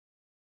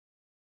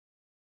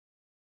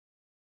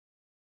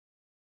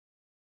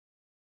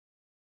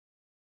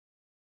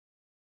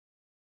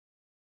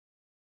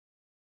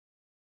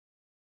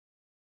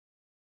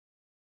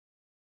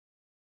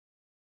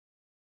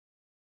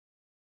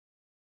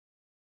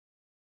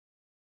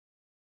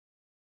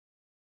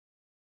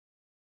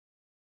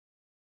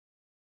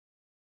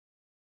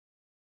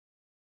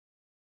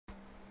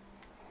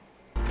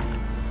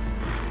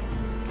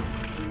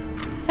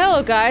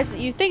Hello guys,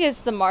 you think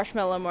it's the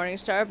Marshmallow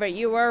Morningstar, but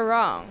you are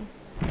wrong.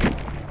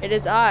 It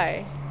is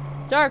I,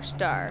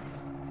 Darkstar,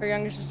 her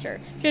younger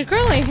sister. She is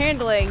currently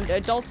handling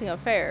adulting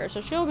affairs,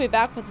 so she will be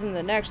back within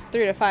the next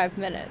 3 to 5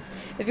 minutes.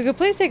 If you could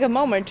please take a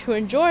moment to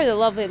enjoy the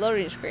lovely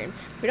loading screen,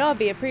 we'd all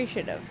be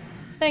appreciative.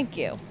 Thank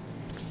you.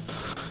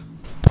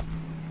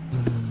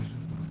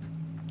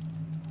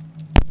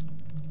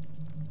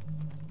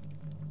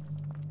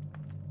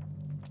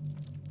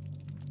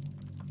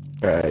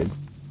 Right.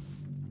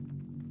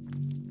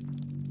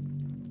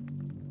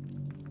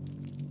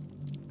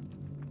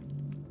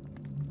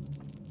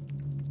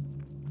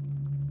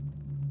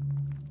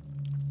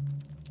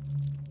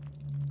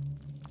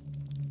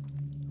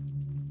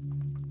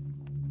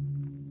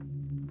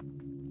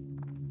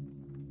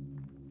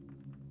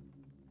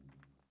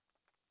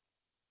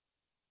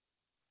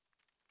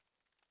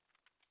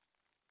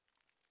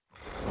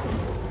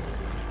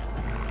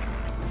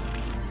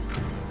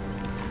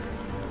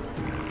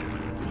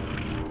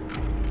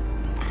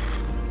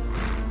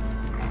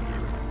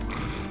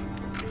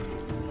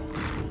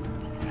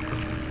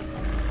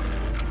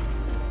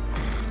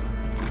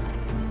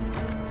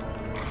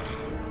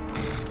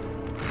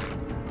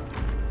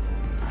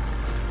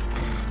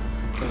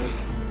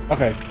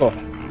 Okay, cool.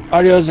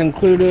 Audio's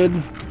included,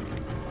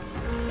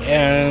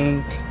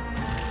 and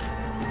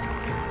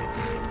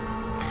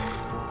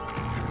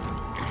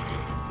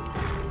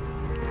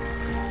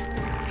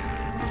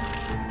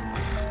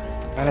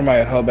out of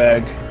my hoe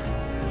bag.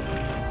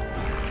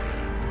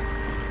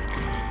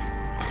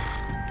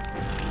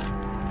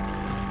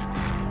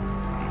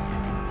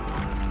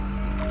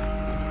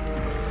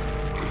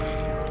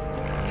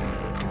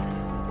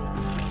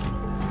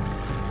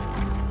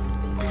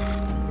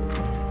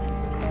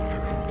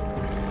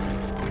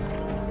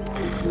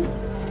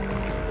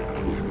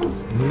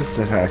 Who's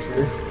the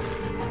hacker?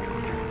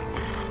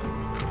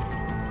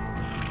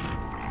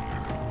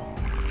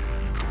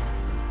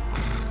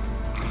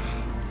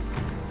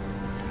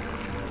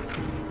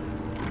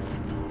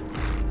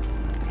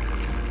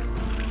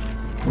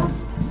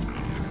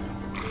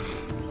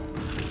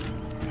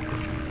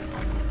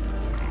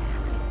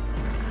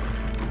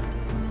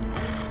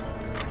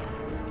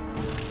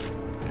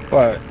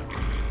 What?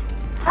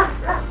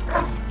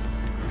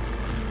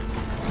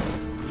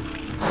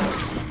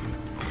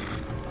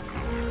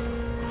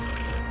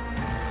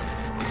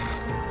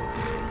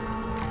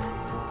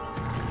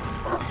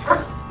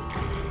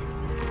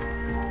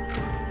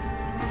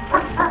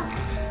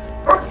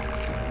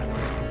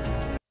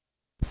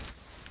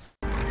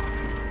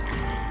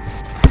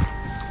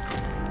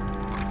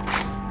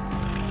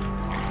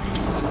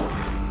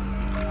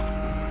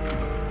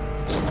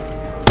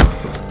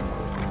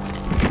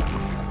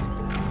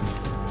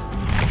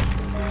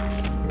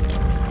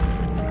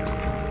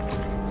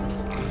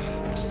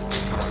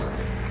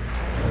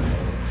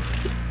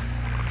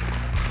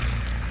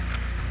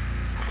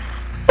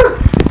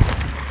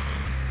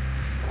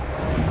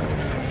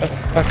 Where the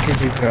fuck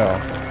did you go?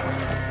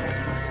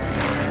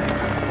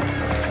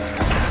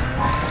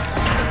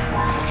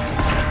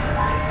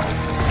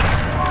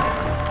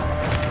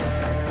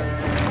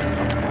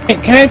 Hey,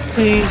 can I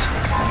please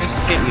just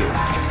hit you?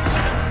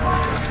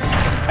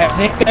 I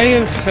think I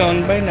have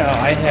shown by now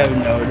I have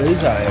no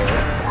desire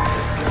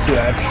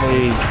to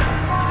actually,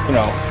 you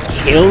know,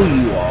 kill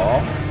you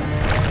all.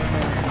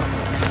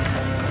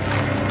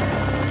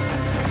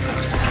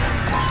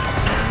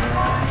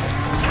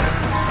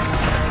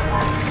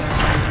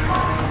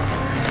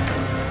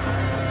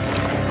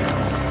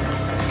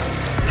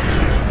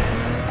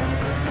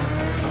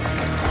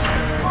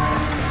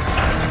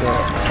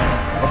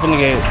 Open the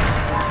gate.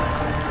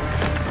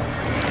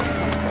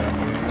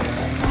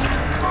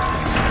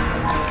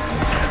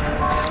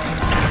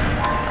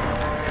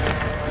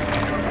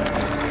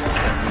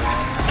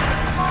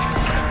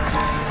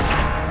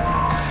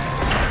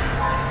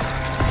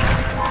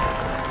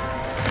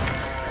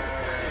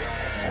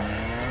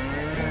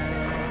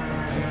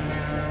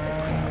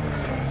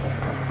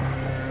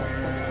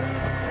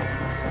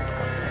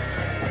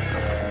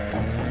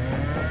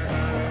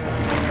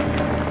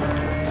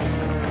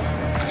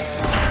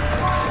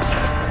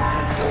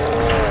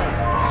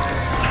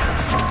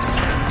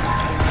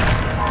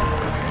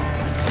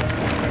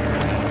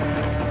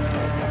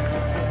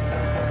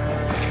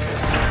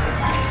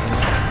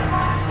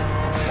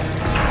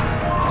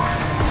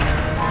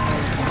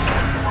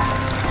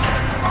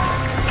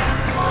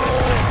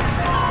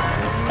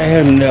 I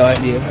have no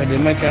idea if I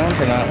did my challenge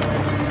or not.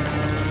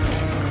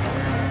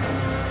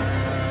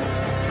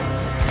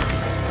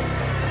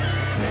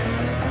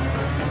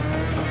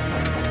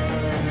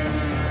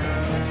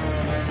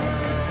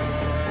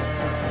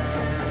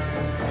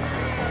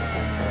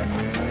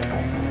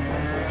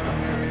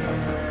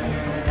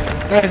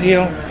 Good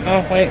deal.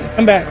 Oh, wait,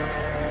 come back.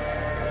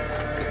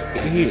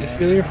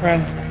 Heal your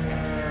friend.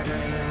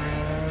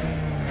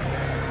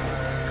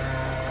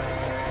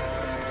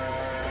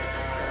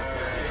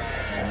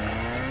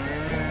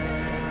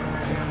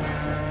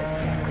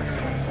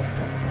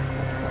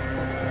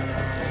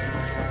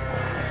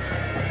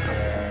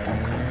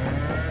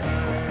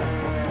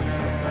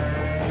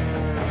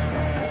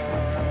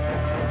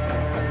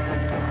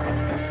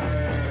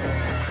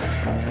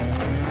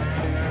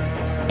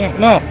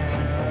 No.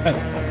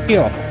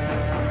 Heal.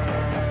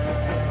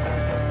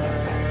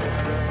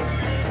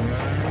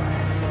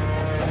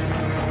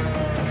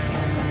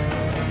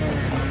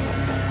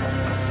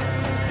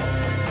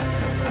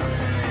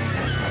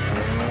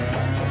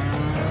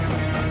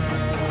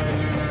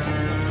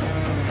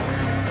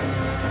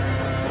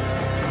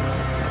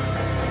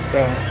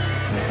 Go.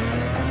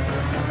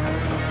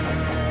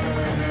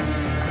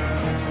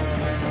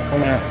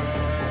 Come out.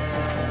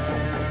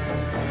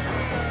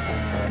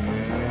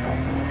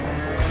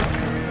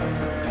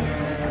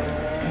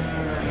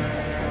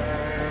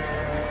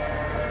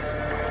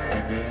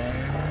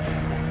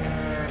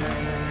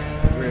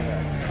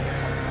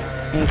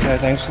 Okay,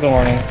 thanks for the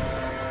warning.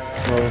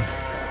 Well,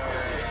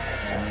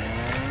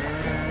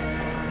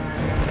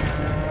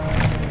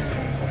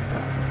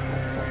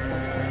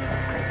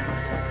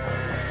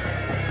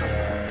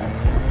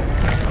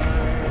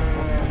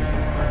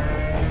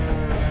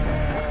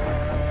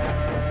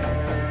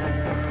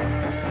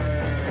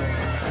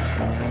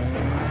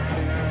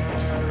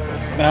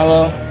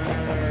 Mallow.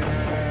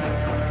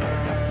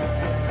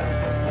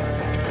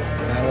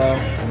 Mallow.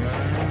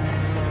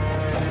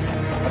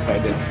 Okay, I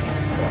did.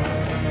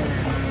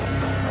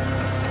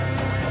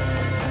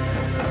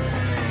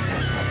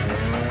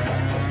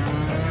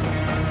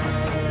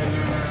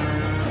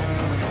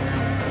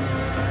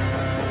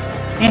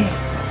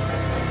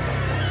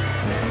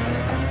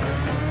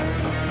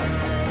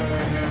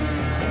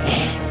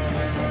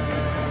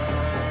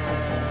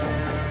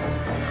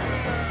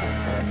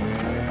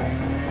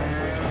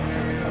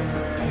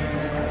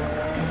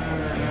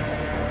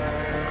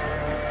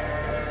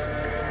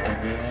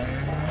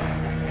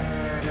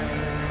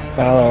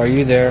 Mallow, are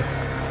you there?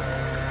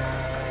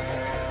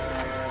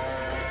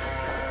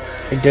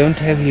 I don't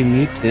have you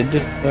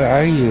muted. Where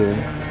are you?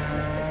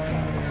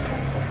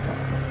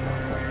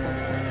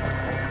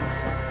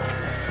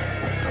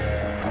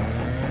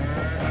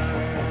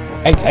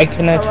 I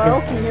cannot Hello?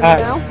 hear. Can you hear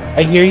me now?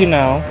 I hear you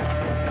now.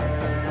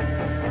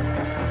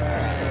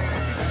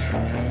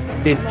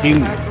 Alright. Did My you?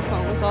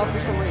 microphone was off for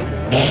some reason.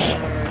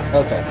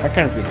 Okay, I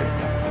kind of figured.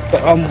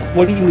 But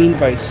what do you mean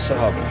by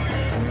sub?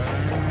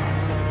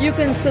 You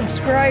can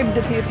subscribe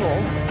to people.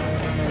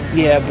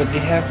 Yeah, but they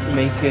have to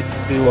make it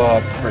to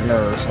a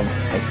partner or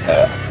something like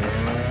that.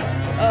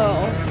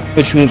 Oh.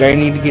 Which means I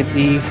need to get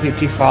the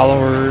 50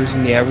 followers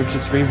and the average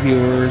of 3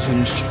 viewers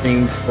and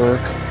stream for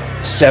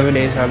 7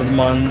 days out of the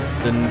month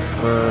and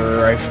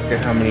for I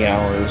forget how many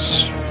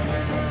hours.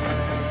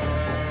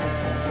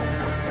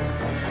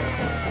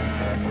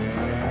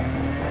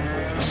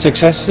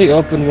 Successfully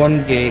open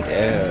one gate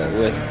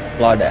with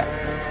blood.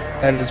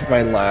 That is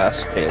my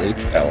last daily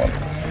challenge.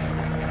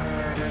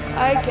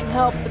 I can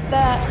help with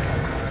that.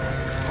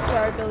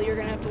 Sorry, Billy, you're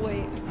gonna have to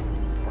wait.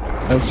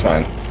 That's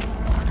fine.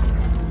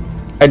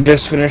 I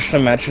just finished a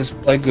match as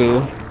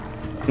Plague-Goo,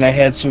 and I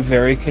had some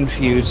very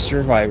confused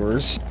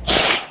survivors.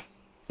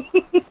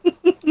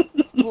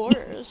 Of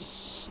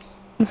course.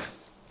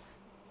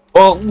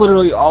 Well,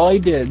 literally all I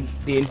did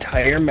the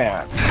entire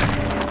match,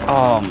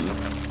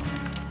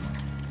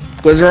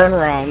 was run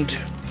around,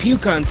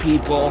 puke on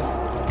people,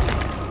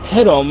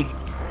 hit them,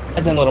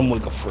 and then let them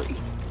wiggle free.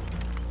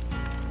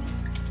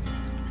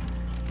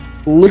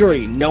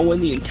 Literally, no one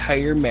the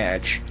entire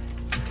match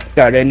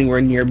got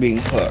anywhere near being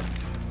hooked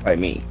by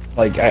me.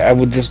 Like, I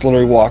would just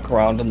literally walk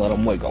around and let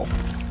them wiggle.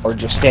 Or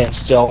just stand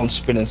still and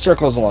spin in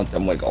circles and let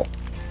them wiggle.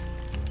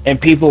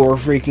 And people were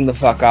freaking the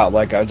fuck out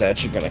like I was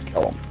actually gonna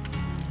kill them.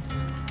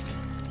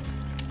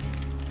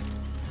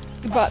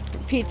 But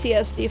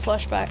PTSD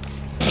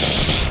flashbacks.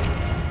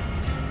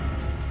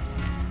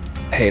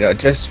 Hey, no,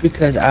 just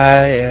because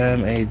I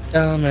am a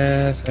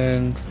dumbass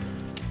and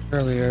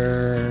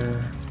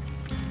earlier...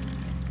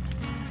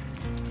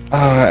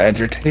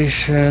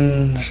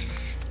 agitation...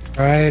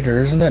 Right,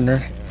 or isn't it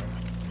nurse?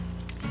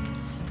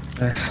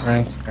 Nurse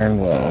strength and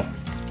will.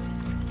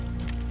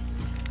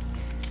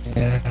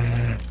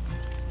 Yeah.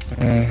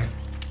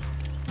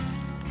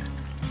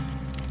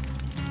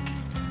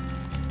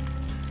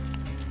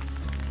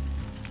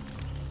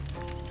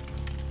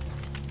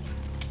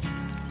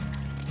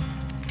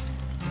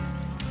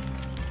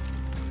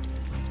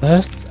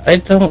 I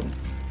don't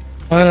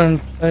plan on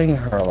playing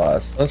her a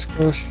lot, so let's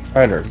go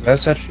Strider.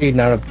 That's actually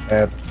not a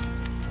bad...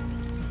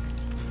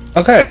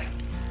 Okay.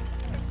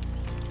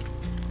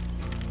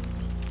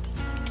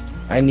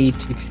 I need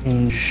to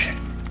change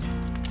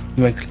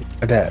my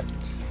cadet.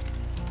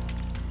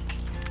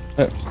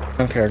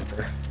 No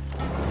character.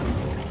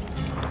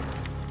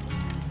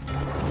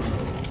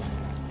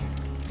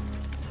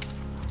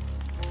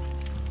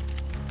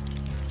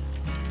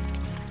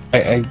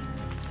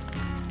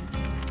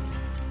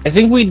 I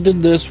think we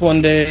did this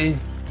one day,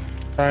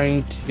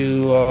 trying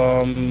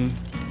to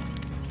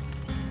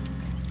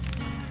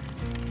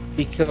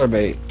be killer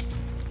bait.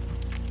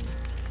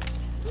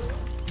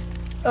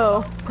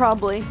 Oh,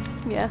 probably.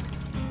 Yeah.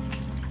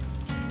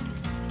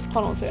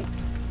 Hold on a second.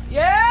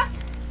 Yeah?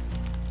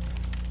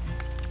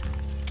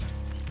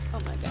 Oh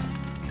my god.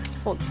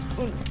 Hold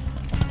on.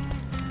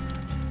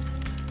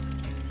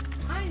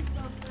 Find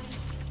something.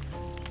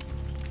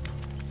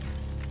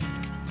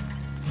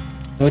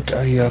 What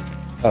are your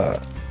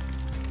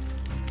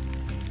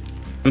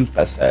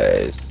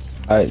empathize?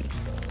 I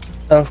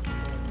self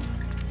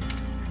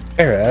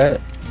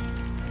Barrett.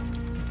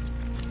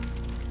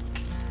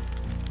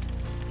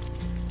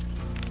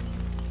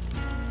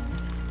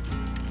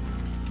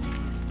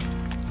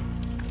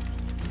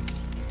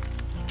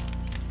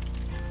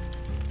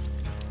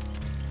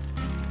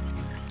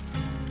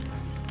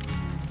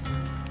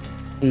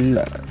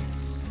 No.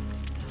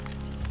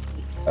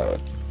 Oh,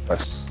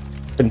 plus.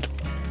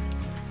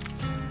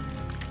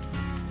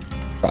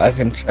 I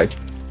can try to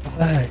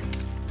play.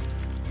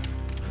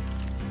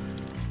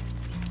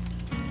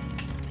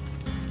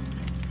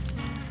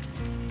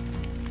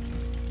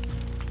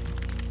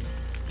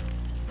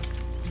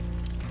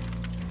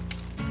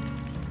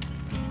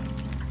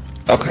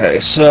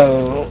 Okay,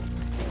 so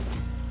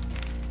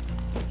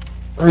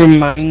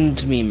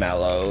remind me,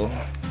 Mellow.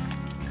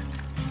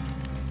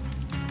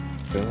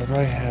 So what do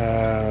I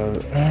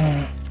have?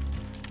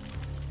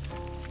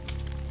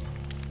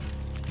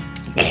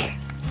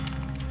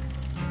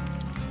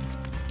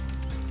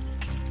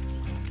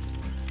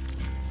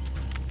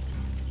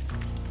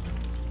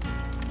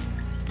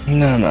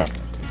 No.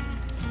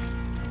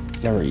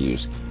 Never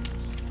use.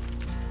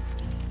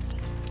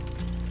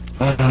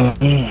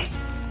 I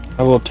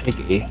will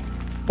take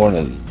one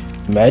of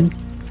the med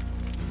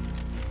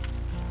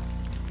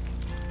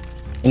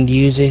and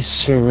use a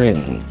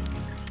syringe.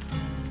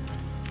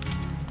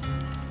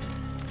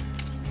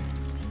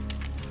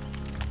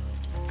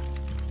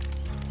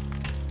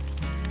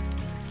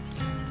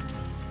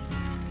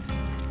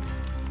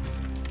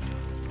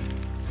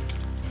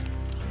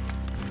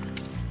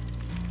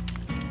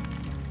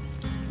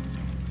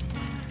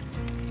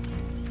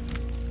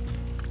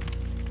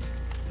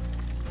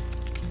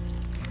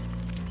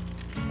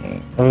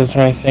 What is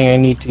my thing? I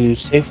need to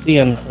safely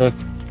unhook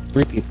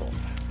 3 people.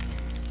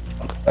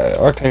 Okay,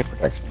 archive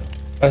protection.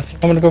 I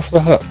think I'm gonna go for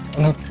the hook.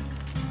 Unhook.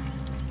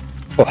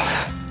 Oh,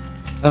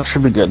 that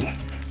should be good.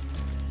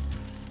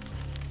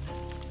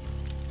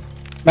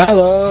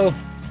 Mallow!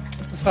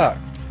 What the fuck?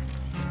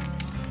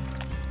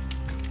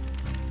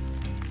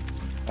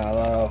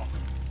 Mallow.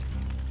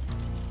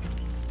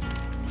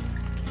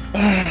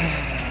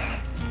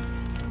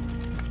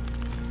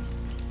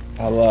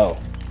 Hello.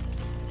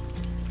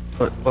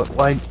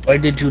 Why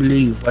did you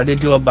leave? Why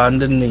did you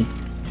abandon me?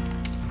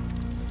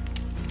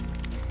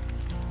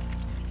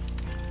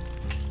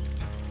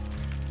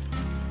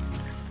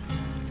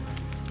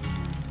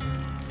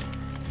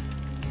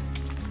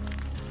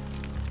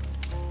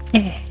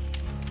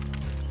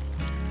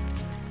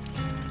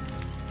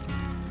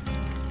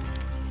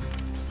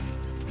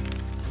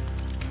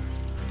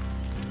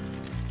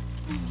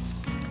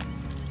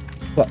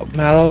 Well,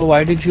 Mallow,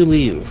 why did you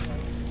leave?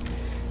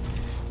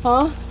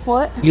 Huh?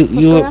 What? What's You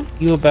going on?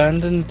 you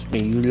abandoned me.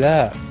 You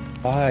left.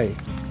 Why?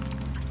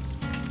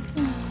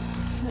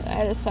 I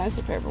had to sign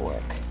some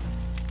paperwork.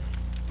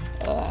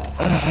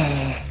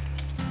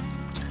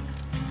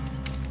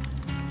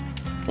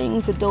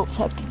 Things adults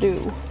have to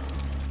do.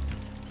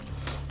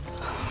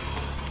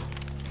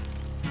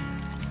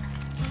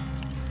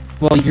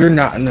 Well, you're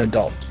not an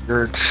adult.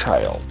 You're a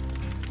child.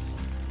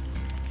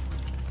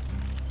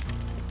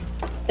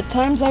 At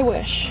times I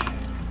wish.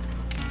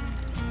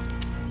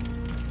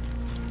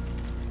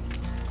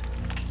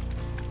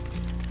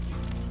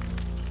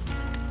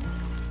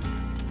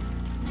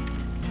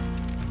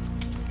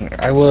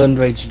 I will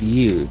invite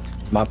you to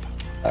my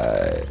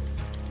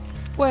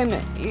Wait a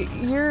minute,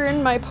 you're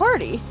in my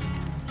party?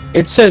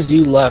 It says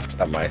you left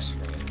on my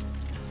screen.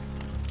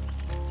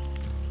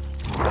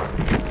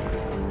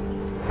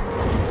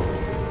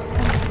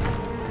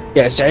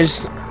 Yes, I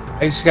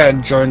just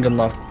got joined and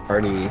left the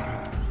party.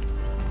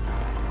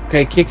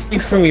 Okay, kick me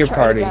from your Try it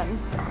party. again.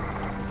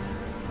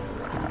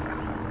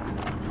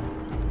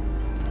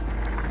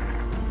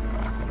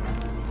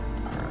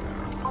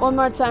 One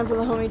more time for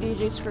the homie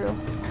DJ's crew.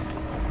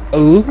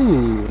 Ooh,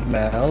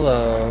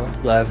 Mellow.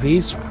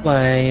 Levy's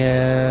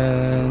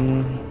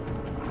playing.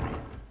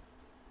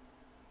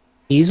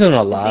 He's in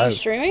a Is he live.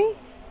 streaming?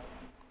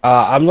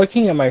 I'm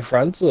looking at my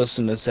friends list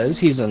and it says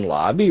he's in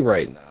lobby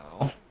right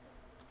now.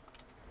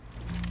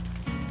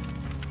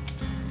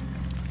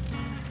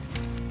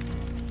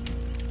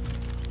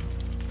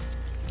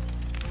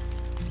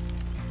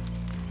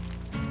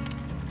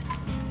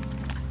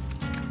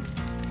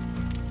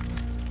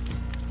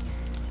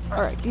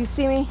 Alright, do you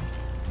see me?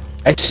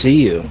 I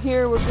see you.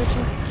 Here, we're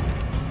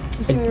Gucci.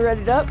 You see me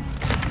readied up?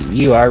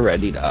 You are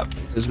readied up.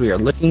 It says we are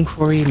looking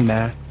for a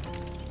match.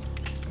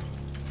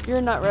 You're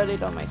not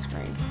readied on my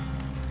screen.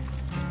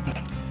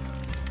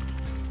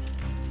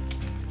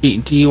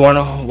 Do you want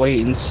to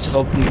wait and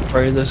hope and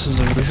pray this is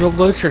a visual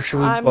glitch, or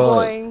should we? I'm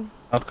going.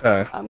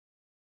 Okay.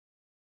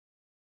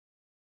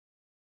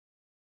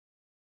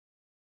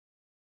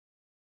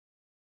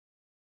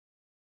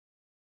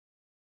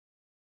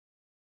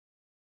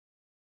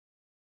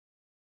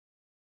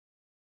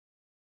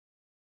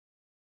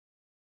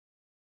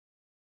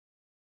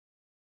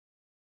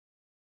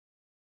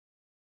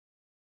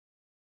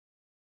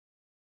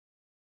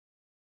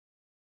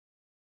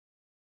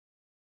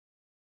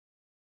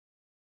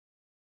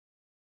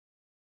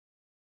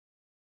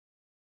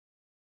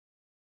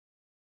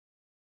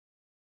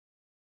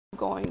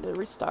 going to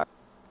restart.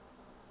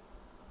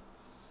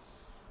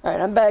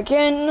 Alright, I'm back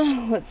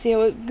in. Let's see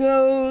how it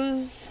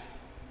goes.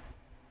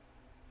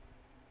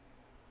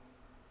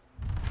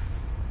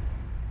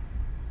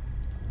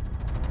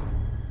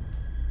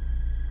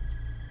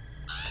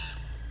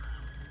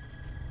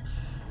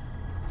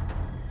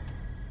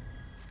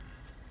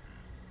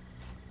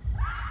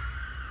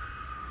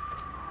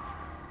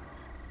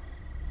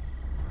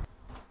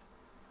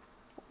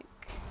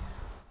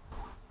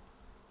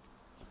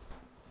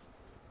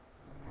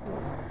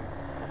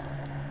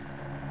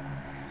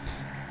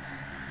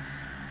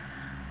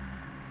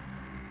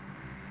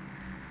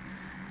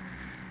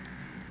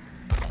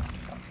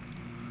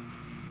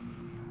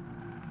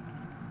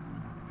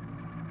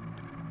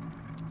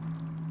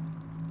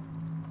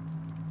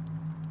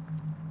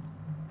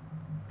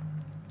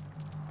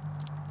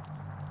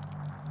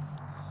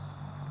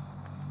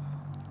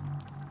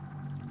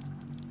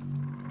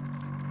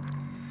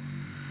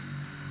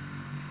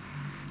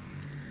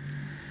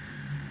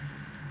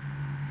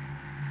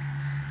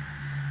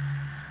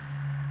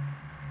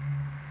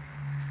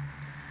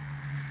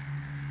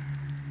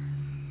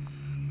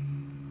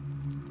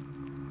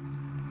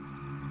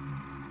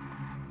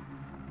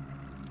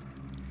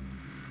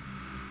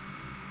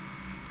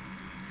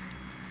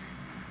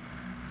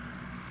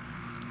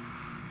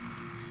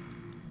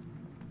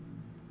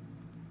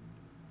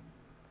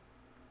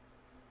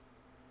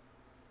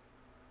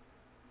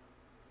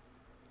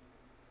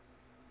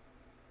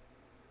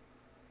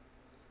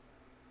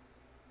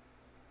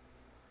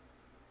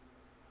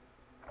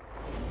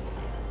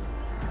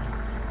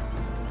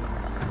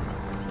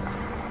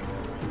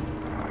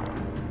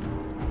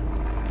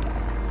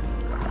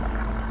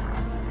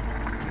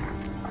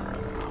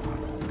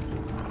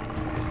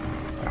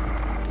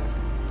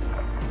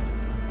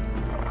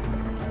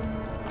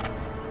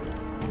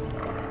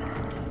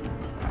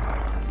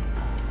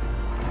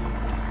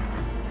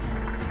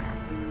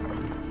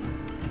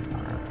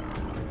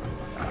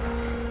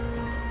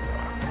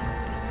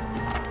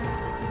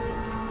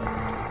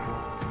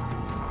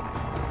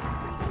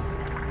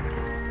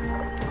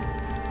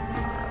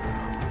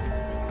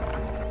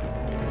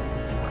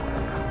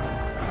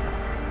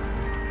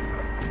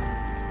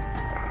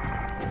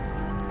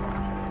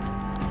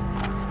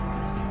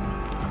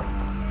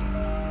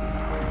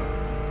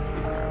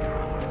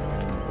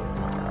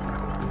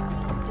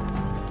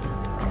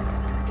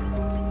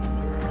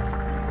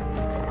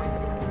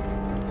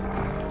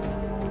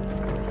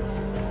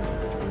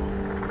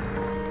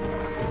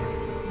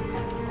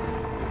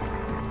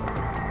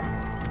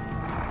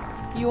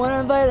 You want to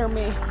invite or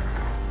me?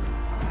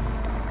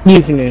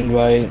 You can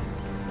invite.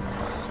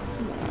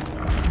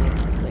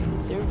 Play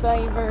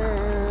Survivor.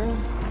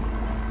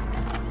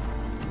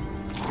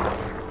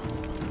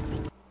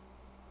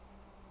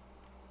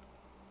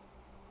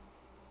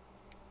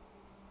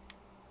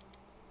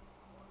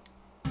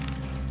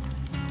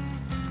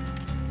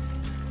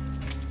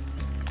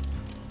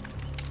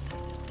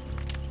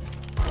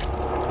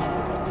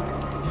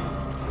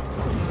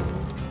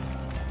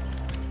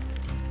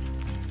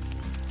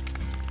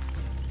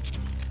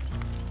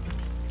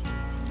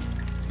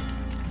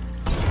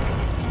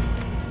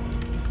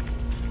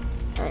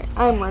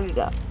 I'm ready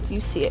up. Do you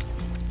see it?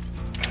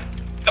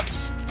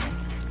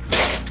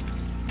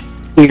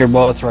 You're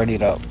both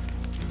readied up.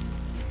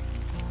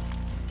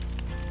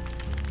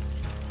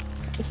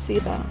 I see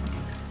that.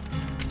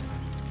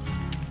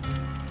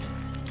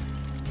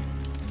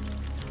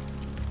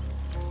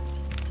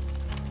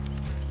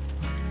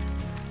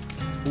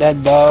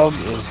 That dog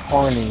is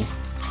horny.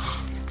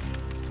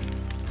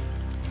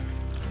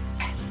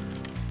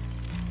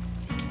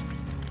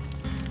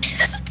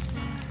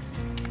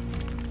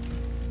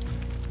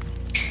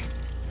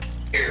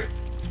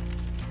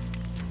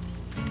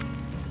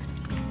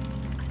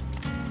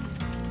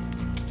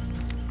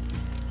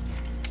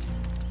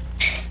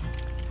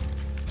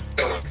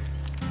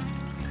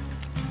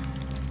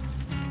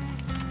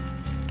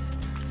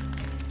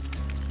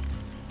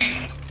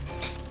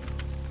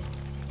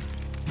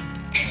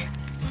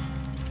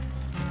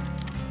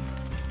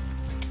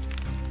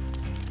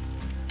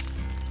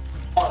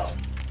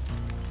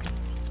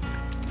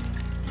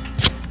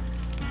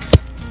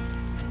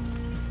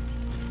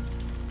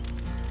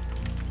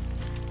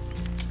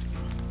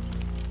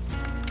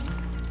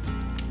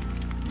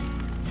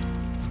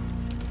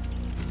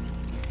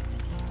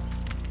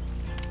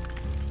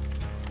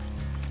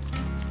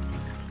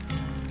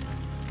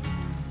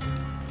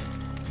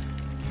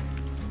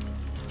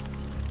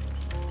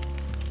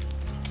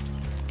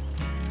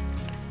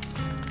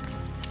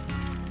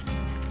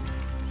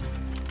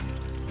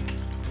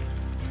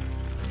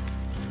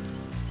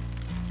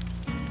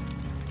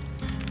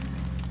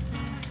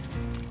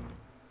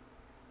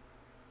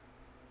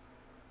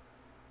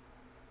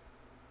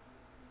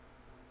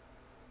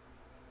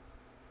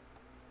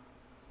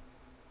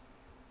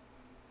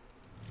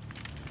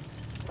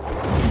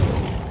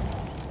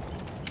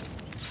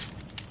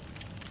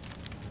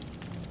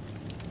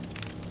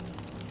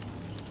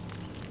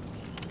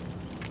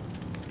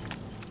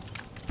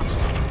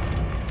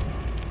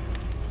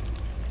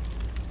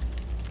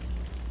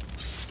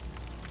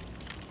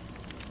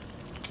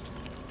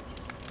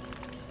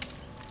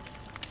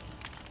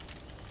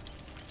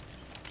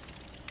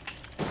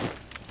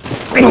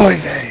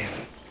 Okay.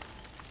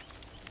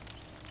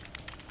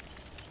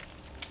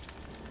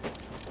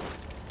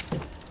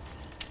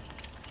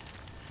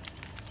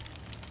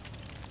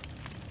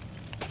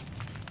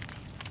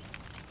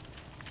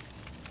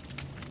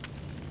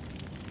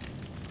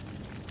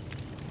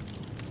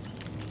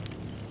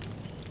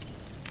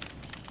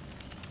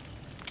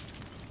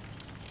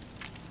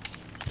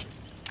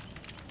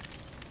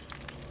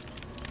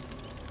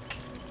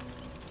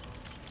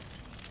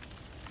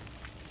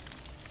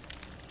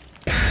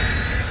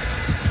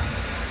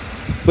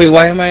 Wait,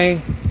 why am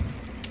I?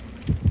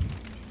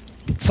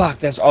 Fuck,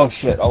 that's oh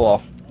shit. Oh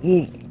well.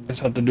 Guess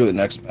I'll have to do it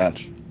next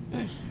match.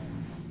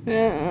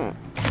 Yeah.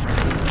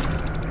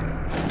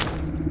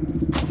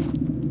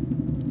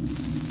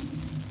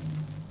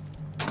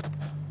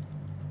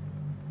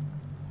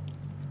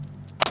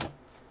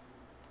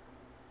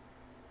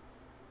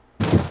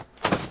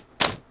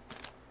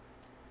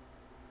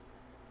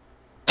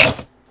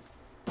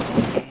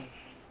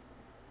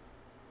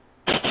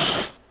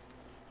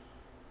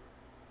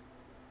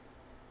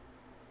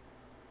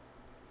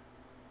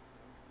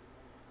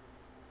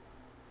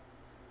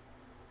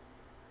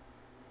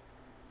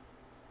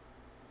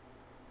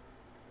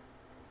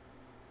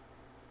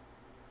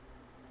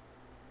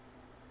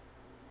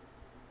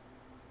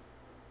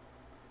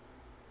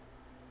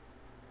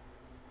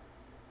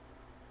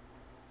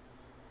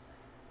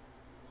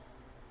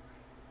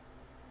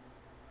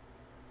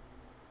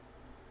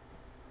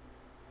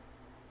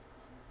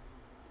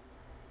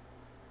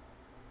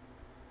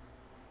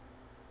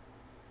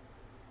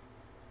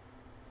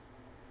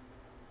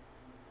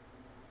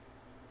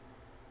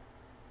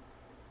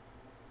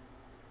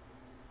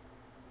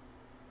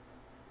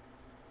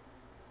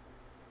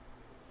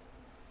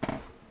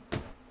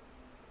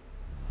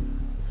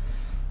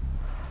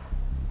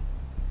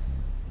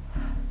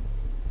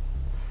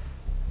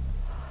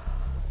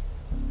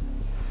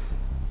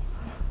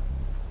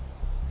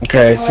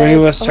 Okay, three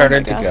of us Oh my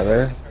started God.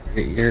 together.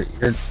 You're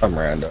dumb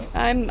random.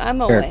 I'm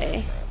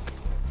away.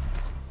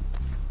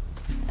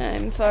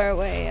 I'm far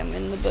away. I'm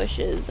in the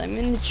bushes. I'm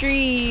in the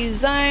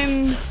trees.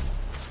 I'm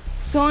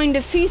going to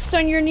feast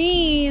on your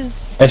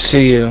knees. I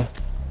see you.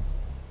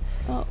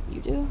 Oh, you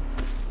do?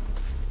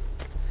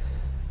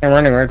 I'm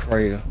running right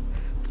for you.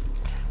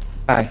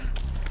 Hi.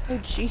 Oh,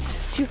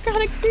 Jesus. You're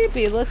kind of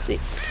creepy. Let's see.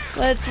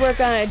 Let's work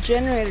on a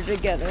generator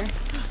together.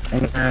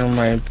 Oh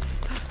my.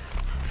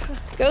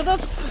 Go the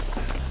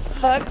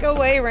fuck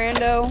away,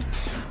 rando.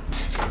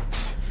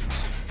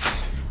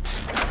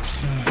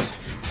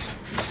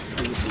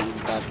 Creepy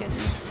fucking.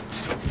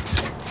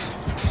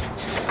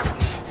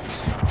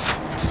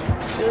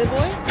 Billy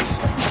boy?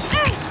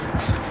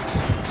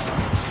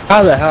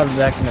 How the hell did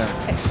that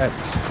connect?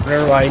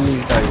 Whatever I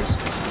need those.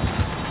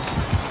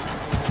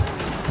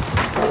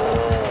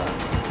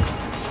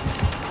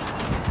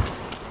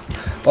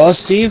 Well,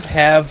 Steve,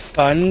 have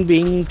fun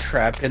being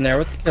trapped in there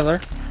with the killer.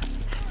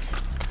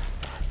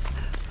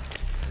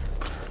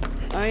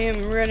 I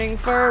am running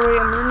far away.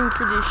 I'm running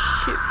for this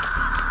shit.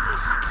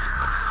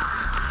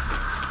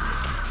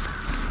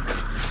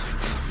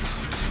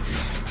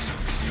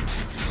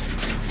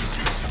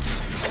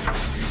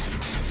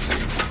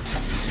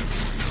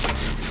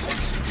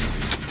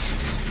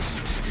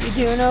 You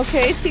doing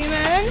okay,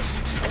 T-Man?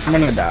 I'm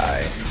gonna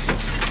die.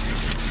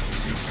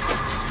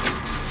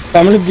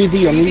 I'm gonna do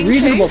the only being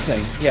reasonable chased?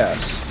 thing.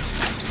 Yes.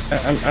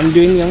 I'm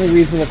doing the only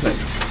reasonable thing.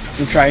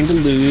 I'm trying to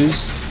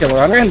lose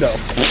killer on rando.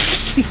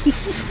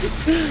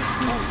 Oh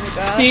my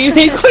god. Team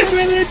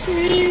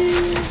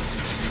equanimity!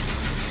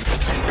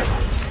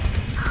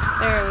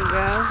 There we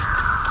go.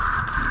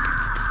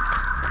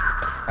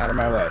 Out of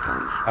my way.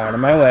 Out of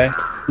my way.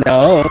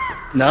 No.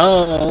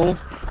 No.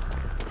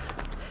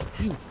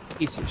 You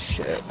piece of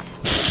shit.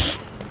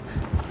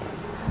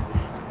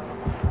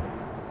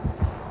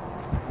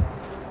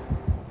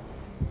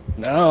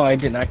 No, I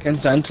did not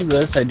consent to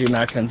this. I do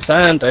not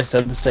consent. I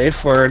said the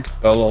safe word.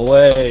 Go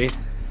away.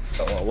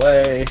 Go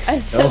away. I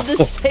said Go the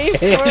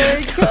safe away.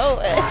 word. Go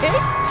away.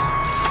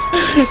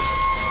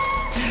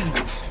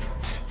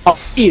 Oh,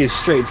 he is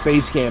straight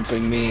face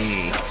camping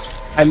me.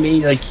 I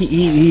mean, like,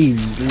 he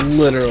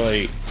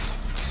literally.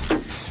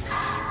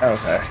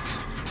 Okay.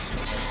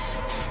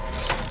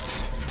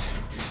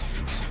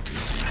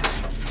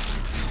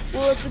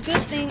 Well, it's a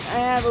good thing I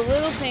have a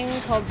little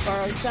thing called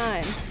borrowed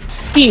time.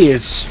 He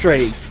is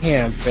straight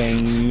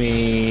camping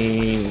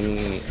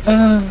me.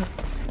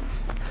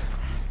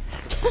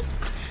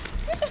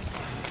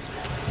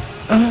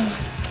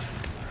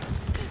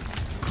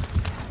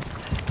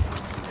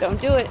 Don't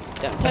do it.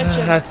 Don't touch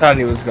him. I thought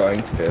he was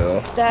going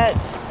to.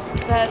 That's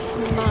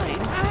mine.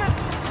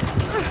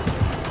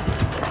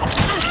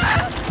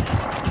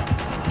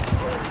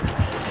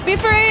 Be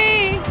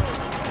free!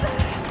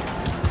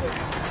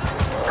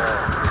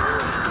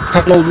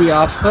 Hold me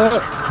off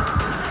hook.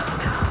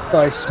 So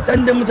I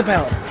stunned him with the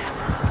pallet.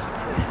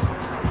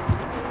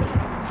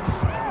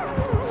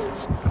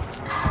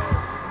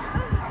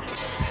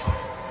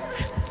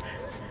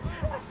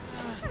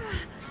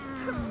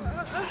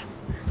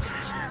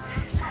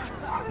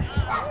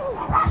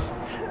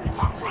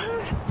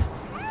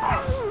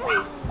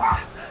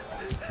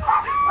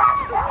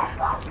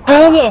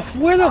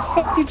 Where the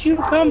fuck did you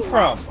come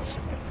from?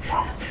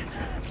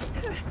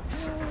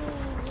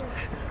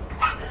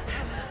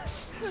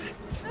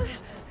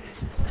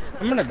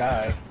 I'm gonna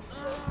die.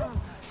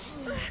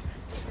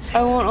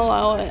 I won't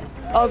allow it.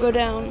 I'll go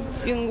down.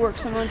 You can work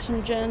some on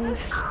some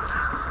gens.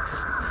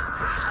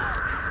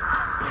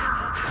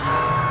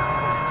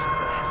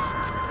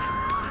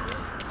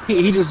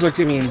 He just looked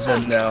at me and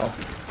said no.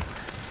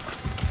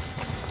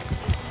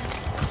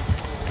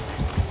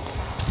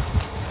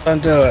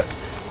 Don't do it.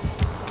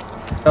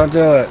 Don't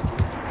do it.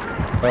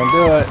 Don't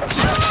do it.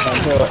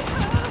 Don't do it.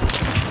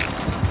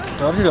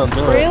 Told you don't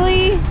do it.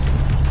 Really?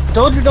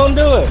 Told you don't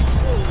do it.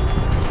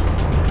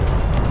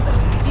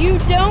 You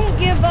don't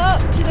give up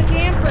to the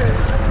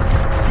campers.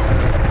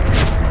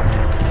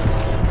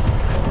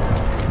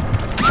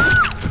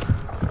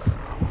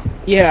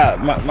 Yeah,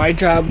 my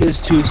job is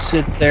to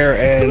sit there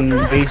and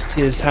waste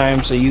his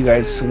time so you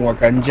guys can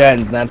work on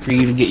gens, not for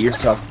you to get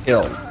yourself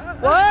killed.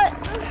 What?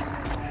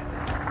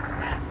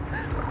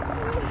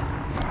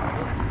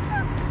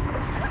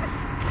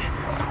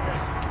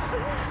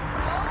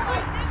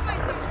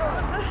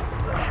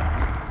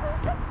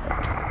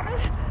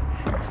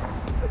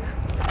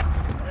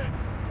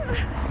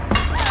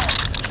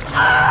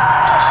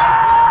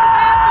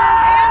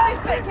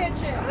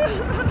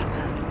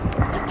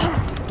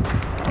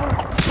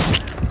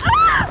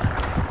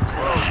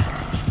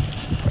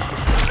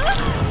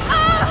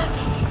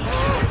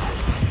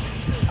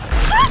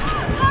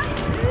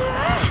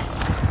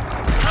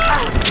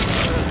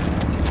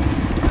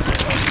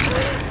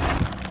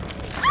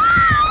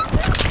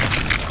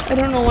 I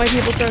don't know why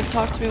people try to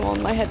talk to me while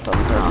my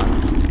headphones are on.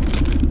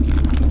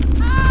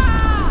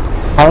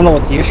 I don't know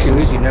what the issue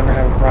is. You never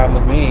have a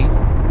problem with me.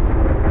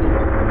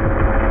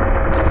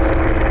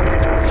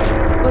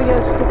 Well, yeah,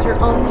 it's because you're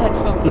on the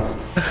headphones.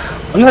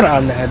 I'm not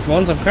on the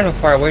headphones. I'm kind of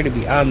far away to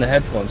be on the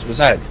headphones.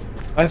 Besides,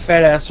 if my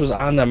fat ass was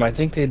on them, I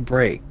think they'd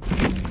break.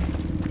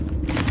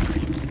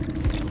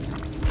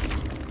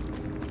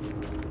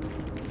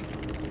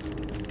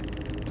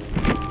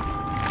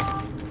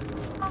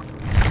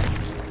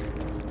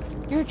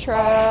 You're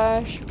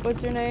trash.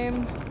 What's your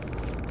name?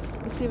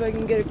 Let's see if I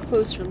can get a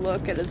closer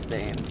look at his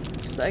name,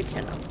 because I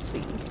cannot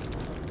see.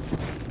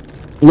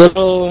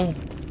 Little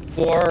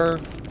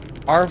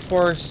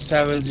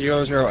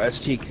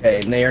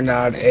R4700STK, and they are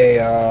not a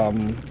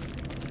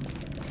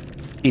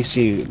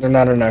PC. They're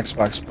not an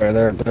Xbox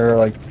player. They're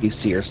like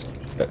PC or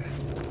something. But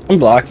I'm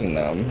blocking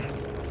them.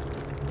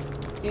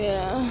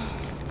 Yeah.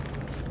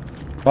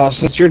 Well,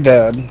 since you're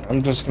dead,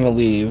 I'm just gonna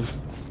leave.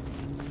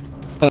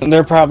 And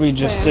they're probably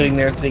just sitting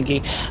there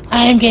thinking,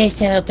 I'm getting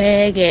so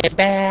big and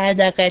bad,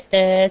 look at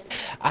this.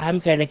 I'm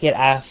gonna get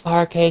a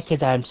 4K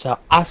because I'm so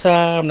awesome.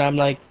 And I'm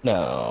like,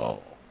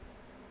 no.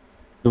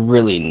 You're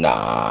really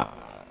not.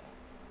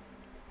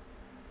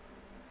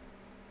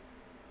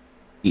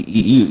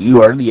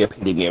 You are the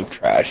epitome of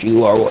trash.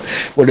 You are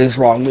what is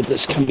wrong with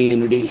this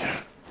community.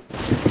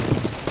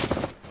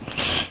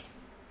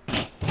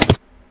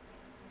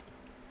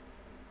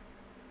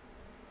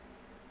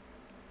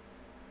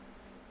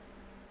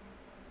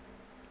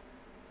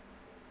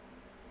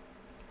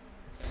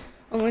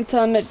 Only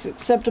time it's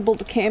acceptable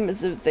to cam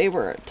is if they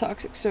were a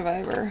toxic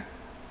survivor.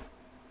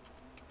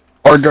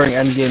 Or during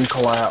endgame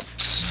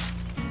collapse.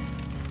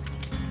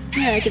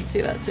 Yeah, I could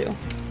see that too.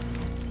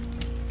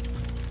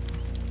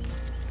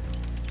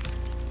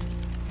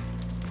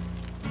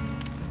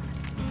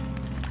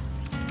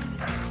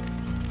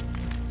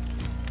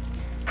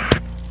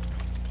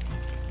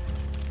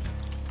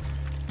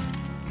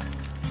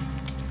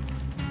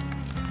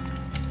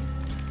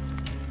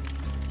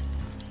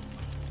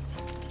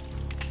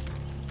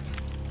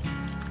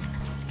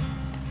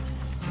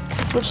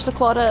 Switch to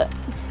Claudette.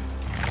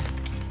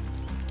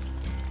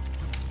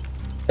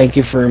 Thank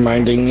you for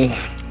reminding me.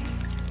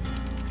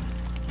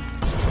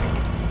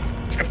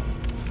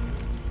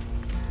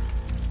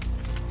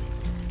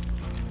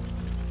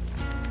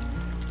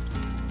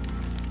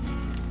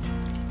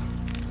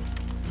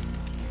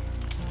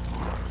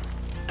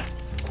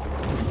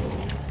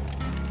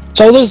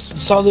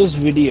 Saw this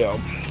video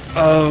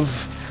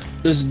of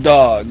this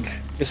dog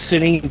just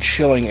sitting and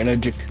chilling in a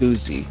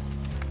jacuzzi.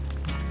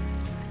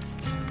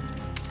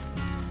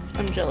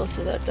 I'm jealous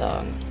of that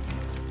dog.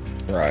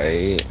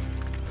 Right.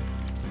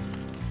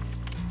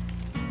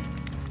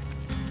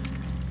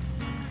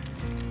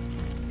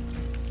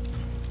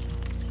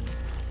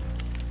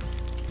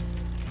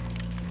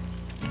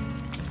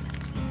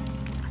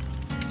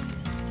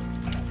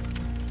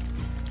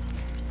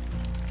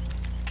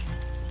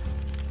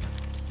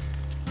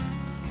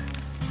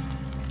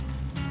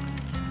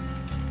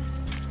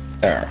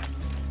 There.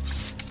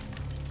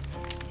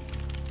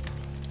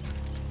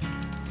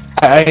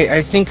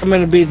 I think I'm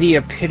gonna be the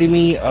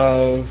epitome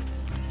of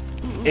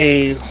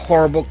a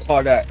horrible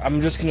Claudette.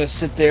 I'm just gonna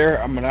sit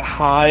there, I'm gonna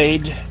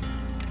hide.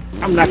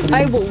 I'm not gonna—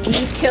 I will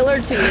lead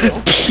killer to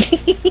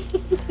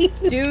you.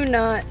 Do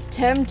not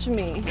tempt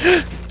me.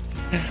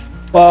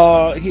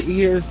 Well,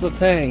 here's the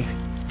thing.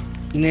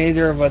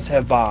 Neither of us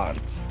have bond.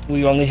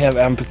 We only have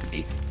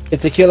empathy.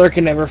 If the killer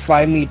can never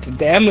find me to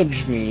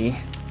damage me,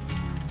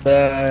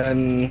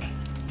 Then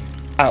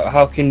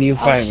how can you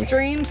I'll find me?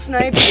 stream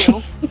snipe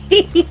you.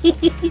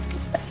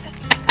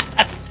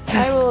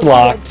 I will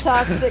Blocked. be a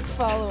toxic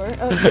follower.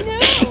 Oh no!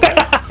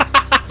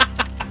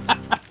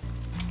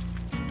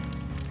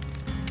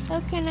 How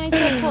can I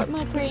support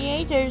my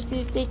creators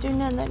if they do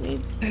not let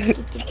me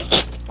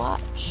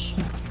watch?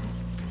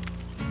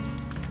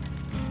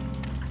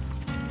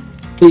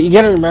 You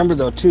gotta remember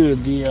though too,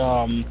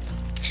 the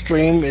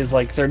stream is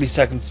like 30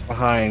 seconds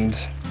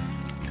behind.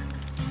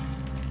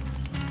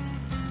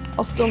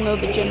 I'll still know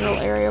the general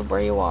area of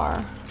where you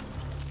are.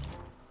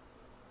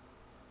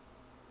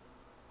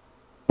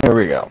 There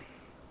we go.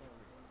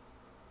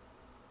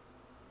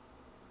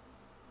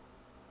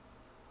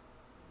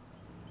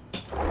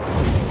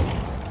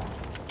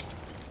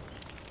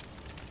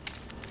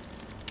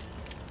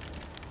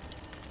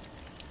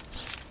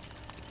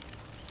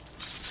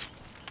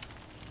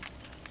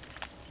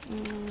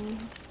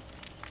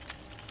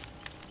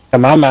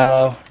 Come on,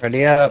 Mallow.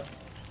 Ready up.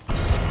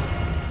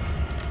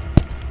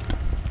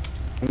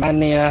 Come on,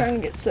 Nia. Trying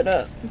to get set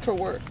up for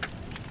work.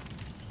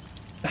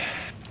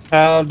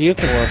 Child, you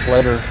can work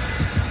later.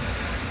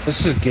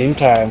 This is game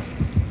time.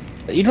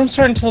 You don't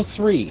start until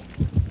 3.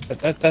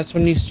 That's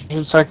when you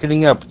should start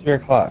getting up, 3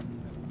 o'clock.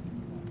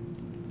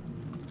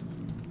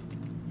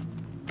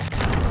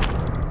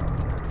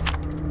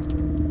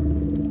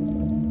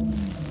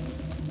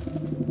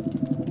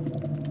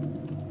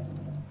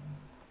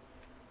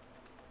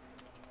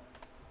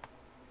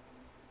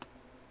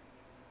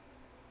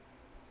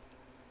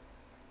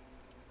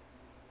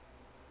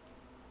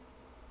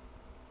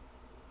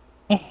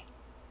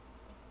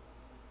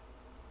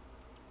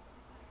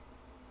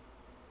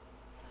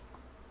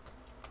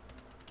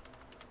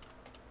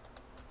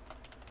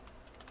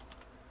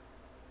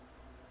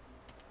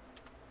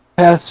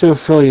 Path to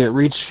affiliate.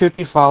 Reach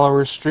 50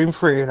 followers. Stream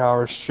for 8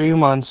 hours.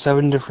 Stream on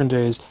 7 different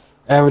days.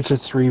 Average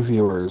of 3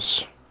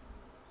 viewers.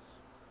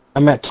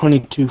 I'm at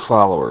 22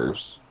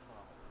 followers.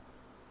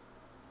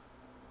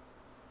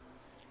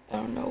 I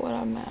don't know what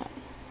I'm at.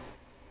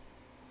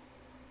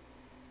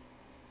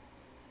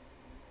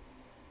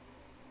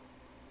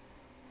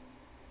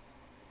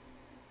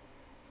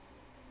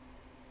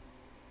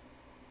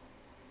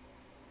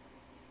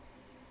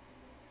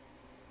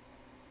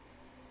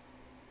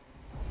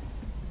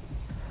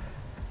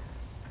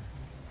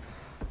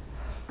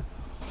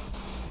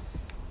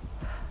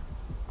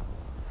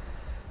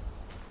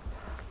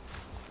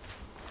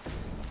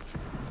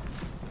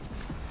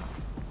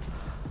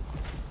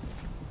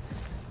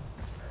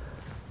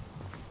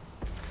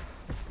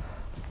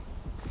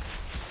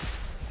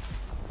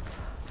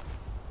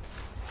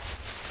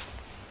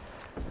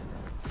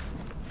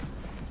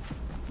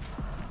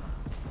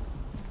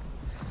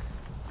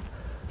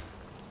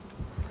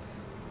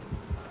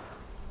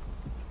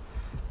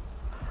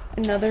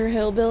 Another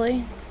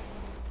hillbilly?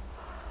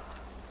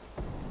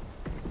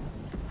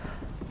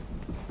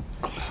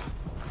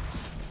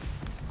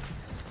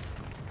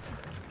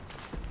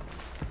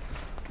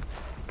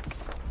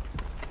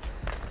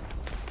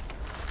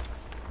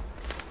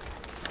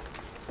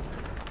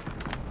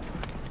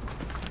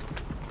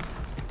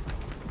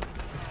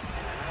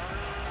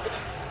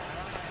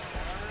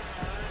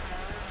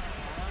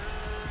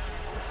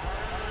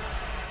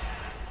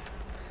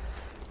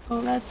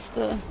 Oh, that's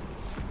the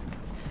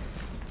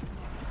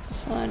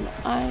son.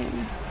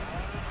 I'm...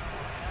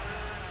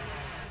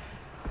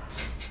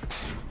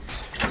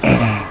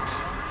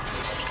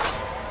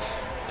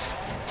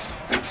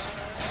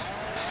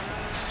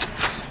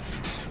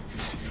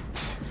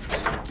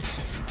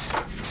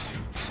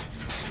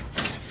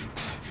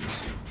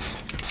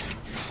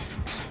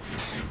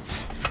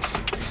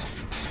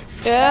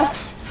 Yeah?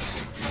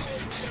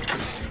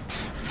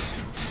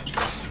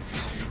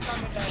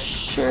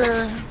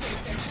 Sure.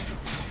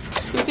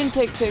 You can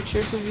take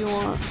pictures if you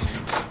want.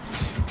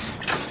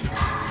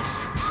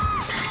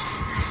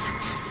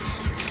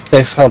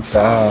 They fell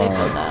down. They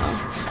fell down.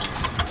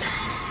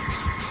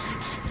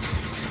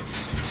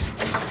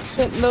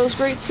 Getting those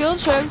great skill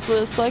checks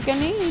looks like I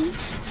need.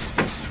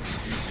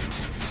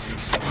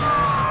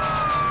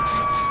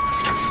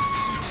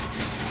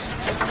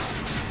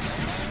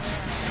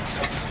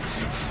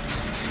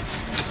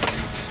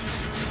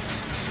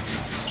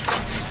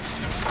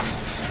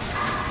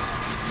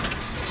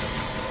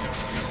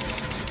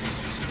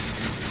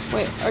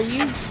 Wait, are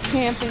you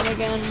camping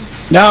again?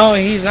 No,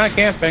 he's not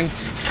camping.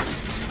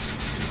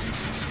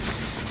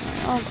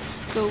 I'll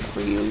go for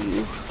you,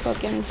 you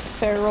fucking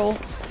feral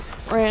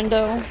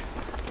rando.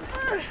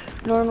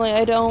 Normally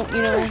I don't,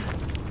 you know.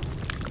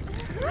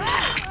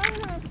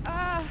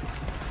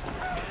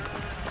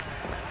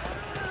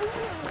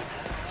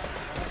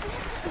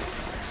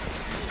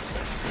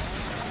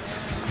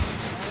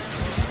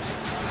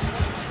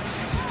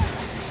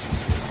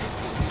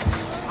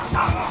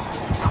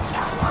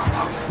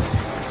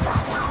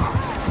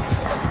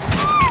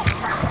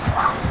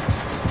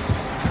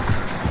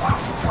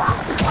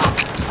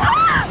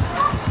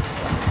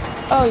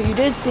 Oh, you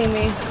did see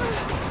me.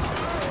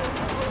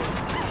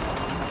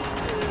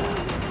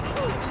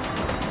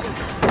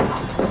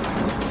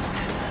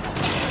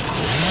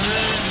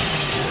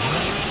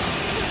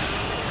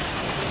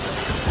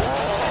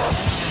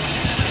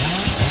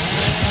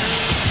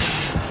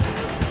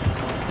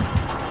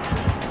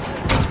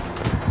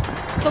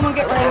 Someone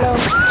get Rando.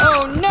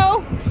 Oh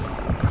no!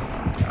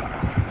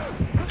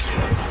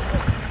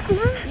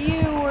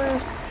 You were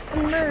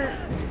smirt.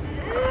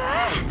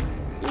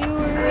 You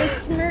were a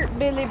smirt,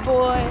 Billy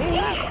boy.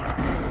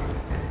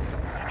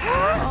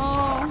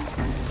 Oh.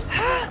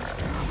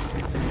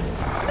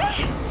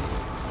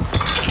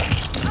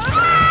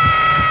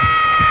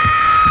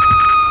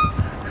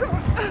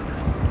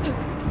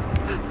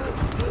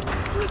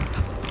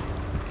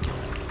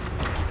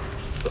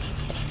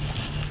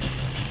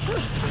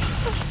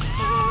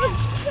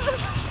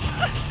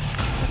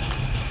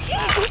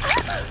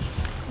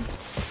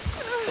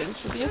 Thanks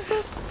for the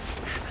assist.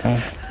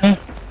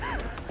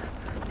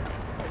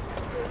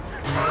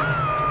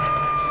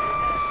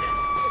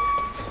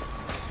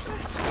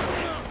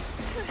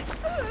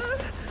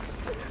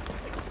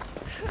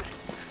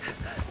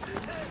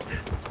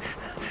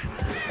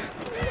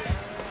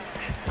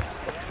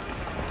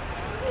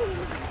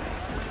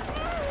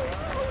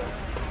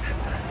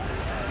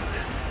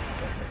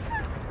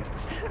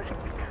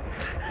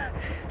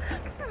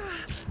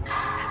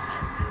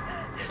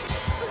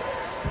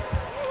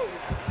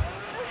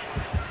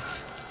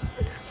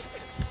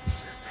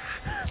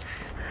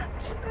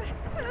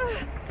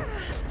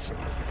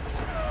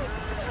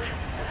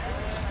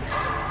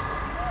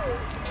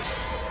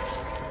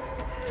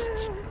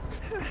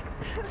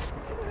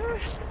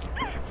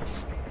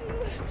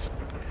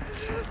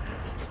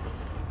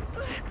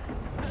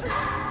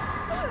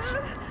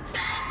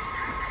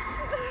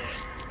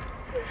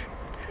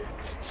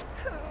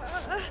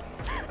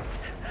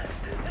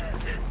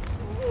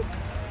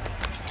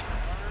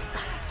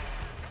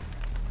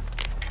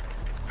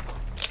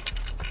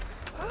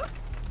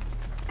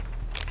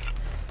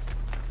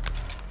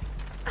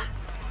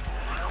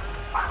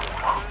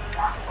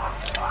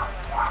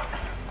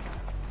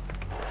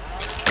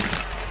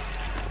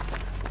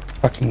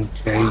 Fucking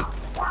Jake.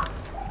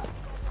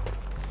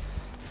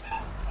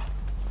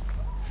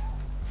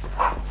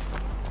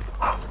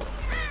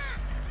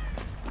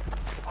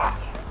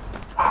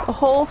 The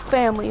whole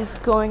family is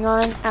going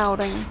on an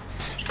outing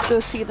to go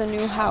see the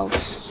new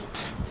house.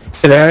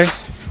 Today?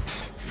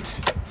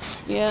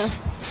 Yeah.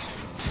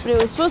 But it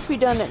was supposed to be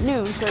done at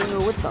noon, so I can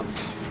go with them.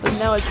 But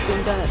now it's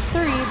being done at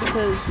 3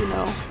 because, you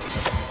know,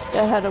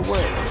 Dad had to work.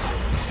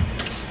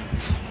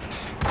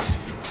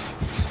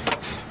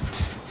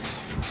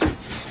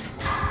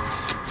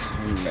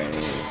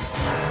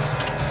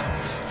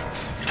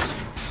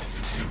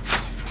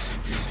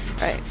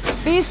 Right.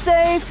 Be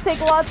safe,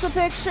 take lots of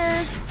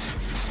pictures.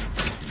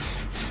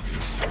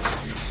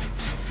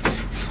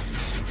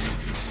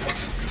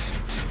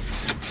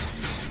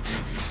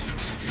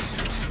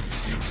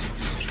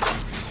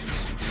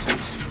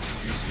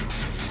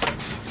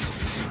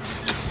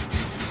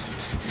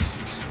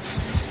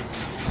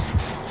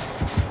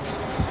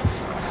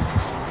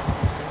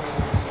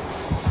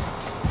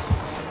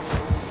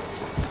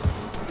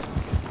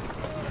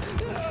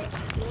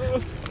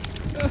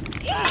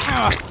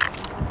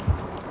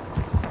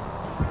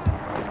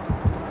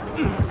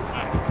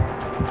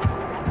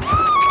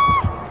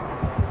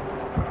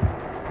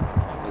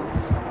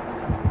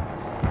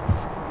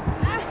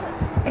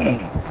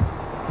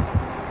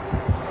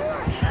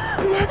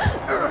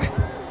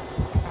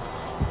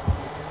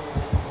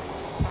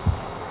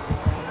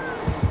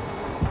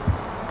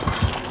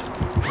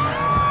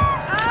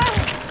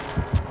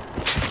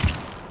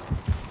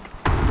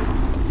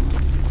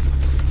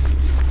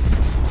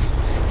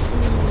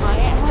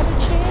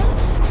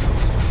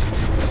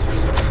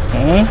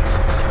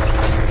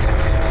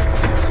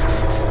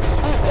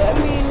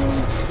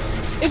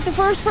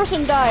 First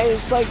person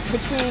dies, like,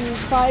 between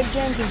 5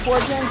 gens and 4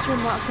 gens, you're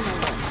not gonna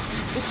win.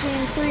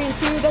 Between 3 and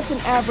 2, that's an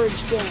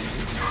average game.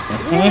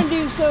 If you're gonna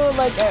do so,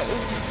 like, at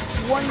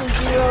 1 to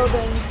 0,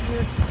 then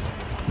you're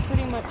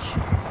pretty much...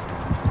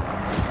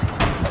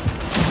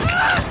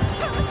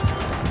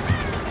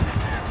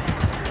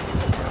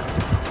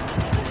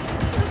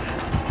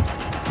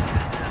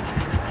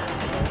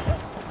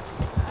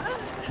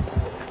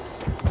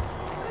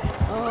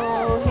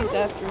 Oh, he's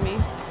after me.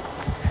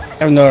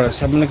 I've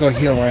noticed. I'm gonna go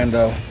heal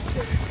Rando.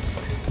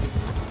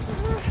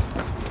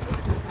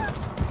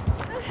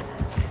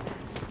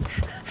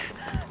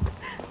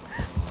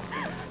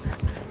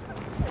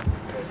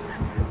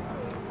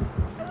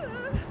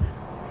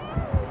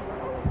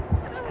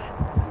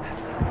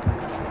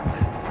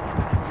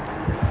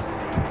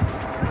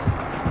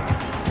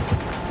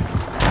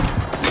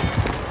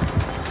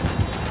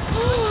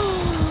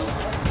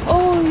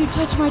 Oh, you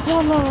touched my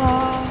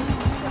ta-la-la.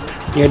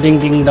 Yeah, ding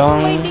ding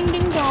dong. My ding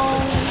ding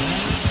dong.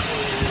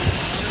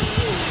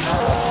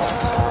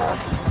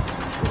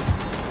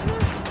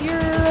 You're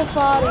a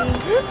thotty.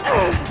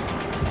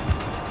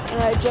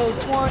 And I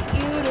just want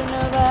you to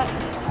know that.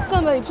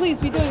 Somebody please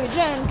be doing a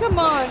gen. Come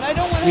on, I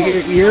don't want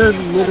to. You're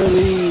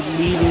literally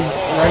leading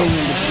right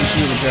into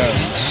 2 of the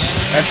Jones.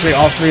 Actually,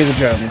 all 3 of the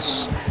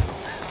Jones.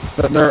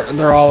 But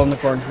they're all in the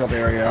cornfield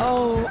area.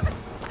 Oh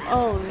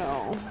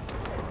no.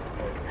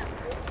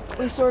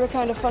 We sort of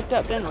kind of fucked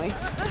up, didn't we?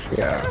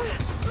 Yeah.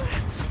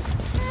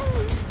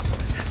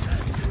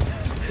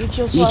 You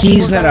just have to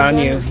He's work not on on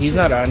a you. gun or He's two.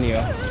 not on you.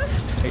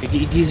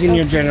 He's in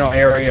your general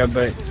area,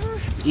 but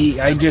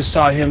I just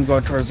saw him go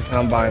towards the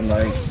combine.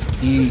 Like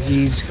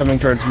he's coming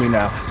towards me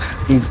now.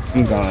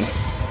 I'm gone.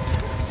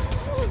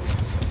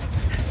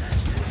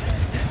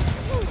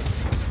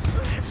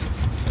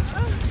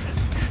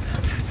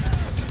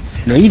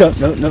 No, you don't.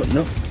 No, no,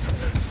 no,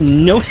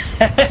 no.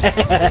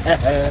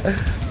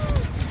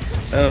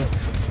 Oh,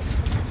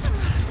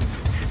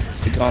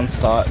 the gone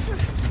thought.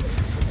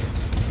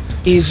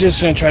 He's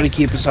just gonna try to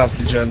keep us off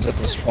the gens at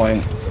this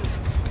point.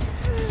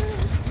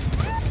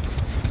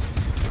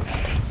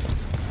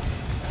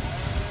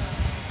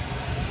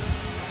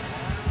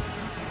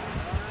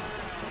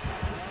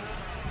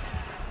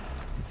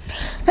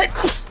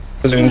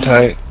 Zoom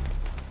tight.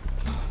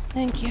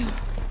 Thank you.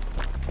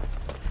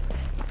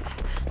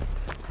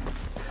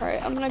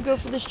 Alright, I'm gonna go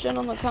for this gen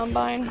on the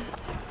combine.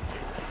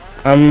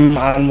 I'm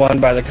on one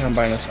by the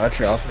combine.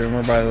 Actually, all three of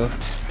them are by the.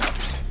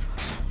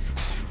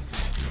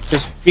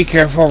 Just be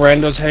careful.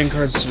 Rando's heading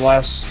towards the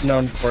last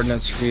known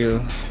coordinates for you.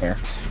 Here.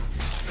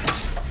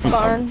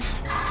 Barn.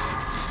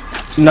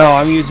 No,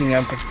 I'm using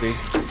empathy.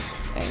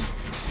 Okay.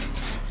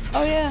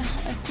 Oh yeah,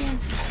 I see him.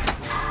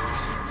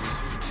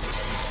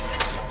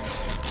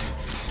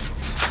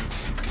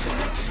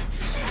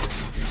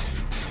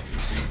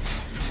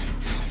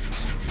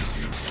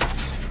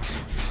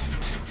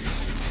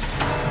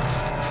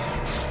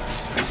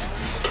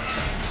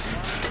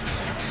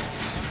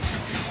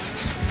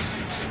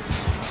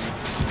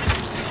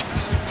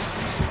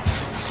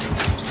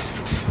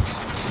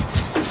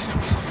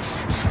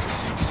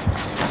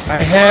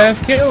 I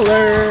have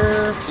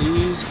killer.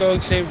 Please go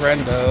save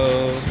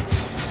Rendo.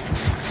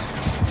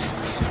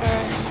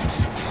 Alright.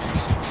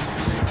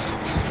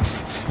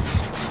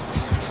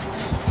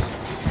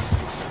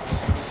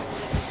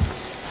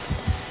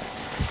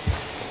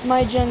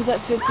 My gen's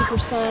at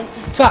 50%.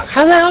 Fuck!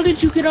 How the hell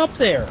did you get up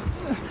there?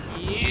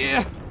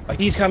 Yeah.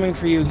 He's coming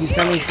for you. He's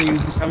coming for you.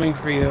 He's coming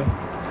for you.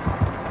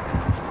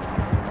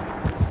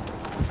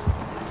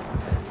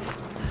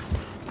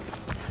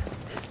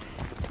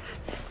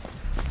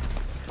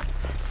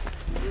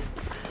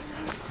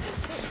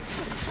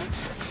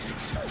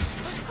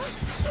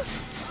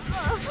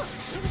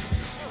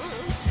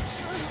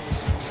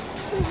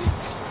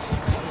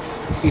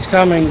 He's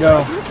coming,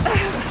 go.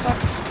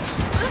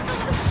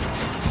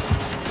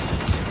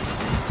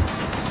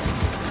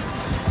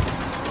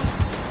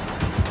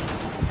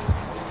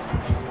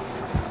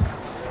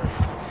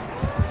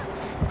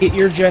 Get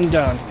your gen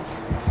done.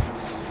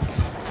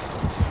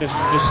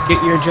 Just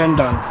get your gen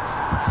done.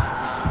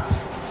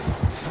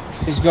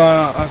 He's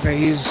going, okay,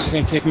 he's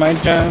gonna kick my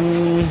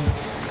gen.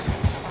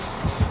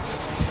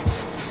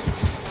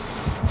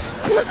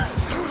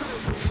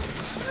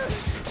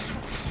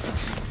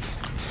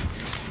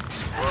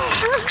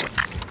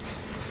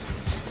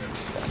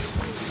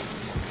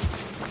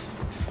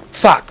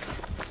 Fuck.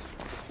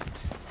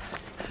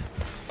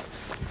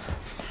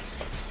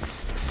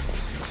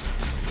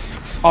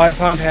 Oh, I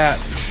found Hatch.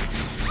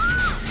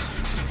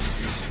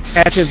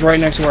 Hatch is right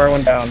next to where I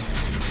went down.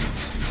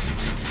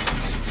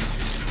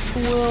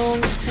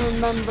 Will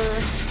remember.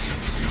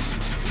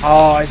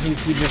 Oh, I think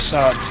he just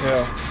saw it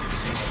too.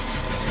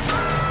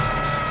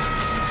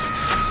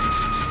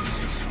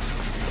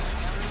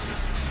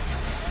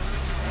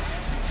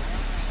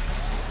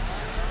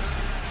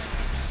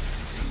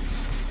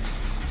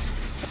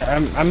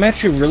 I'm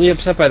actually really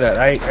upset by that.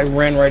 I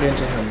ran right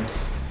into him.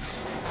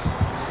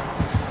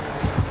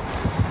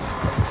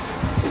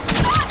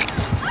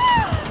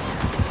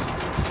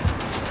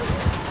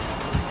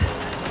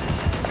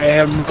 I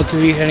have multiple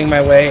heading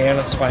my way and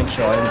a spine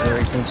chill. I'm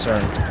very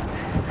concerned.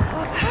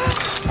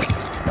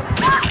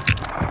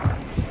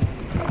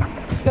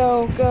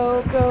 Go,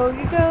 go, go,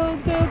 you go,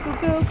 go, go,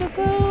 go, go,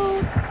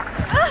 go.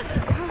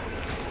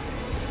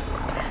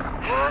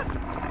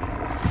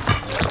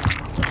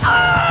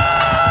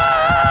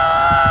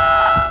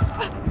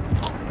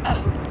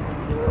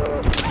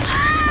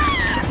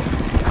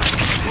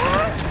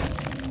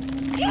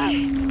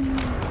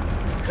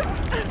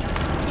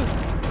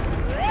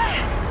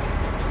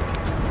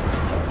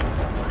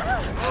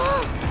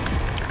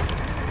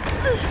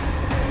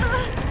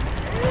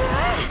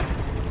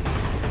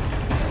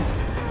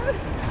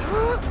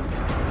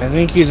 I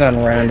think he's on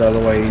Randa the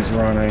way he's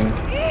running.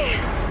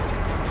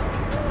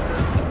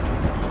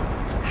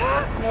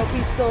 Nope,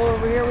 he's still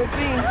over here with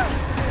me.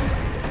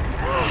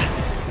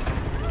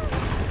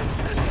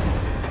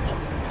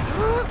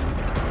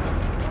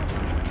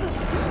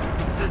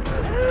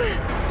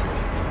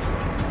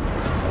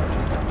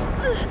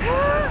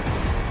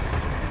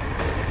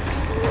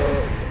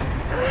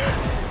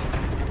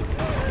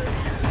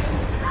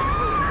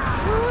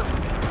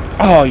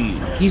 Oh,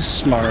 he's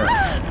smart.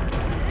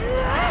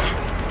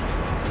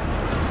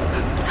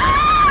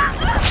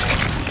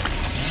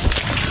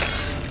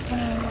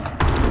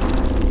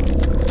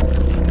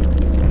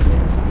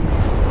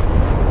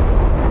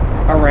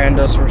 Our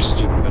randos were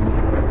stupid.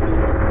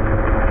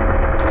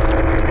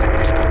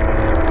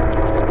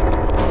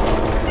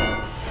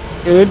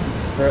 Dude,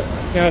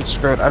 you know,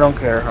 screw it. I don't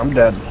care. I'm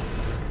dead.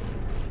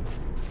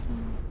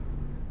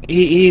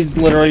 He's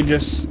literally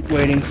just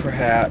waiting for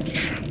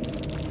Hatch.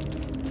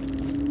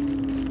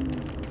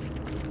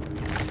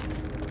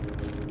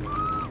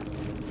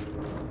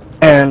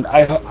 And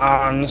I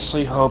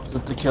honestly hope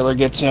that the killer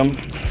gets him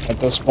at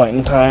this point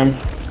in time.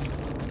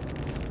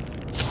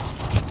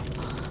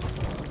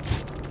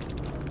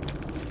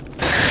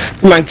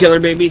 Come on, killer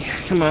baby.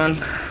 Come on.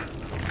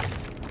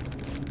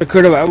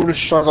 I would have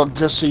struggled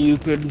just so you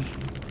could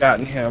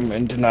gotten him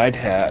and denied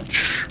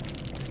Hatch.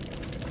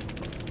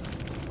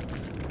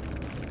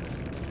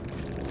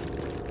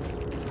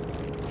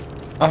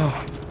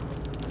 Oh.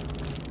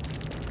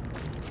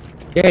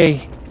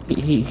 Yay.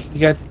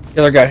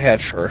 Killer got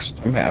Hatch first.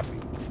 I'm happy.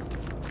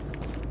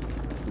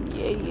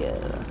 Yeah.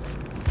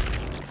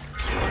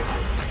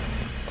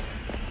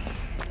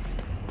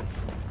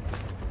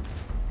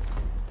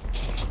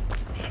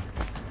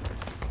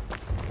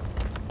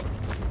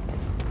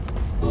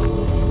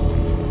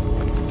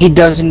 He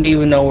doesn't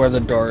even know where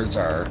the doors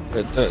are.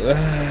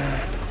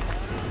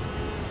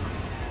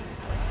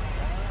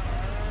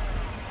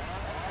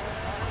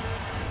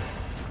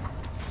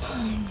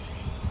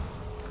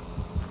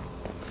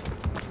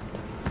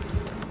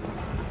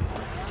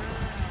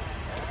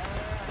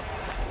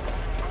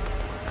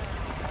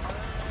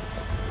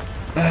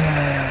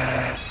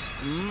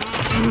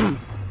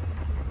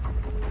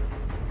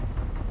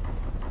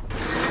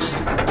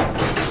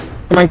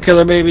 Come on,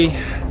 killer baby.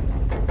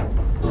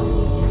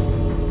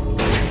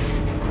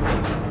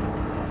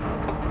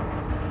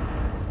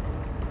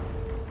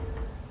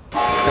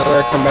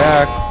 Killer, come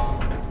back.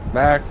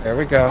 Back. There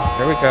we go.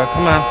 There we go.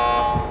 Come on.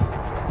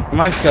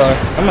 Come on, killer.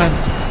 Come on.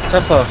 So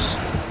close.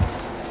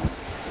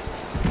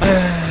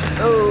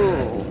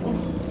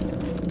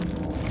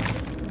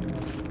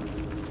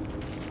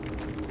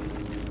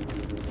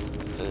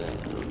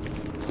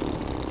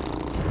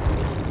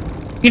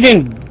 He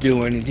didn't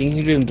do anything.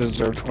 He didn't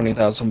deserve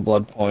 20,000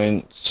 blood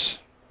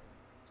points.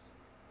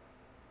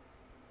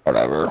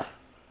 Whatever.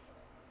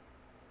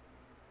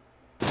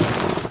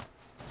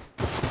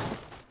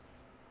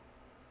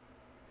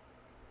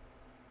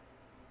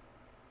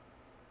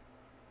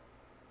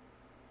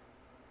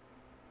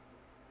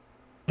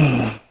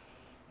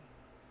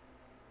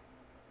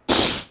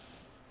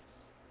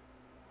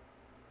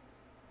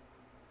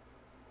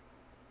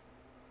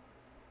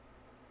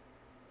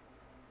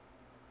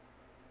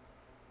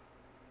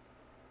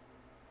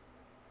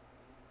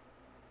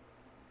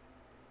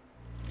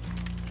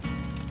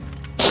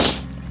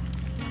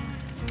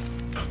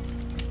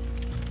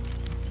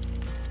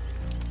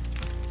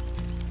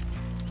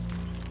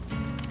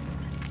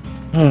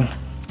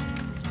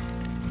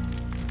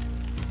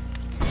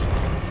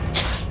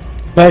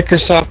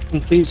 Microsoft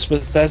completes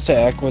Bethesda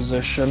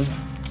acquisition.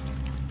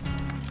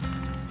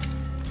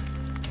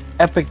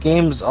 Epic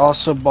Games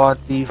also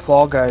bought the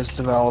Fall Guys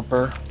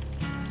developer.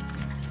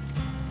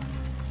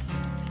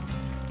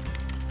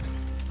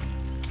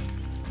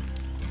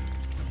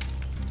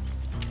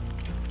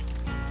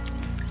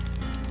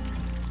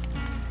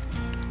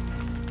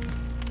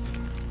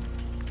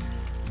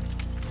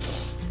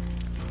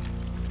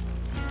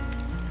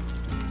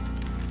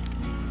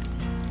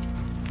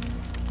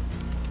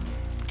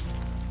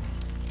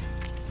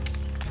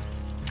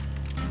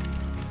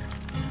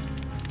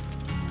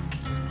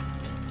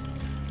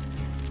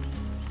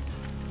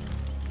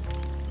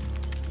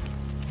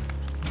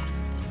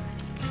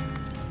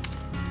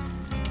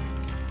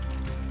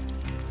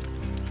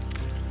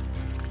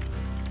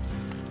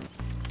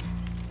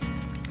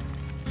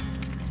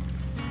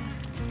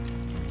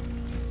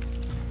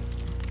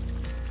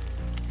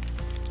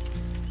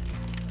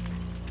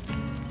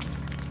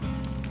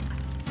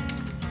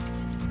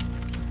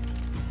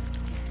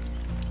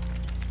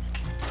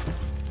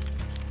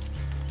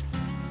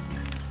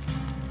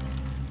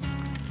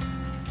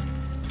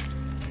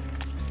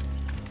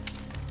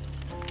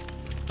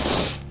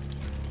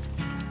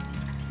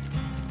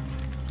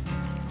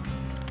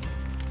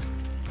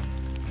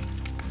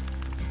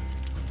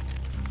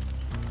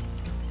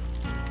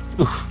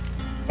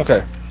 Oof.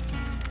 Okay.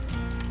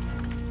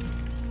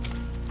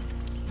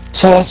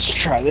 So let's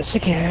try this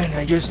again.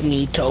 I just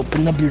need to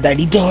open the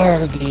bloody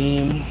door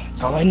game.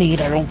 That's all I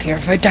need. I don't care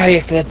if I die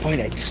at that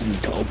point. I just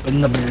need to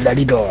open the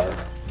bloody door.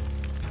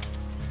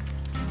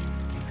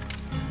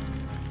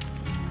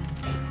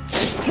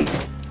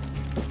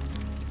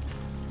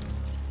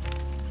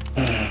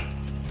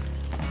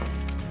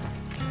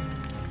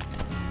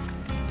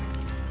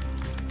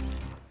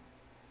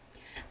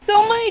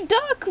 So my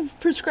doc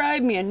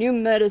prescribed me a new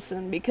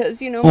medicine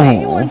because, you know, my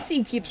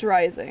A1C keeps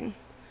rising.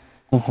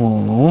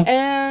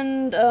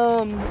 And,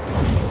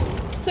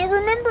 so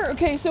remember,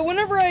 okay, so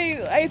whenever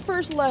I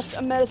first left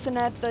a medicine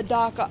at the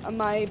doc,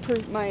 my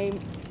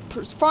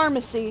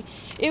pharmacy,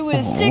 it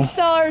was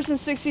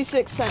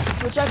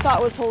 $6.66, which I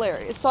thought was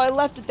hilarious. So I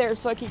left it there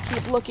so I could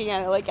keep looking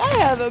at it like, I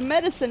have a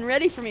medicine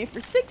ready for me for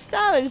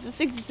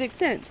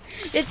 $6.66.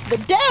 It's the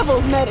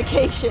devil's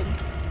medication.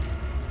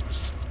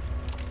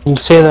 You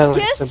say that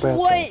like guess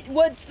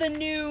what the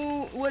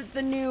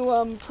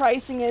new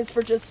pricing is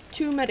for just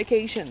 2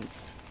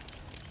 medications?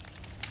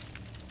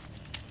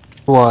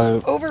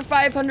 What? Over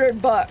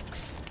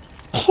 $500.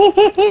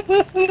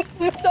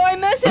 So I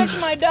messaged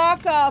my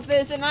doc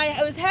office, and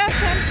I was half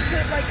tempted,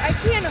 but like I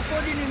can't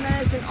afford any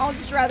medicine. I'll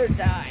just rather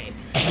die.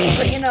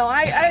 But you know,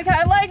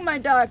 I like my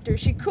doctor.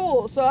 She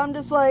cool. So I'm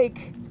just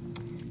like,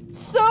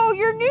 so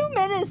your new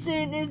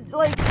medicine is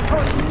like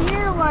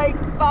near like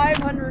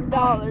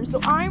 $500. So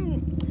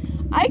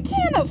I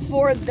can't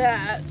afford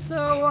that.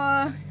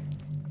 So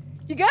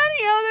you got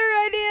any other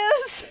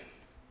ideas?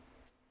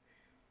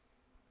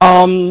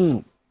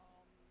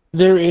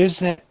 There is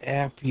that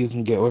app you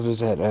can get. What is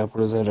that app?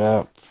 What is that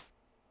app?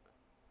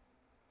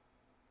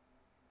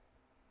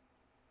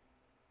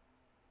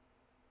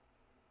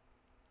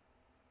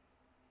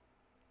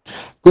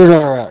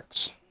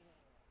 GoodRx.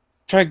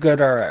 Try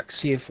GoodRx.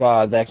 See if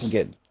that can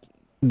get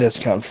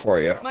discount for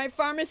you. My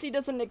pharmacy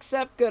doesn't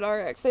accept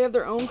GoodRx. They have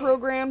their own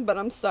program, but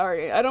I'm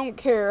sorry. I don't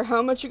care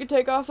how much you can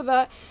take off of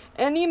that.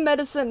 Any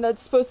medicine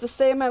that's supposed to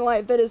save my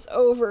life that is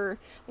over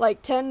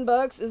like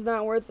 $10 is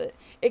not worth it.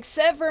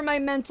 Except for my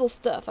mental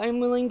stuff. I'm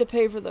willing to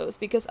pay for those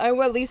because I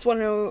at least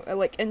want to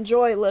like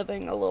enjoy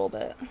living a little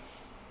bit.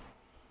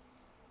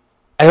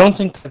 I don't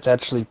think that's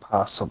actually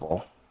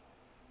possible.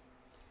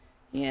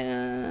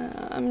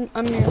 Yeah,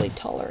 I'm merely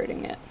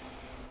tolerating it.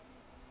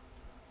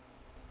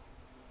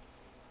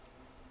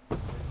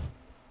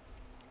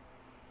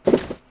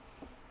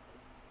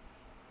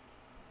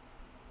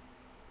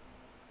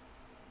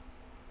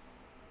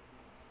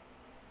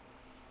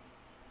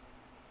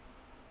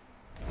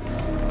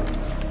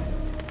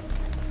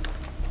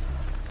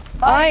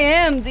 I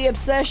am the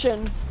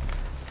obsession.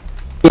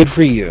 Good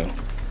for you.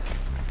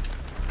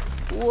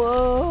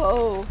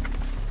 Whoa.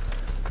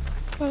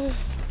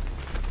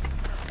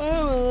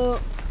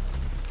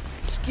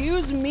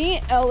 Excuse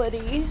me,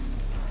 Elodie.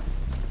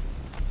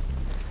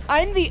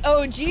 I'm the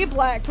OG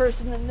black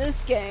person in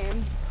this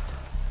game.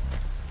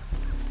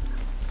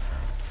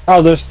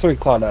 Oh, there's 3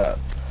 Claudette.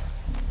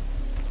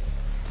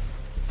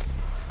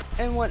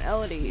 And 1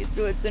 Elodie,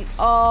 so it's an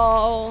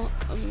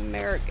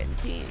all-American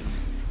team.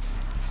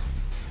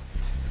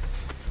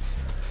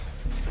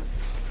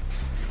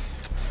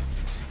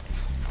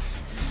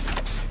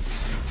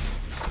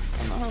 I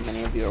don't know how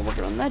many of you are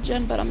working on that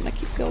gen, but I'm gonna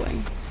keep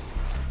going.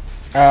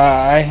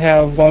 I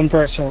have 1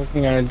 person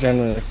working on a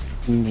gen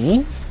with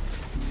me.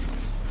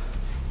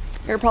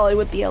 You're probably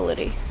with the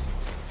Elodie.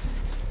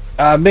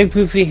 Big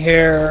poofy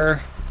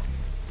hair,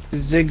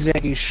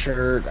 zigzaggy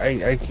shirt.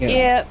 I can't.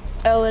 Yep,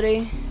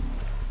 Elodie.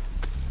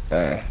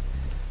 I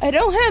I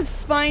don't have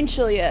spine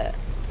chill yet.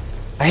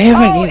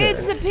 haven't Oh, either.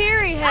 it's the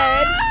Piri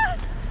head.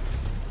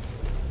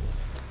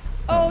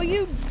 Oh,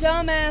 you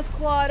dumbass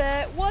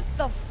Claudette. What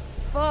the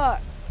fuck?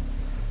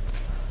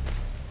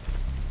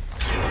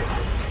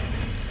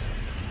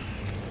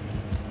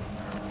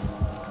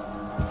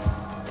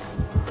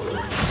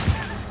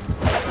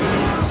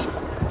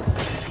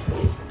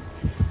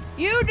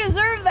 You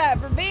deserve that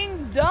for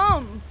being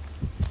dumb.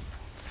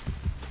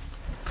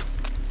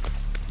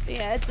 But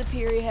yeah, it's a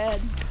Piri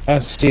head. I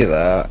see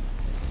that.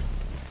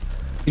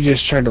 You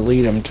just tried to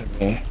lead him to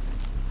me.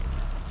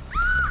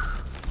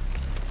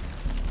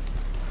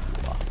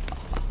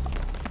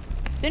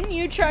 Didn't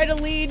you try to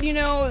lead, you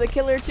know, the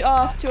killer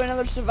off to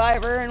another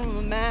survivor in a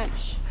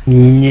match?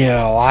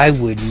 No, I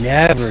would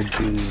never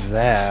do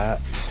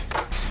that.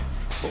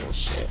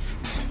 Bullshit.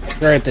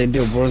 Right, they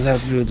do. What does that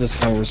have to do with this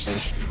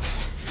conversation?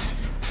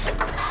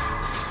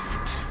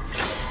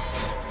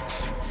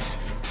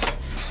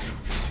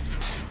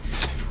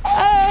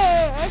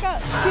 I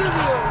got 2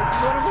 wheels.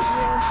 One over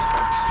here.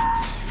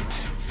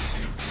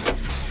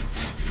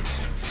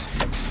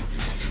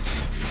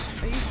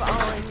 Are you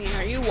following me?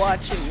 Are you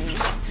watching me?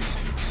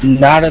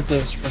 Not at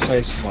this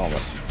precise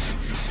moment.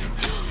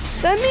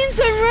 That means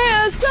I'm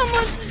right.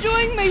 Someone's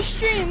enjoying my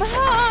stream.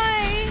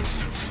 Hi!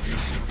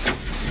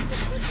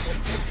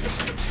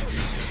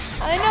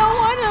 I know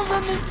one of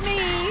them is me.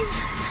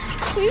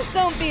 Please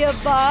don't be a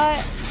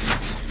bot.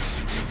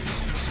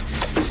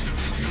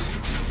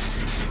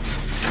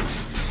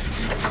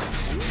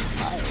 I'm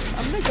tired.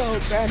 I'm gonna go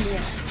grab me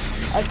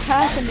a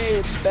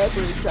caffeinated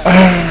beverage.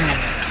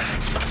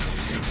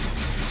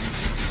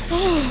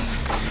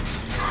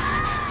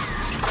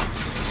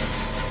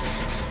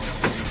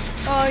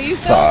 Oh, you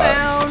fell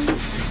down.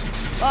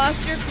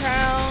 Lost your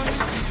crown.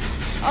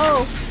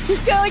 Oh,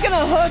 he's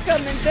gonna hook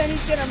him and then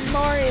he's gonna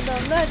marry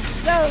them. That's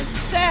so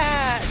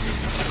sad.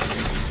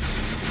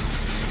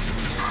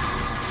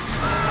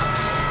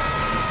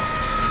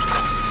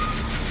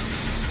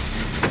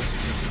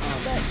 Oh,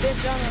 that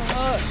bitch on a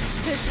hook.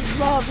 Bitches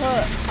love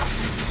hooks.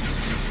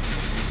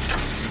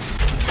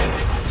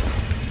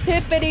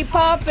 Pippity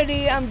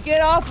poppity, get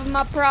off of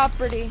my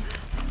property.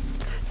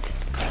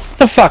 What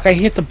the fuck? I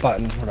hit the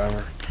button.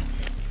 Whatever.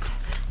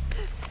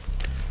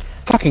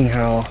 Fucking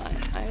hell.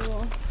 I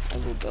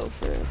will go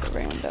for the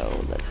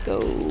rando. Let's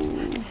go.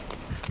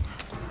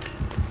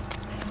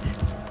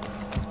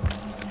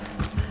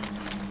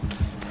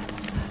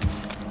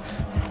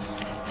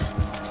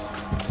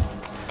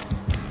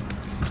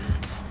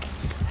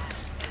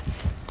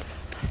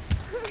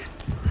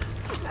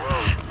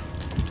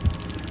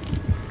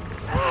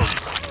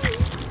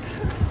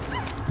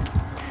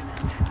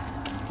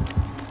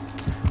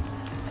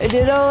 I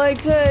did all I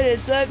could.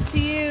 It's up to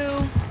you.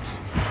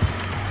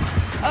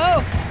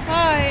 Oh,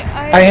 hi.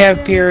 I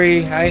have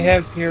Fury. I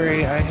have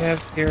Fury. I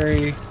have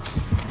Fury.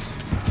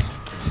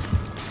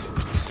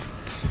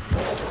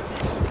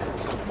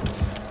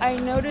 I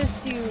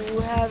notice you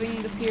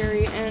having the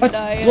Fury, and What,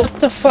 I what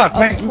the fuck?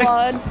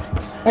 applaud.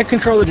 My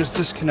controller just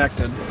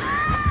disconnected.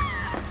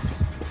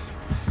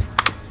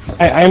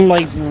 I'm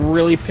like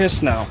really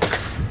pissed now.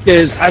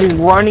 Because I'm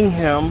running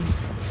him.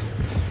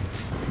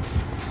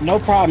 No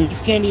problem. He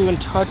can't even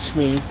touch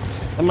me.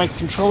 And my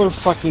controller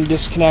fucking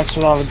disconnects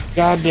without a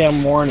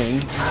goddamn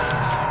warning.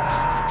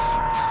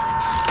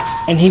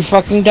 And he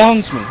fucking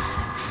downs me.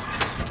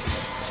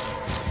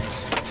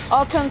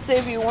 I'll come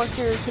save you once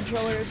your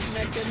controller is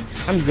connected.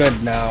 I'm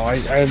good now.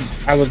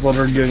 I was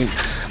literally doing...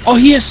 Oh,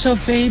 he is so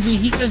baby.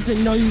 He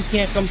doesn't know you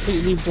can't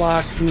completely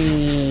block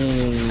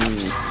me.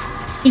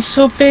 He's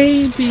so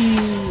baby.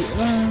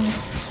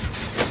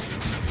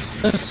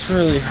 That's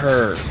really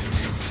hurt.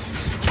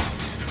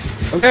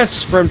 I've got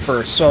sprint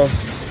burst, so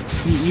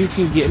if you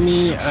can get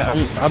me,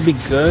 I'll be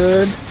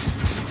good.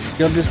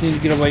 You'll just need to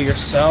get away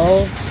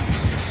yourself.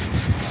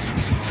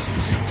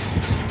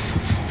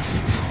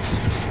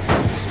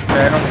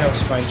 I don't have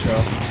Spine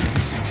Chill.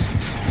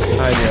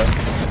 I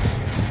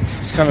do.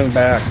 He's coming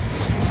back.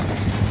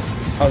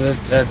 Oh,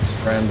 that's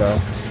Rambo.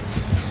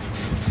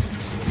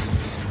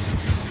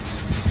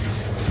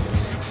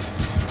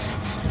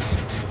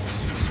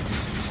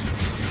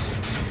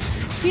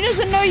 He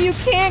doesn't know you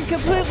can't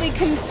completely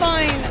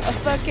confine a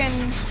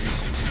fucking...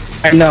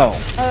 I know.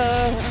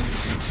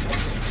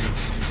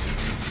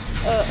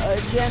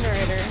 A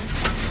generator.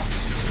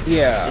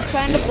 Yeah. He's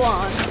kind of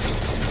blonde.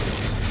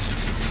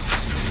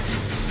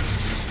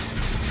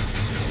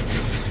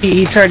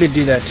 He tried to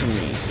do that to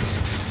me.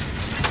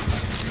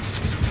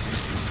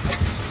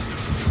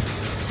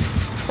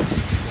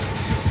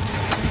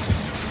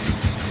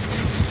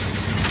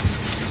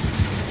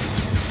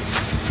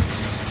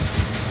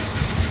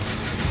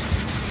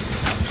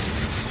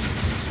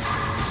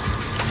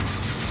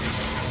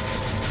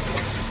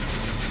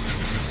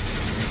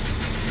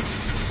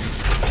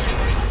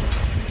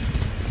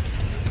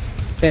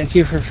 Thank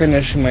you for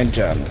finishing my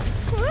job.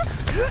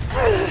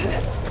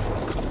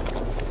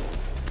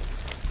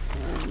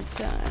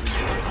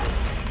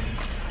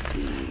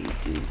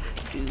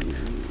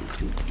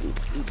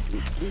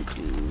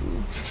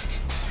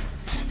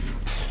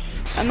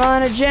 I'm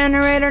on a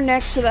generator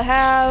next to the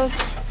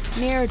house,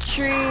 near a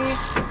tree.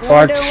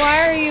 Wanda,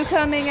 why are you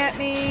coming at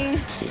me?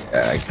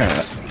 Yeah, I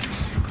kinda...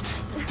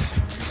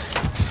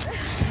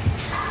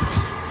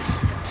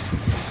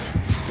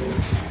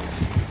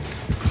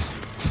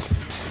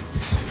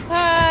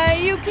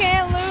 You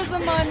can't lose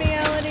them on me,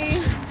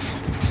 Elodie.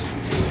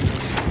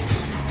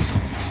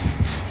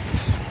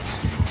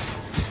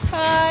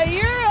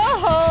 You're a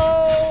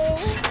hoe.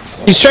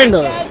 He's trying to...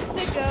 That's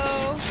to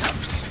go.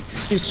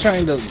 He's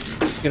trying to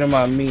get him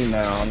on me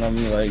now, and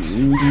I'm like,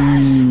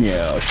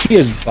 no. She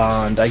is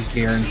Bond, I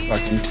guarantee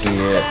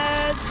it.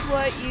 That's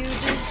what you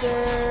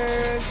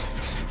deserve.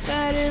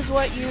 That is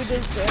what you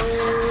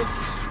deserve.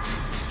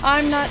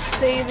 I'm not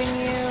saving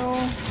you.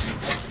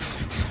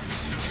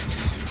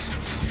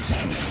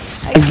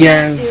 I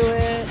can't do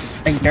it.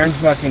 I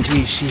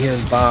guarantee she has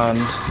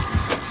Bond.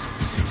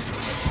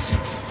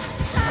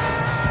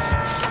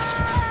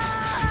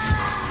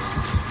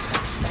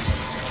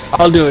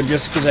 I'll do it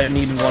just because I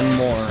need one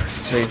more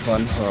safe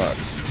on hook.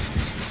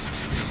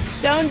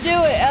 Don't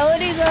do it.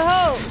 Elodie's a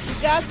hoe. She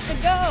gots to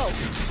go.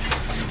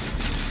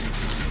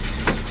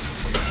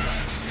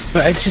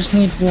 But I just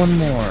need one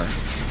more.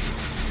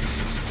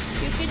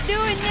 You can do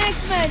it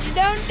next match.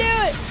 Don't do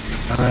it.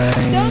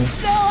 Don't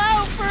sell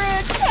out for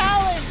a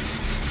challenge.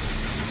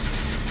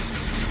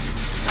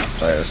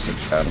 Let's sit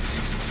down.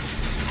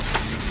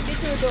 Get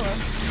to the door.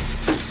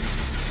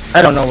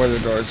 I don't know where the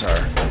doors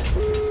are.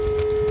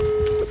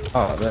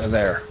 Oh, they're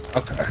there.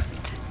 Okay.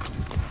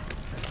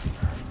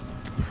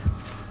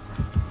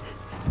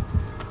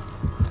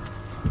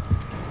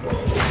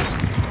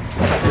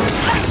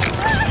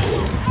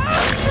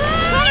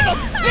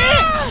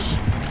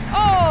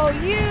 Oh,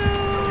 you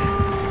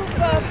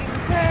fucking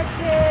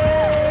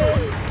crackhead!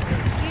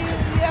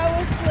 That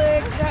was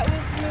slick. That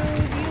was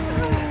smooth. You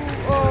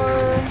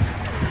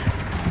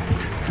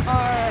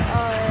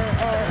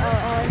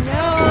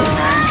no.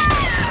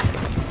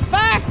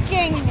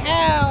 Fucking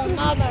hell,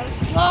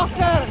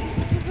 motherfucker!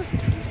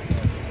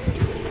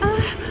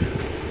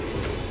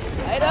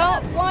 I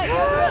don't want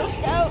your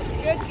list out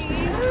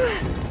cookies.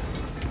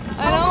 I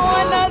don't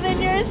want nothing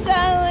you're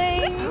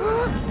selling.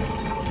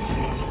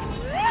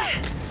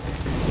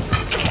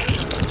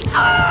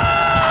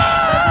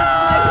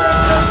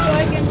 So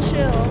I can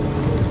chill.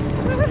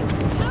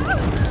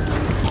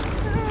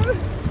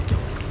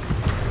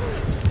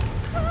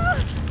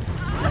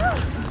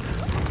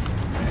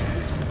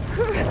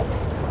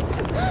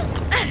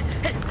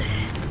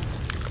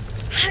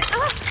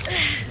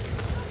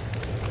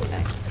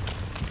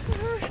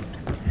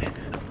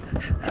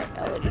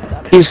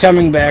 He's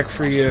coming back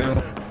for you.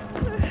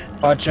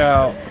 Watch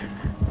out.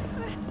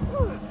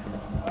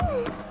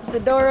 the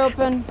door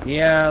open?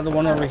 Yeah, the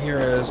one over here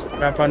is.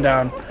 Drop on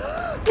down.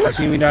 You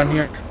see me down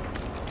here?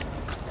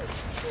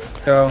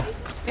 Go.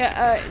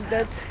 Yeah,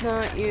 that's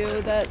not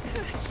you.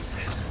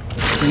 That's...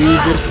 You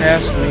just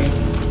passed me.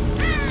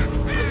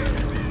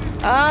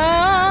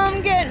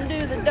 I'm getting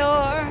to the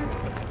door.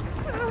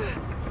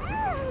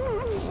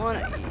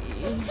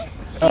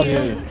 I'll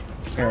heal you.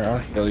 Here, I'll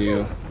heal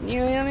you.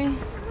 You hear me?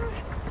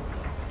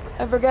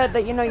 I forget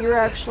that, you know, you're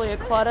actually a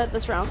Claudette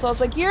this round. So I was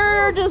like,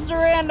 you're just a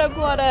random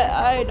Claudette.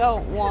 I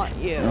don't want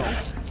you.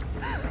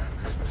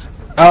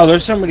 Oh,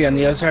 there's somebody on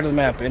the other side of the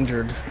map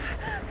injured.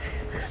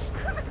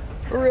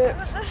 Rip.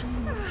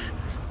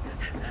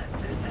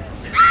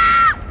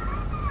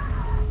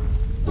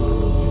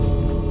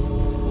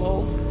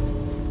 Whoa.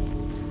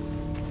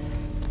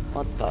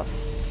 What the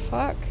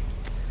fuck?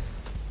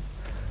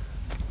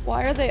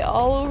 Why are they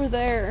all over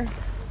there?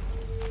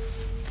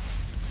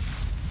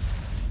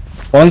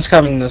 One's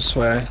coming this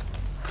way.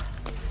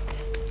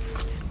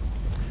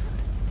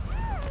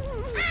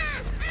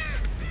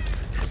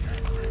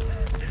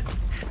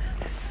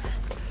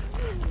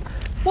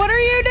 What are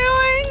you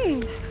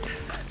doing?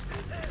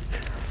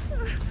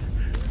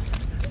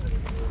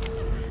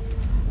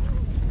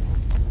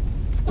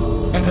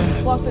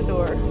 Lock the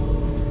door.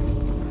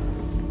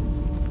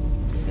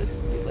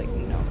 Just be like,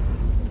 no.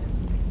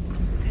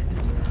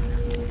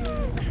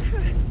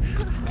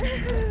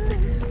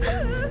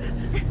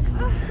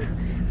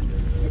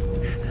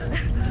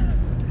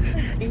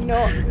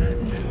 No.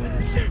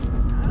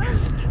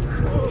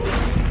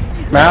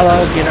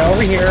 Mallow, get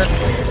over here.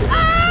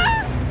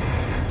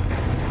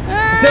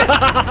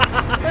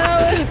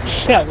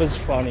 That was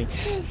funny.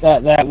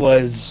 That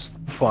was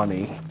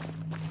funny.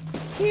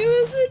 He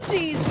was a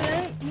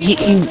decent. He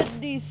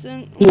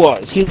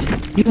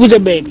was a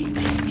baby.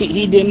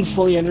 He didn't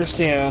fully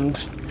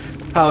understand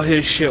how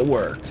his shit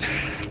worked.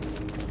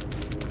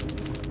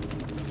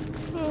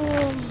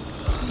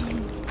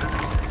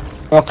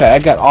 Okay, I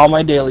got all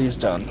my dailies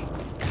done.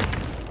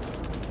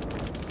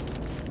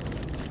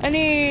 I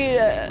need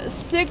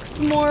 6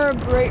 more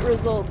great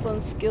results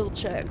on skill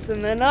checks,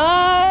 and then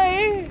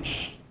I...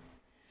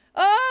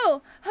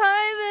 Oh!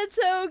 Hi, the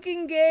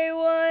token gay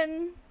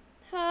one!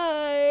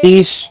 Hi!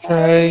 Peace,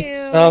 strike,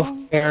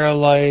 self-care,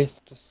 life,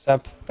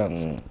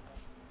 deception.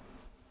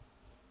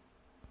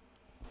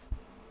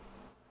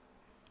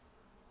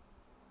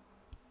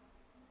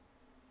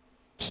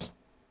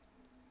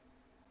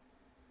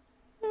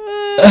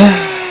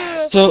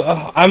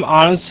 So, I'm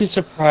honestly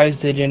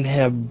surprised they didn't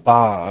have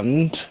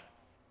Bond.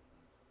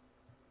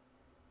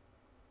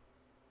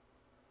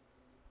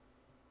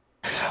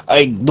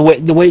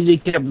 The way they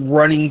kept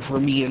running for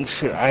me and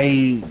shit,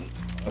 okay,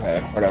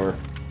 whatever.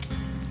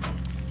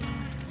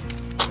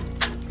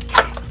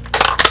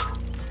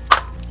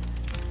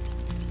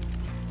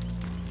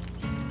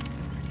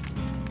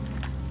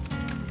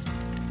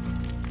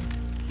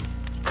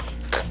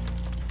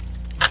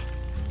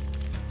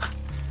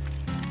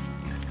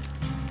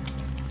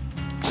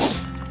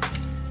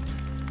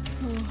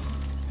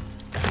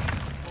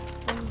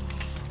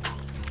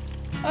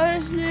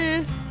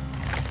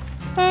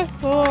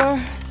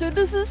 So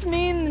does this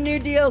mean the new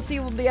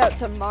DLC will be out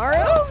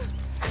tomorrow?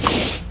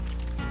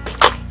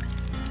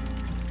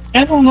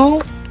 I don't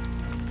know.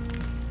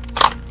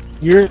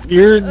 You're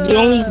the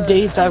only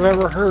dates I've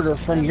ever heard are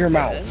from your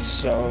mouth,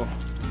 so.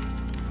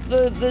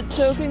 The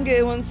token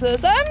gay one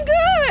says, I'm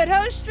good!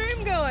 How's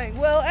stream going?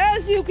 Well,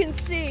 as you can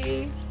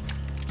see,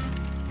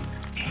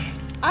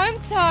 I'm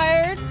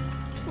tired.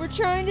 We're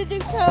trying to do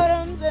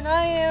totems, and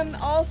I am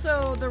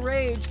also the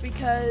rage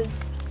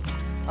because,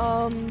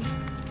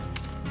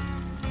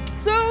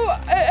 so,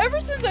 ever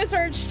since I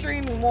started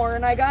streaming more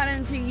and I got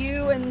into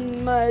you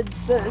and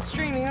Mud's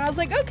streaming, and I was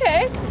like,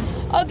 okay,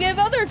 I'll give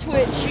other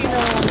Twitch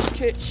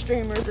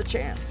streamers a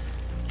chance.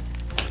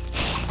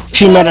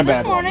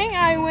 This morning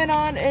I went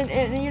on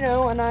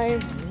and I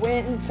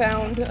went and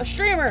found a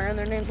streamer, and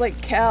their name's like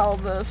Cal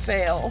the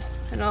Fail,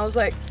 and I was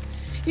like,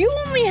 you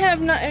only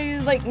have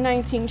like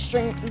 19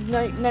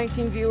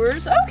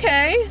 viewers,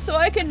 okay, so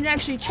I can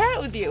actually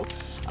chat with you.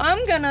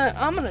 I'm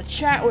gonna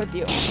chat with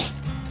you.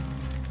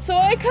 So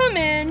I come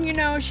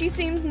in, she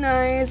seems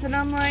nice, and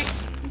I'm like,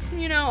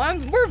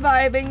 we're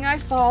vibing, I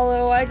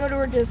follow, I go to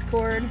her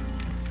Discord,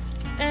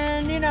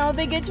 and,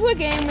 they get to a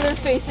game where they're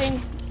facing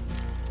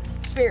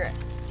Spirit.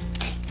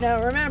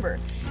 Now remember,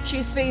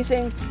 she's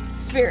facing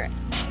Spirit.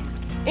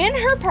 In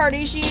her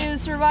party, she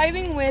is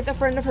surviving with a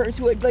friend of hers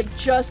who had, like,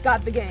 just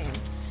got the game.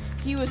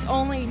 He was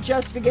only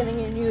just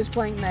beginning and he was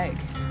playing Meg.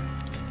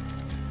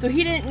 So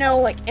he didn't know,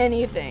 like,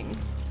 anything.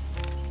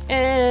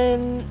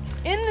 And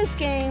in this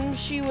game,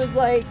 she was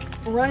like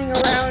running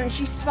around and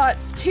she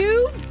spots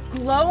 2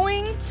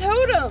 glowing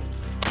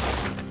totems.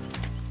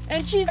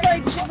 And she's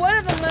like, one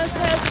of them must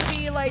has to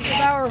be like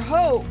Devour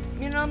Hope.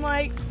 I'm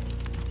like,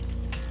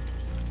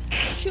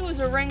 she was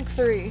a rank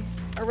 3,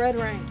 a red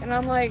rank. And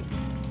I'm like,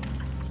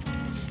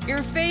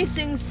 you're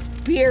facing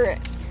Spirit.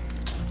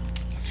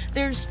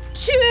 There's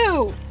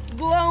 2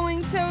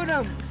 glowing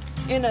totems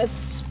in a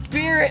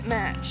Spirit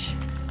match.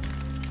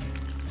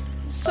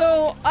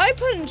 So I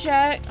put in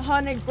chat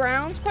haunted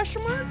grounds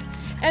question mark,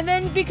 and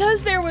then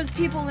because there was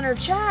people in our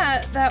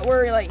chat that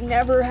were like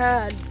never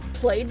had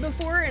played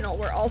before and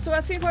were also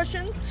asking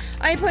questions,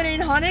 I put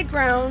in haunted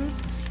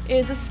grounds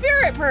is a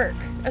spirit perk,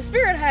 a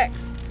spirit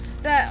hex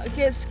that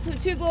gives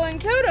 2 glowing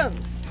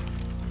totems.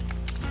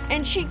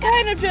 And she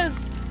kind of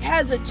just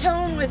has a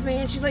tone with me,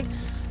 and she's like,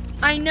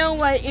 I know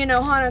what, you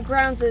know, haunted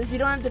grounds is. You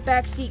don't have to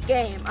backseat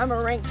game. I'm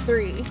a rank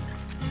 3.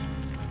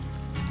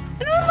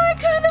 And I'm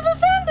like kind of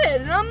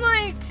offended, and I'm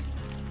like,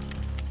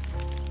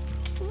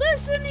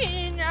 listen,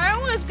 and I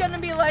was gonna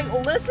be like,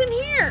 listen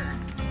here.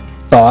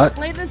 Thought.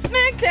 Lay the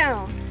smack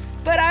down.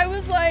 But I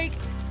was like,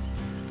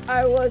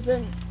 I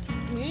wasn't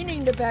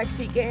meaning to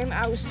backseat game.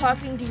 I was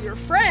talking to your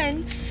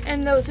friend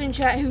and those in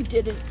chat who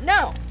didn't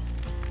know.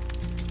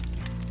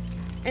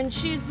 And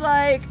she's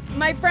like,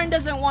 my friend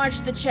doesn't watch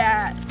the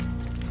chat.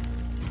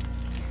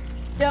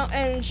 Don't,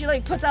 and she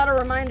like puts out a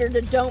reminder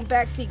to don't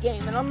backseat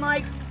game. And I'm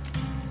like,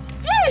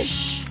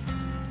 bish!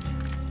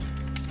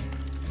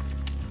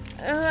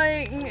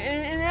 Like,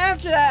 and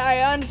after that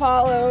I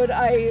unfollowed.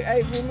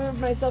 I removed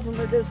myself from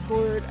her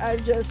Discord.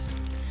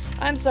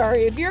 I'm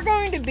sorry, if you're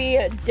going to be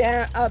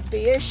a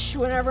bish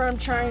whenever I'm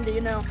trying to,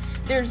 you know,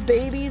 there's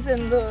babies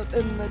in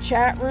the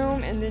chat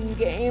room and in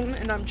game,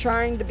 and I'm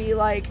trying to be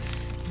like,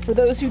 for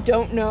those who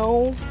don't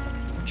know,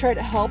 try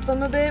to help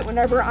them a bit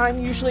whenever I'm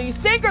usually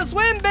sink or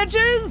swim,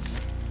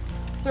 bitches!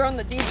 Throw in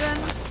the deep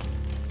end.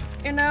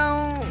 You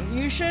know,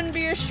 you shouldn't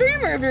be a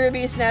streamer if you're gonna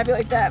be snappy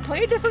like that.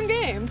 Play a different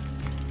game.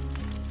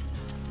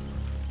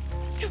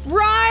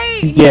 Right!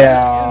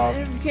 Yeah.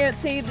 If you can't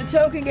see the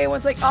token game,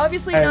 it's like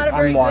obviously not a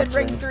very good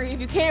rank 3. If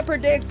you can't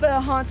predict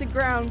the haunted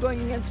ground going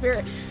against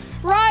spirit.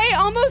 Right!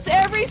 Almost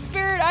every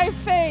spirit I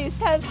face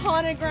has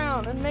haunted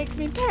ground and makes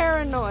me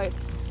paranoid.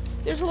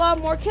 There's a lot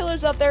more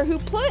killers out there who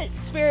put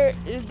spirit,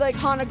 like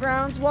haunted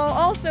grounds, while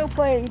also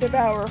playing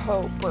Devour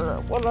Hope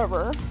or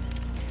whatever.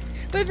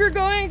 But if you're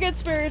going against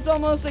spirit, it's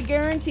almost a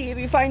guarantee. If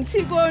you find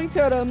 2 glowing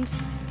totems,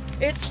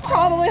 it's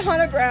probably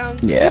haunted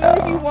grounds. Yeah. Even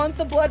if you want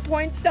the blood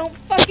points, don't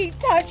fucking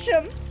touch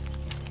them.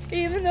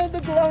 Even though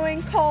the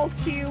glowing calls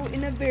to you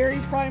in a very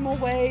primal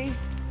way.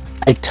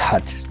 I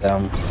touched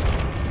them.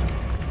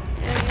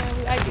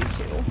 And I do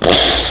too.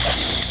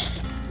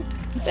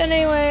 But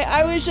anyway,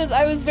 I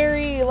was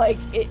very, like,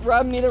 it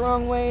rubbed me the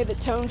wrong way, the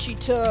tone she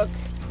took.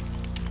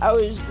 I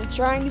was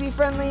trying to be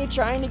friendly,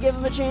 trying to give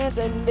them a chance,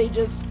 and they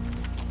just,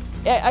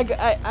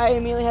 I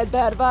immediately had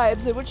bad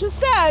vibes, which was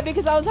sad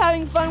because I was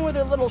having fun with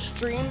their little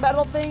stream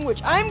battle thing,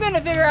 which I'm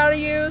gonna figure out how to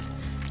use,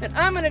 and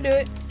I'm gonna do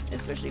it,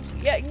 especially if,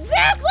 yeah,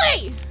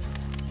 exactly!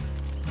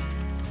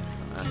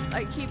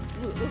 I keep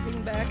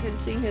looking back and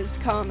seeing his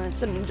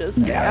comments, and just,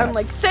 Yeah. I'm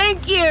like,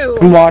 thank you!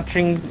 I'm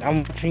watching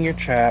your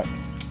chat.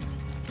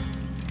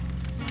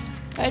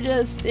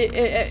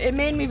 It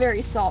made me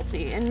very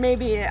salty, and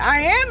maybe I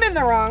am in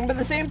the wrong, but at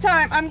the same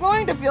time, I'm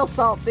going to feel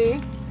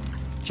salty.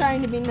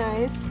 Trying to be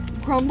nice.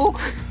 Grumble,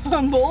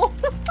 grumble.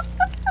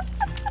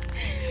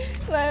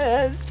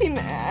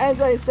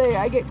 As I say,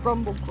 I get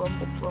grumble,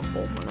 grumble,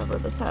 grumble whenever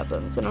this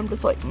happens, and I'm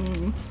just like,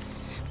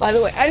 By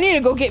the way, I need to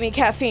go get me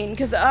caffeine,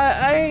 because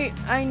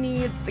I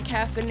need the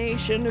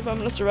caffeination if I'm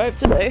going to survive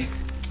today.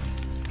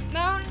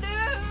 Mountain Dew!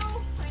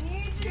 I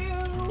need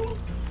you!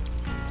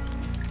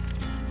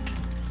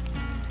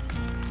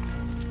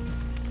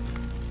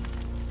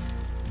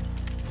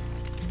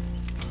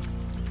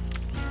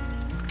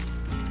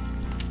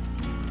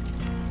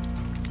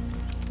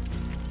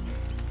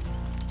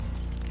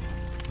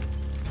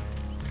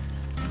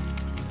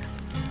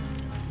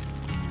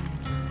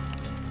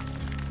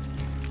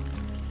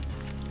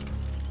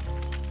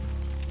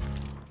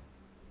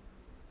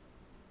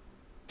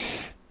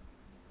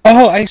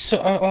 Oh, I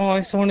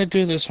still want to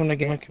do this when I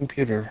get my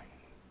computer.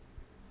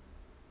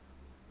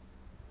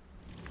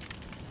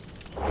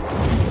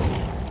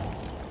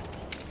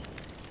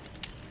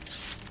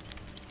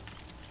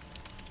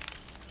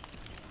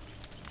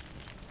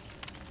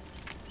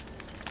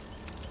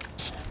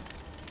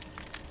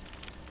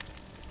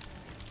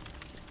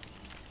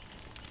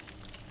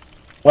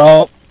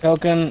 Well,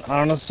 Token,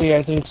 honestly,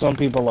 I think some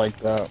people like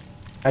that.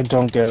 I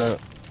don't get it.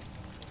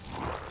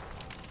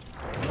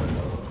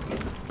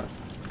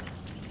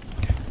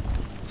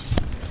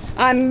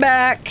 I'm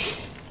back.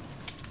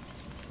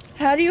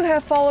 How do you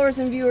have followers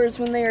and viewers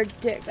when they are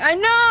dicks? I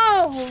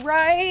know,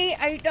 right?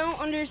 I don't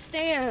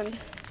understand.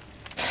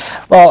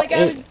 Well, Like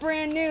I was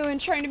brand new and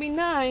trying to be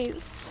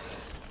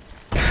nice.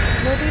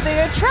 Maybe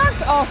they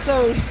attract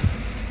also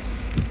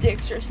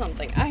dicks or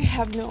something. I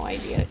have no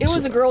idea. It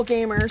was a girl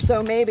gamer,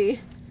 so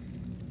maybe.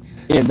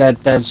 yeah,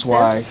 that's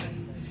why.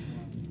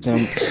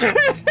 Simps. I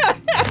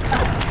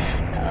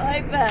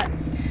like that.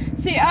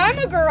 See, I'm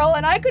a girl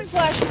and I could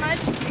flash my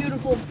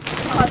beautiful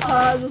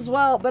tatas as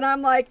well, but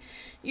I'm like,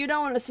 you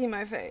don't want to see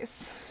my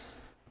face.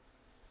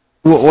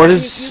 What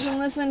is? You can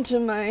listen to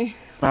my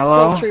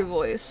Hello? sultry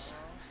voice.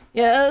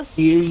 Yes?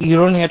 You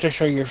don't have to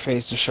show your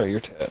face to show your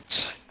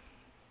tits.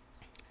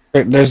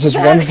 There's this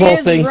That wonderful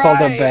is thing called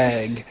a right.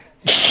 bag.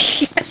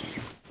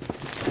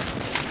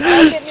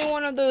 I'll get me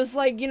one of those,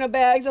 like, you know,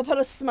 bags. I'll put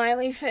a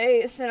smiley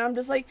face, and I'm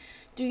just like,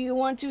 do you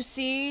want to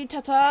see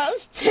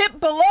Tata's? Tip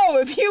below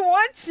if you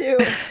want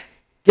to.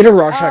 Get a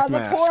Rorschach The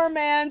mask. poor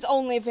man's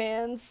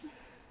OnlyFans.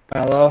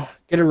 Hello?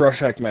 Get a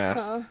Rorschach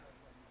mask. A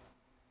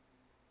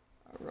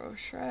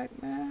Rorschach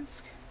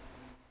mask?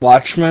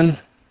 Watchmen?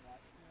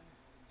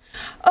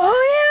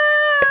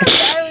 Oh, yeah!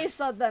 I always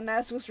thought that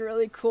mask was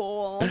really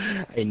cool.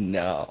 I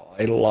know.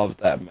 I love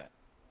that mask.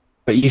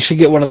 But you should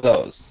get one of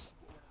those.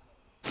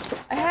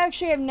 I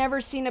actually have never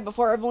seen it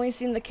before. I've only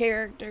seen the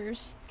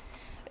characters.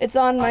 It's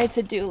on my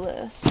to-do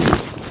list.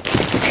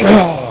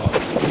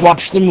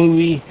 Watch the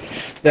movie,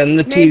 then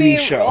the Maybe TV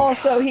show.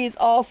 also he's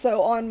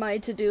also on my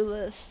to-do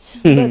list.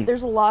 But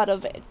there's a lot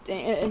of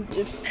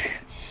just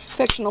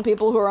fictional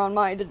people who are on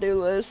my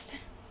to-do list.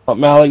 But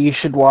Mally, you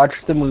should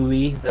watch the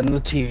movie, then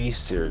the TV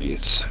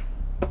series.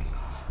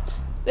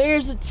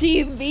 There's a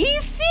TV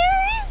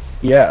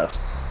series? Yes.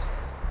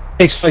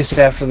 Takes place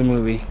after the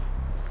movie.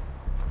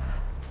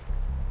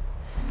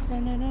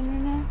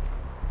 Da-na-na-na-na.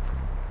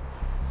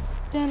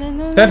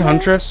 Is that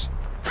Huntress?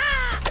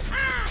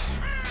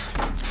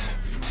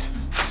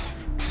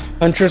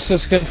 Huntress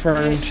is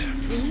confirmed.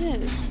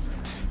 It is.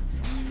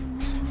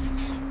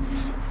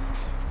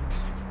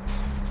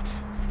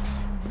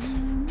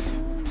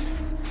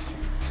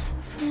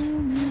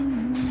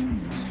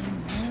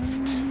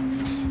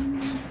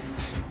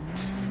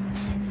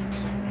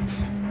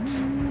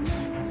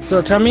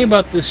 So tell me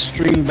about this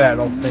stream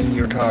battle thing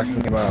you're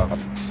talking about.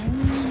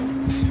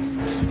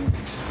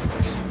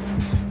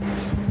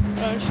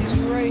 Oh, she's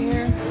right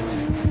here.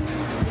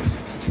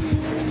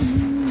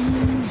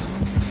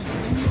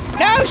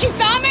 No, she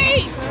saw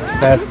me!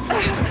 That's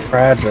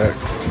tragic.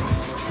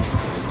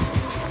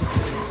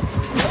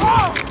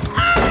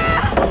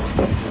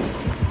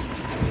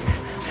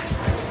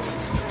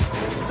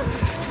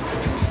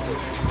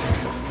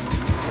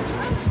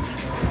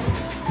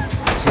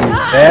 See,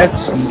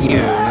 that's you.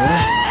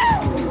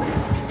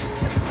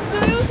 So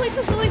it was like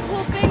this really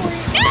cool thing where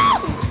you— No!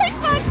 I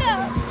fucked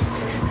up!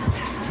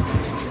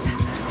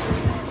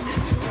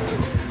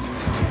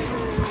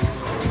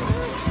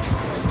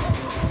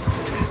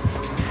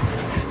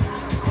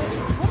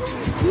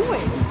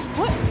 Doing?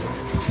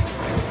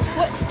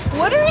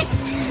 What are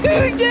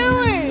you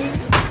doing?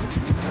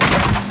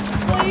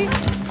 Like,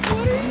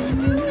 what are you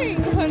doing,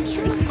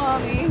 Huntress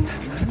Mommy?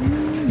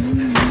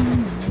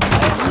 I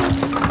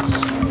just—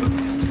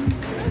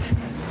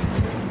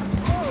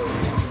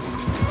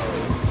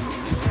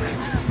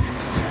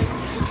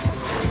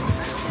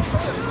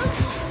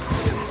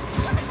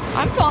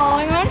 I'm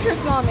following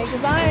Huntress Mommy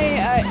because I'm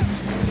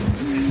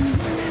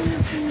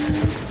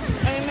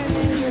an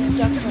injured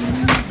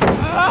duckling.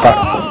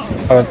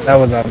 Oh, that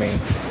was on me.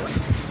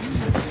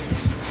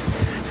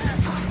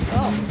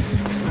 Oh,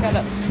 got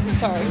up.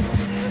 Sorry.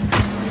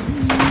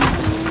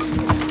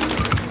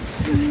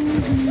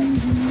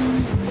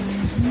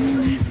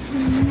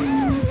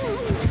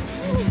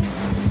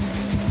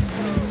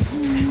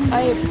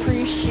 I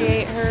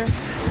appreciate her.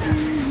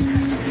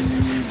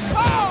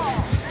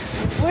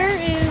 Where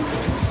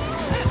is...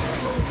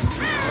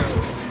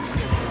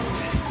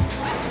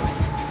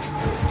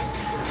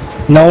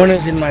 No one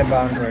is in my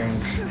bound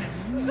range.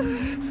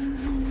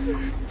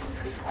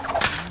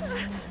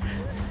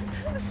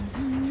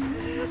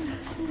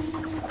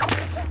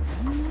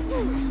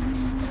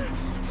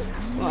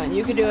 Come on,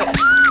 you can do it.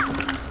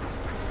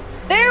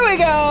 There we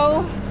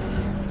go!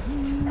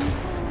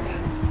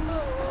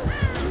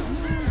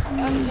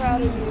 I'm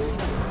proud of you,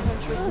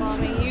 Huntress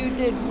Mommy. You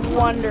did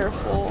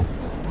wonderful.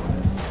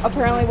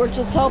 Apparently we're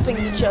just helping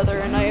each other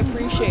and I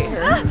appreciate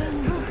her.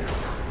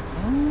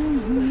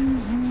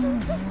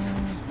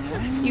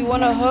 Do you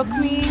want to hook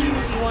me?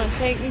 Do you want to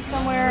take me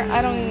somewhere?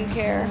 I don't even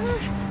care.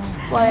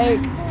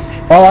 Like,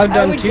 Well, I've I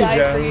done would 2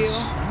 die for you. gens.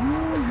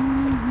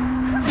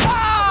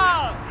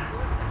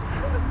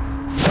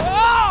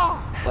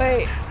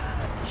 Wait,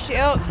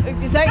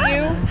 is that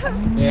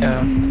you?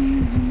 Yeah.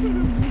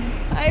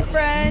 Hi,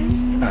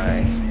 friend. Hi.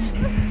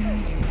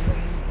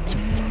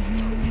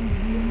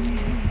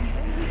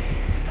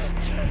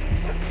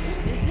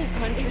 Isn't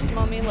Huntress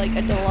Mommy like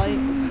a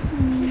delight?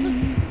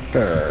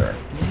 Sure.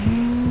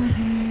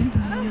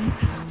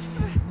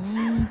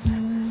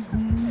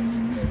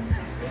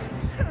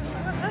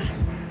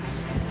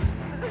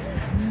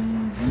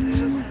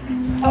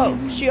 Oh,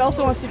 she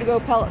also wants you to go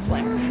pellet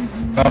slammer.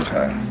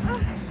 Okay.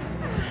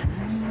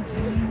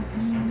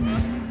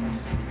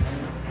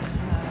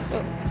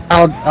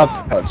 Oh,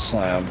 I'll put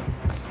slam.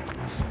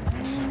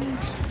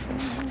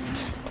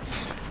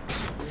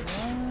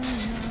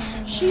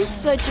 she's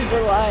such a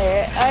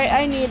delight.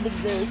 I needed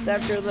this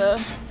after the...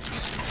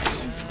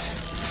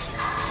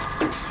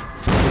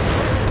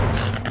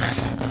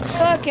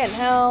 Fucking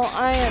hell,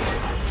 I am...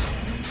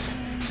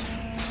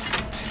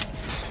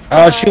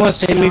 Oh, she wants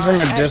to hit me from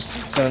a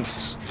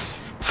distance.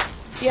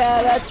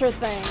 Yeah, that's her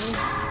thing.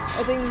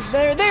 I think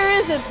there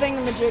is a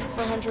thingamajig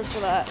for Huntress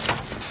for that.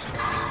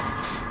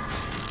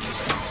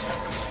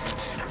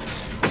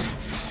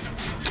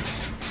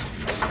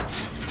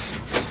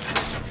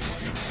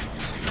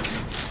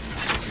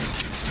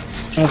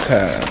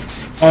 Okay.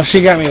 Well,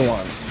 she got me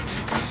one.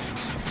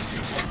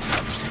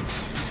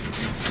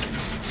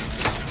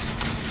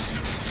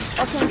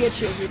 I'll come get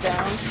you if you're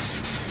down.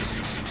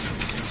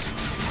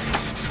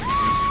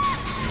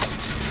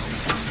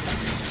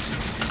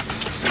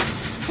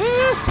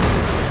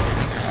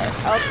 Alright,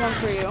 I'll come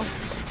for you.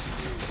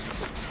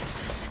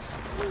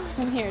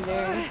 Come here,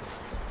 Darren.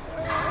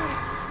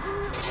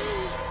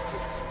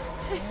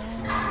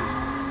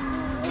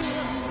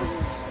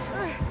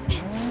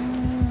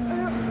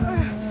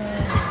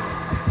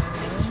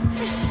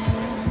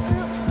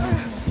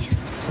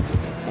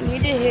 I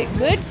need to hit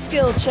good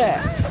skill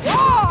checks.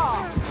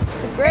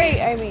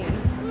 Great, I mean.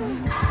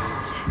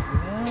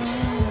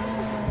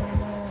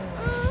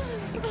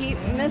 I keep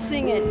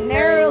missing it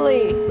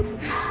narrowly.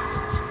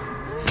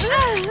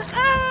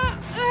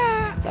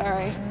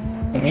 Sorry.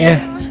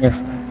 Yeah. You're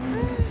fine.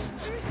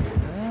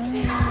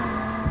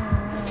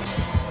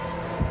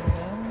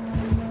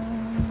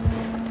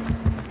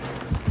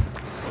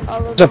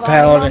 There's a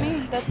pallet.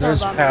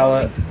 There's a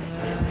pallet.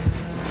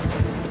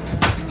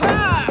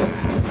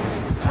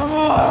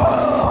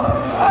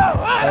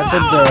 That's a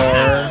door.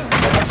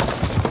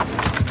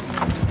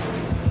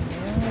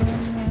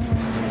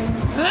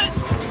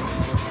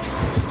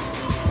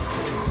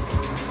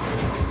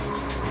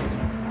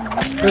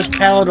 There's a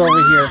pallet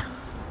over here.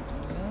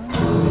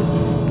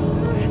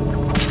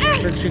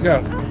 Where'd she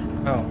go?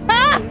 Oh.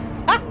 That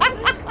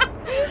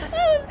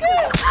was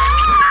good.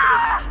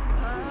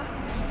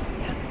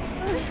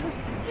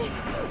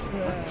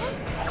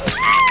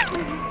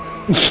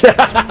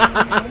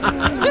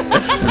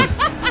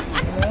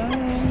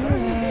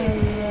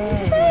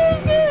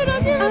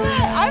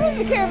 I don't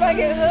even care if I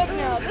get hooked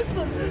now. This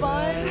was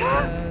fun.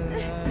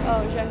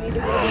 Oh, should I need to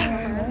go for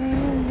her?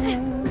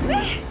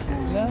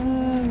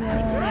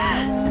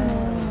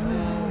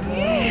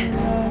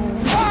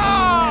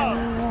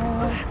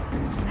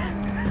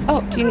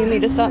 Oh, do you need me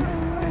to stop?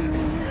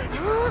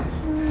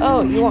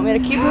 Oh, you want me to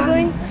keep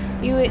wiggling?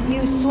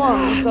 You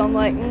swung, so I'm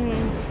like,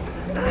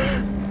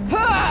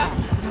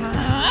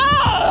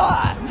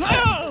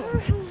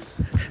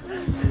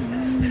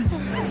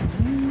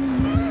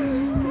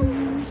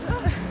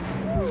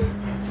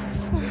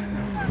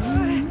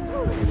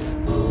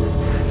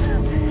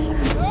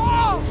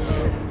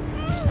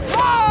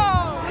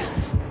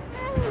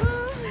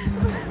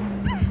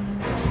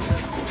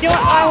 You know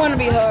what? I want to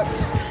be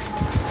hooked.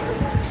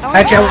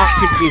 Actually, I want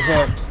you to be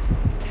hooked.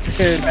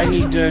 Because I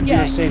need to do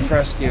a safe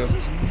rescue.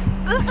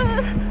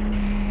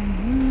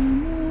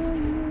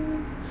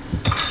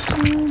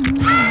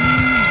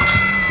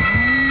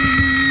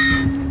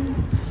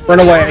 Run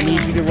away. I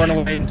need you to run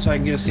away so I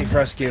can get a safe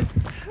rescue.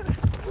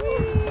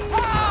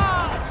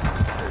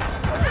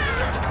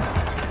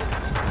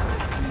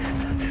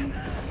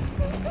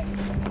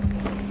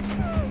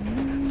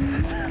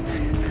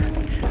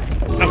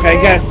 Okay,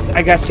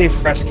 I got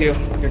safe rescue.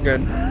 You're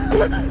good.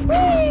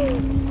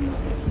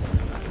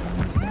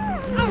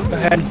 Go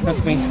ahead,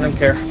 hook me. I don't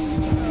care.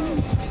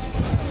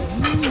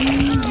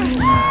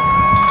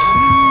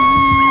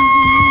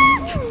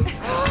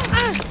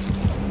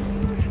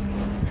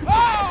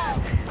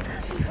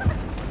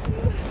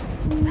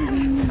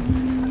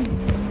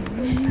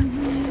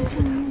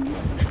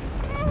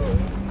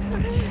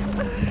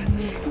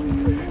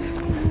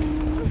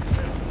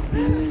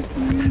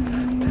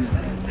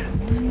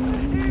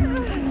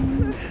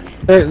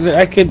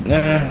 I could,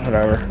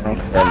 whatever. I don't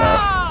care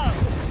enough.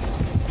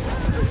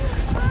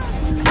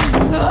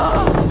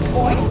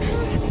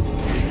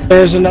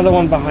 There's another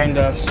one behind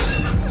us.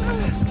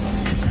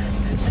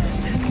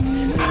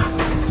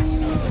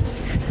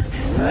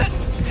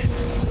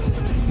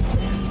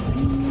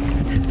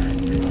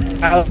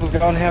 We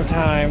don't have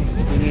time.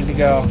 We need to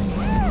go.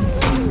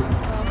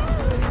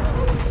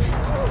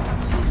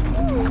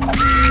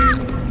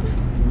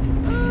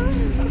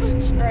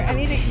 Alright, I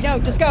need to. No,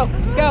 just go.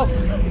 Go.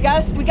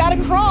 We gotta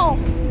crawl.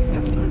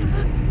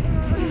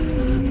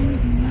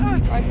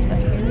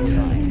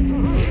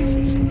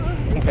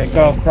 Okay,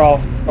 go,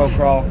 crawl. Go,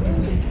 crawl.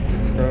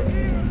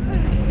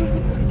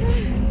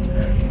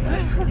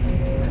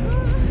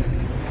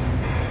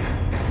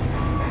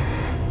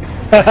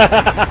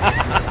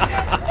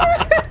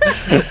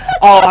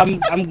 Oh, I'm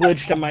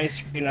glitched on my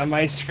screen. On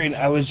my screen,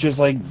 I was just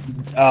like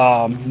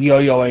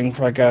yo-yoing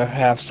for like a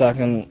half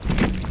second.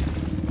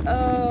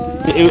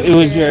 Oh. It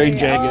was very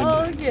jagged.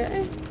 Oh,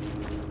 okay.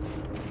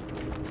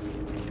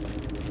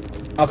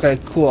 Okay,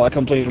 cool. I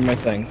completed my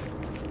thing.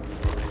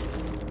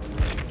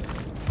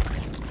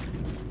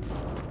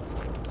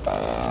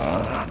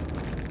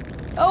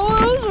 Oh,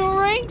 it was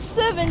rank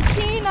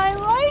 17. I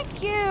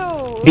like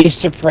you.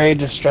 Beast of Prey,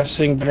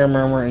 Distressing, Bitter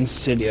Murmur,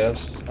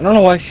 Insidious. I don't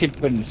know why she'd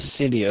put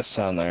Insidious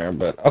on there,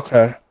 but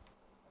okay.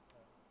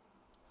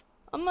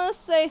 I'm gonna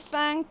say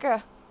thank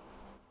you.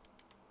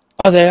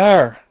 Oh, they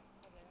are.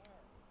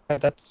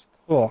 That's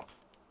cool.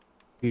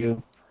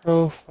 View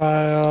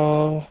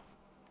profile.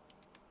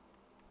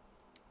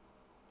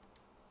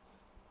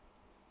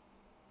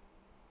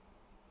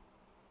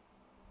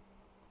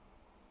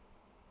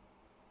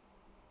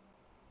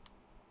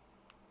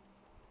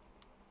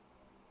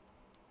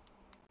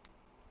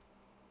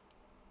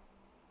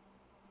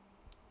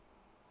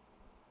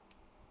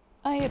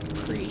 I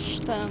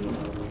appreciate them.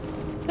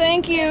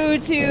 Thank you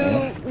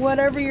to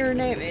whatever your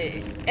name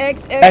is.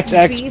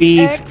 XX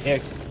Beef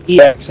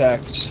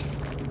EXX.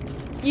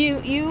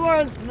 You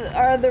are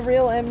the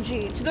real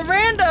MG. To the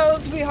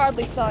randos, we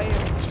hardly saw you.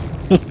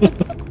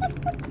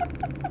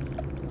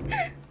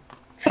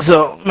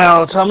 So,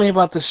 Mal, tell me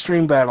about the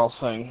stream battle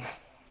thing.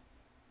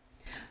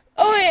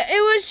 Oh yeah,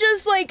 it was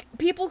just like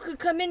people could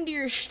come into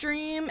your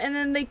stream and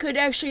then they could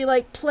actually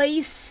like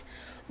place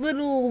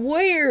little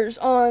warriors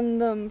on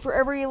them for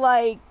every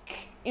like,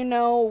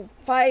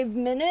 5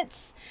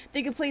 minutes.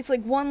 They could place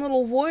like one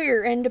little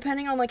warrior, and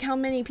depending on like how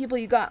many people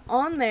you got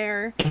on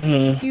there,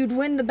 you'd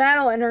win the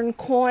battle and earn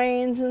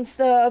coins and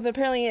stuff.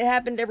 Apparently it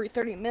happened every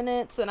 30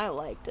 minutes and I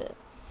liked it.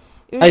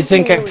 I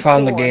think I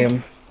found the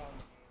game.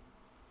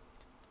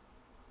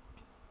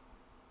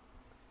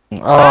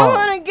 I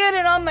want to get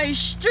it on my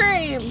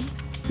stream.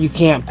 You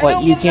can't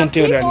play. You can't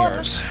do it on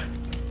yours.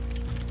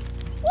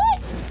 What?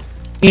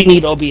 You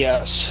need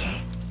OBS.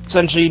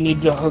 Essentially, you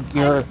need to hook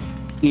your.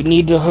 You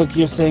need to hook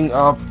your thing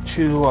up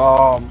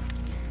to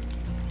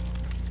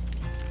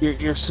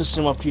your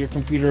system up to your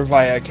computer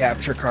via a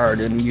capture card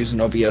and use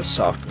an OBS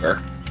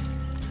software.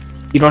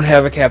 You don't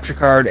have a capture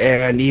card,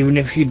 and even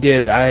if you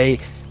did,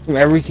 from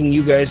everything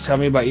you guys tell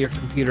me about your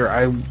computer,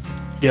 I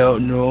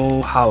don't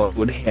know how it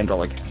would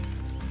handle a capture.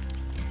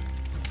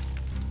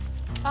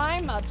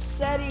 I'm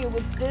upsetty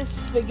with this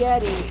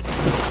spaghetti.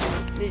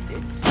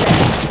 It's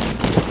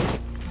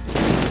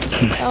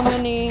how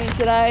many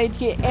did I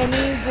get?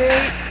 Any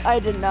grades? I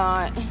did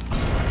not.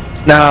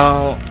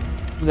 Now,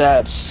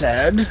 that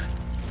said,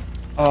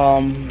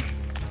 I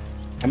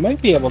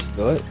might be able to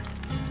do it.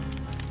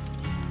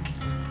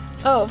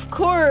 Oh, of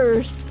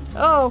course.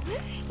 Oh,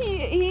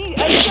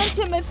 I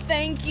sent him a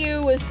thank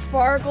you with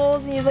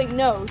sparkles, and he's like,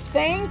 no,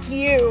 thank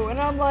you. And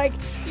I'm like,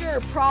 you're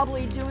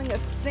probably doing a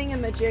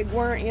thingamajig,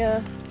 weren't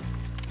you?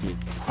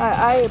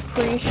 I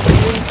appreciate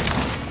it.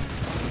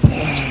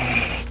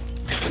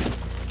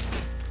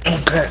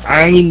 Okay,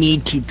 I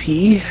need to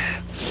pee.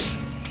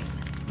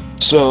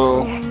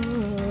 So,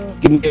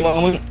 give me a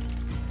moment.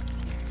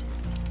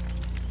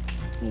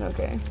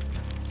 Okay.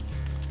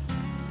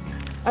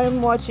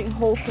 I'm watching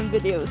wholesome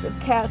videos of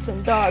cats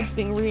and dogs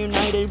being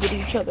reunited with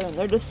each other, and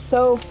they're just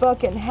so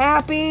fucking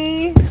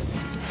happy.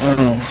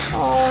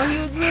 Oh, he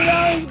was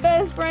without his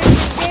best friend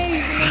for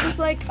days, and they're just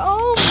like,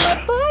 oh, my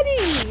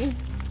buddy.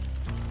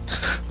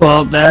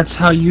 Well, that's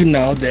how you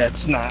know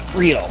that's not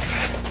real.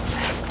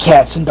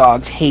 Cats and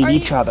dogs hate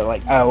each other.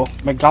 Like, oh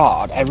my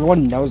god,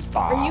 everyone knows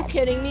that. Are you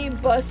kidding me?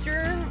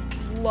 Buster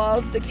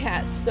loved the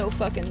cats so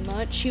fucking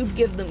much. He would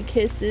give them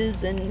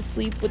kisses and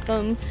sleep with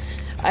them.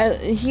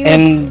 He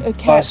was a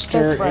cat's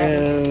best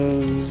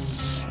friend.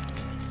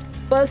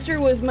 Buster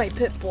was my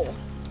pit bull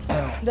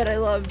that I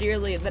loved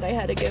dearly, that I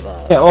had to give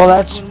up. Yeah, well,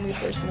 that's when we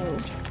first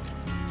moved.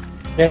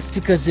 That's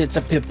because it's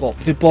a pit bull.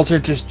 Pit bulls are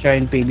just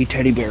giant baby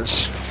teddy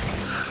bears.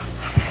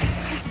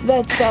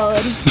 That's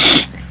valid.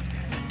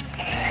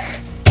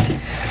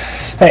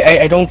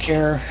 I don't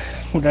care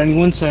what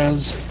anyone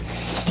says.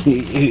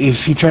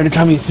 If you try to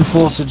tell me pit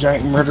bull is a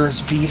giant murderous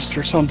beast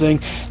or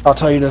something, I'll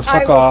tell you to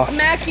fuck off. I will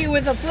smack you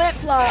with a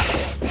flip-flop.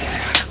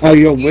 Oh,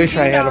 you'll wish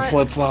I had a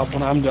flip-flop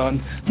when I'm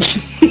done.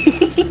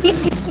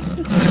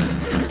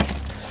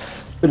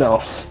 But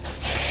no.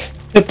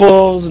 Pit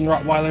bulls and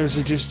Rottweilers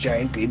are just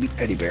giant baby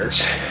teddy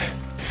bears.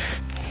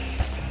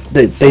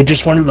 They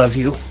just want to love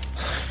you.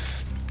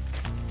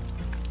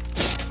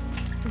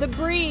 The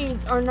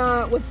breeds are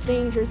not what's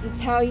dangerous, it's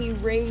how you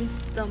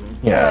raise them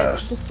that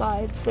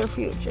decides their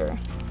future.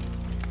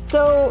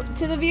 So,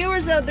 to the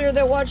viewers out there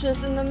that watch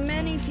this in the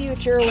many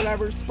future,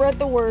 whatever, spread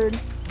the word.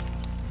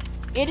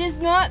 It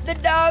is not the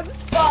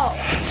dog's fault.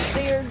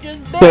 They are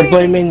just babies. They're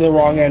blaming the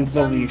wrong end of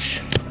the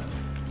leash.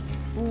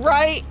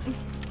 Right.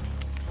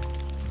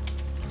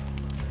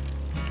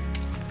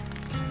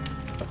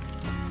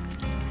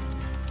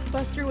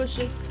 Buster was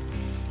just,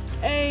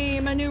 hey,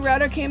 my new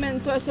router came in,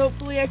 so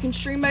hopefully I can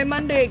stream by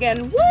Monday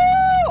again. Woo!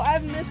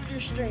 I've missed your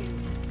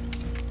streams.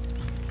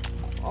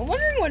 I'm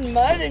wondering when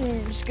Mud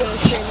is gonna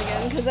stream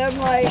again, because I'm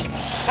like,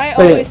 I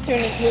always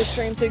tune into your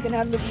stream so you can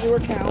have the viewer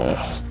count.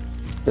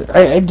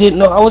 I didn't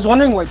know. I was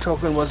wondering why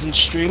Token wasn't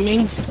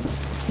streaming.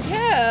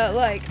 Yeah,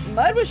 like,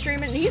 Mud was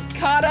streaming. He's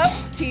caught up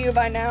to you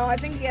by now. I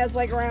think he has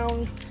like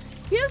around,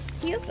 he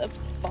has a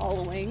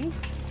following.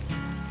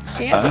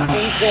 He has a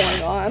thing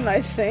going on,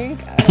 I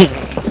think. I don't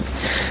know.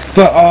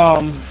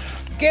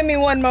 But, give me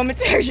one moment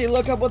to actually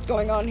look up what's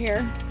going on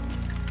here.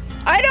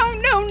 I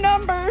don't know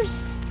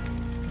numbers.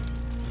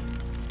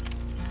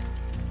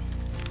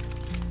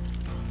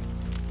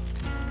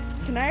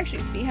 Can I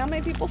actually see how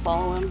many people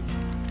follow him?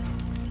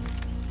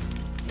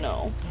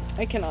 No,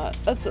 I cannot.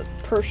 That's a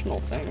personal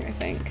thing, I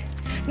think.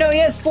 No, he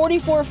has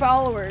 44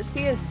 followers.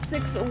 He has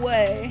 6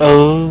 away.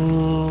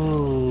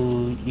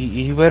 Oh,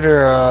 you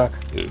better,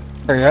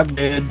 hurry up,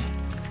 dude.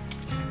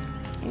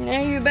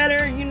 Yeah, you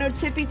better,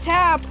 tippy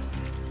tap.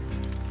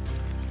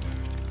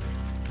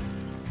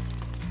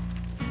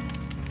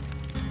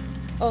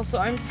 Also,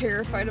 I'm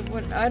terrified of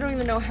I don't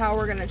even know how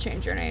we're gonna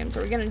change our names.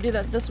 Are we gonna do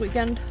that this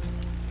weekend?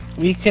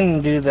 We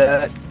can do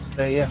that.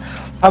 Yeah.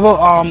 How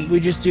about we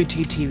just do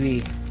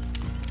TTV?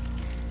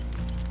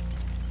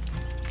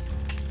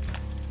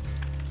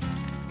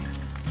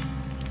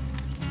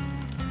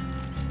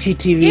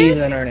 TTV, Yeah.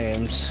 then our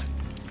names.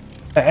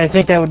 I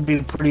think that would be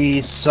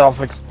pretty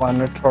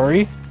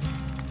self-explanatory.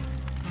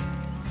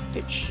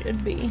 It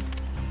should be.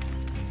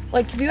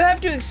 Like, if you have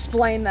to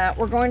explain that,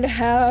 we're going to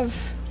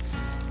have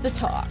the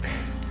talk.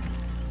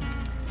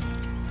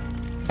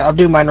 I'll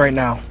do mine right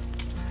now.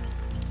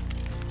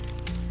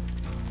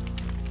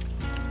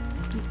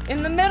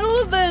 In the middle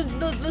of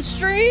the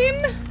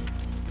stream?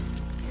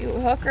 You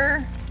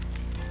hooker.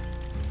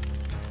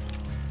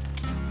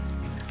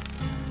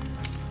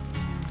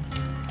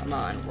 Come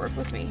on, work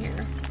with me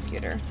here,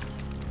 computer.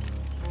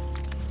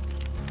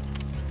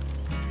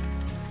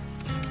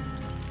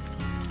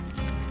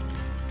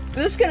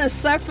 This is gonna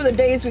suck for the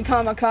days we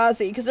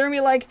kamikaze, because they're gonna be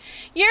like,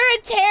 "You're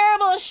a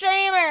terrible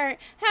streamer!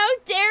 How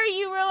dare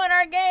you ruin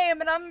our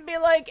game?" And I'm gonna be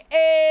like,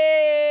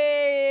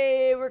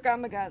 "Hey, we're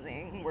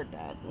kamikazing. We're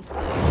dead."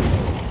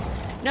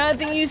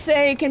 Nothing you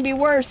say can be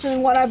worse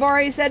than what I've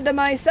already said to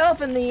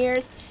myself in the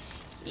years.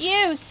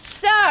 You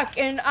suck!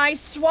 And I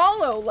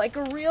swallow like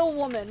a real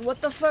woman.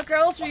 What the fuck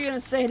else are you gonna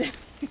say to me?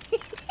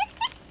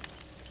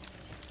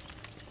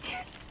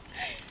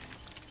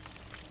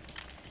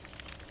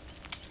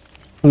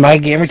 My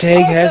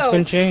gamertag has Also,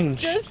 been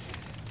changed.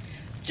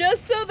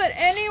 Just so that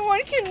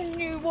anyone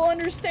will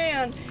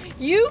understand,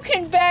 you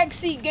can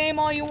backseat game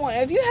all you want.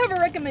 If you have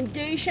a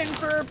recommendation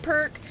for a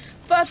perk,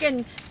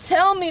 fucking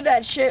tell me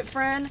that shit,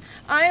 friend.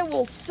 I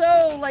will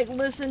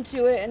listen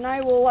to it and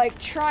I will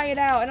try it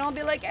out and I'll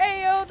be like,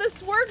 hey yo,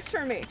 this works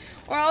for me.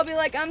 Or I'll be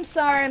like, I'm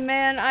sorry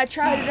man, I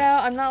tried it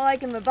out, I'm not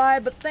liking the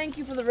vibe, but thank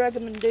you for the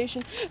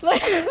recommendation.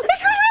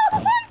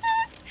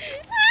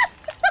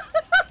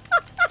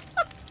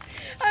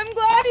 I'm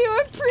glad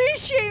you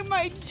appreciate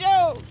my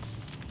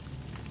jokes.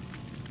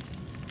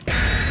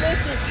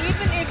 Listen,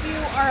 even if you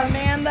are a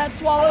man that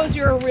swallows,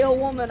 you're a real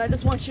woman. I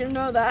just want you to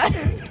know that.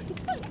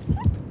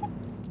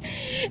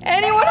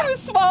 Anyone who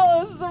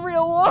swallows is a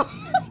real woman.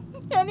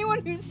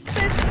 Anyone who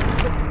spits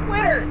is a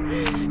quitter.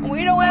 And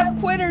we don't have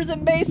quitters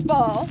in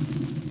baseball.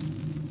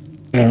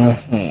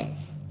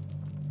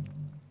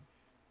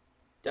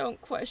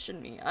 Don't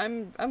question me.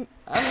 I'm very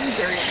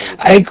amazing.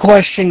 I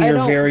question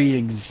your very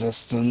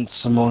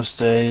existence most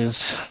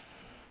days.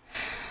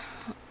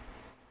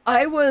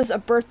 I was a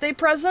birthday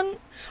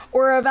present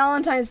or a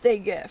Valentine's Day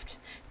gift,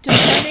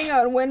 depending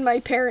on when my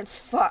parents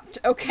fucked,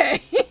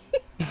 okay?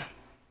 And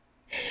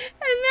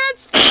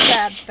that's the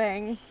sad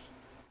thing.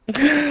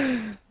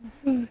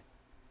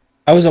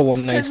 I was a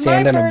one-night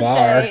stand in a bar.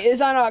 My birthday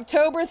is on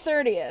October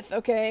 30th,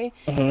 okay?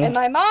 And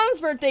my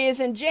mom's birthday is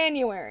in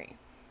January.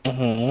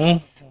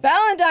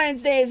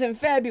 Valentine's Day is in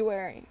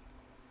February.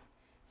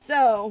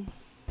 So.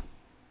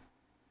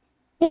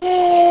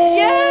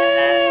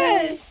 Yes!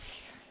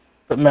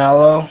 But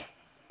Mallow.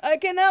 I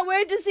cannot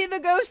wait to see the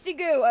Ghosty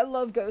Goo. I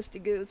love Ghosty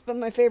Goos, but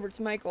my favorite's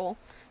Michael.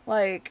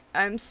 Like,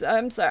 I'm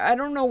sorry. I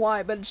don't know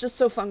why, but it's just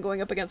so fun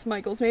going up against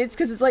Michael's mates,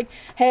 because it's like,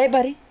 hey,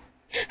 buddy,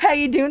 how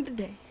you doing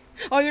today?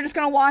 Oh, you're just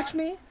gonna watch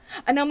me?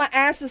 I know my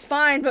ass is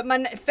fine, but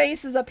my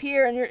face is up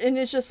here, and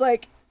it's just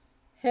like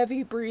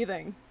heavy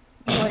breathing.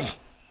 Like,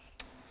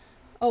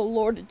 oh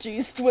Lord,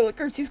 jeez,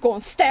 Willikers, he's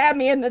gonna stab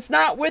me, and it's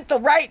not with the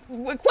right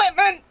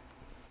equipment.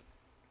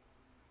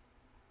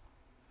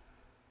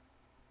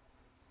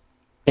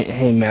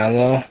 Hey,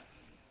 Mallow.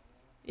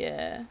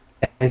 Yeah.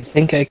 I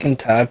think I can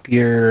top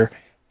your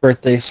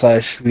birthday /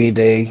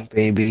 V-Day,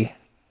 baby.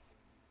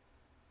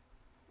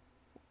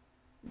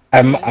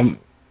 I'm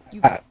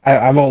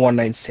a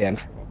one-night stand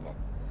for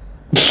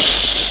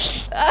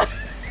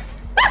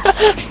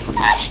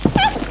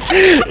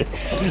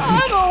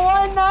I'm a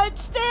one-night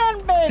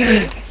stand,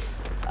 baby.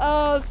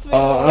 Oh, sweet.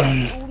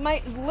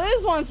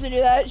 Liz wants to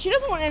do that. She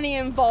doesn't want any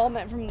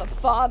involvement from the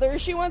father.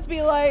 She wants to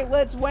be like,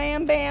 let's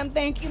wham bam,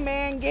 thank you,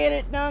 man, get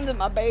it done to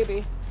my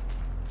baby.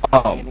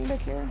 Anything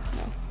back here?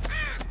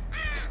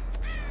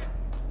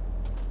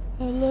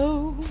 No.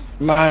 Hello.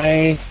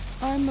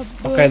 I'm a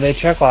bush. Okay, they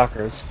check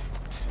lockers.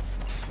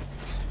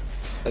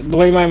 The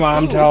way my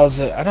mom tells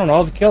it, I don't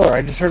know, the killer.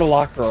 I just heard a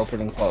locker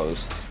open and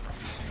close.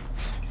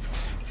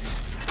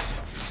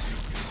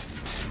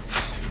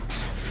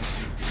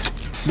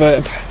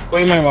 But the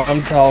way my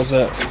mom tells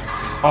it,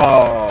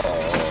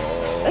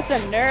 That's a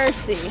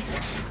nursey.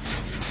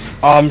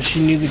 She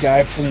knew the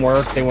guy from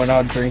work. They went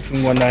out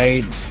drinking one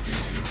night.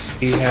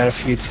 He had a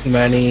few too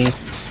many.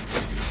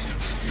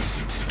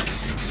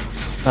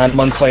 9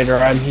 months later,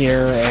 I'm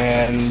here,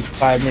 and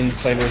 5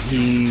 minutes later,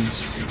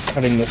 he's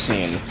cutting the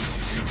scene.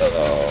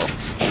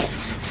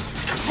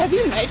 Have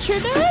you met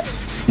your dad?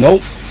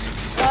 Nope.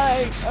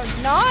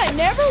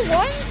 Never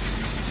once?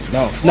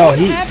 No, What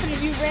would happen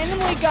if you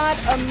randomly got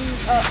a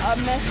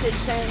message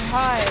saying,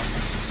 hi,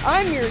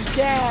 I'm your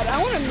dad,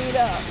 I want to meet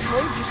up?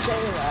 What would you say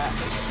to that?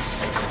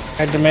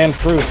 I demand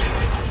proof.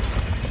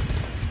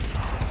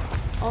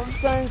 All of a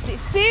sudden,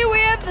 see, we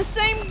have the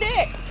same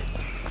dick.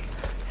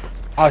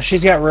 Oh,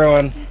 she's got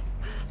ruin.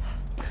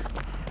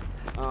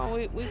 Oh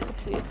Well, we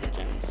completed the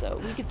gym,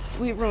 so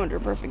we ruined our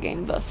perfect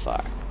game thus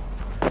far.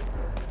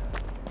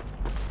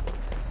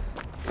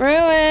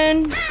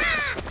 Ruin.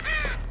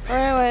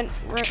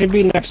 Should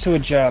be next to a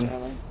gem.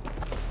 Really?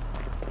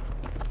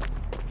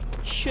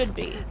 Should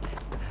be.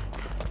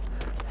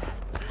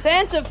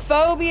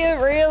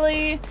 Phantophobia,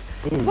 really?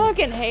 Ooh.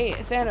 Fucking hate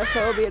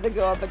Phantophobia to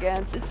go up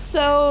against. It's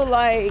so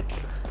like.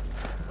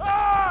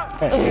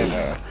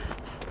 Yeah.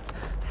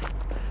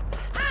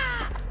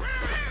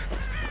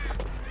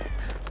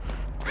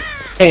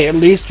 Hey, at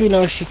least we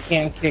know she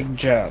can't kick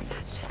gems.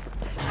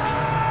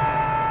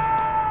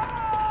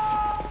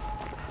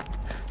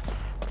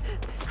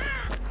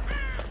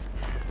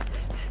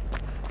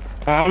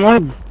 I'm gonna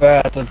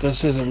bet that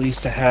this is at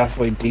least a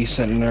halfway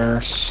decent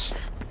nurse.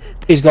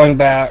 He's going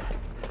back.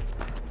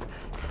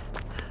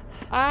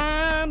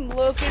 I'm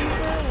looking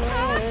for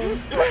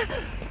one.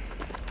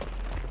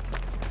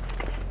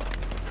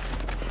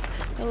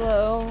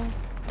 Hello.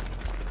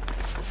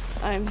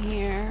 I'm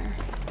here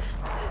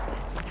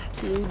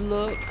to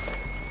look.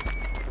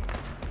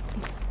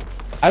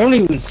 I don't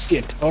even see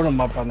a totem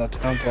up on the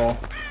temple.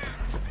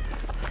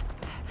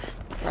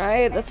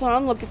 Right, that's what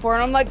I'm looking for,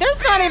 and I'm like,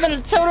 there's not even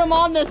a totem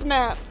on this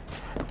map.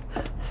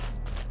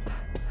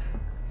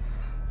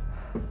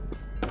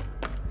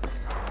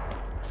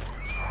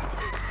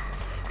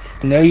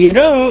 No, you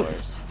don't.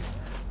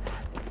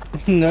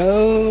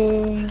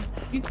 No,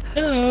 you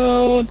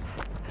don't.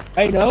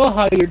 I know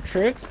how your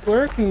tricks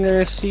work,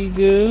 Nurse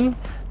Sigu.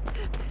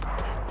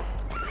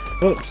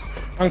 Oops,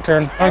 wrong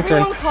turn, wrong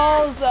turn. Everyone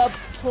calls a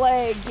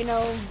plague, you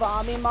know,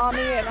 Vommy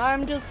Mommy, and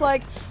I'm just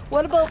like,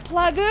 what about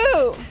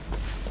Plagoo?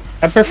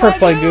 I prefer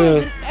Plagoo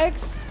is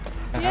Plagoo.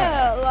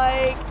 yeah,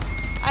 like,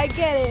 I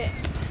get it.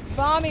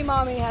 Vommy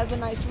Mommy has a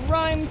nice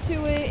rhyme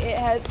to it, it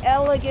has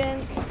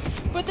elegance,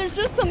 but there's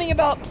just something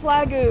about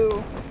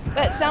Plagoo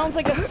that sounds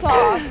like a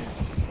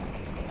sauce.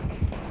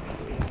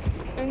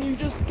 And you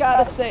just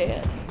gotta say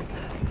it.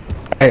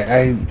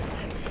 I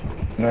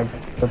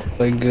prefer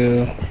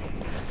Plagoo.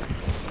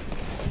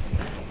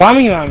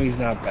 Mommy Mommy's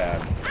not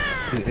bad.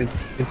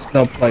 It's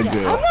no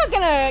Plagoo. Yeah, I'm not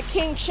gonna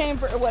kink shame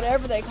for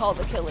whatever they call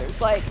the killers.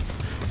 Like,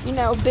 you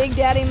know, Big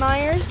Daddy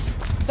Myers,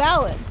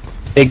 valid.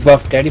 Big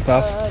Buff Daddy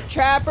Puff.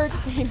 Trapper,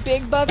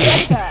 Big Buff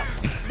Daddy Puff,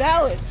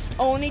 valid.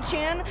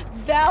 Oni-chan,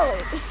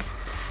 valid.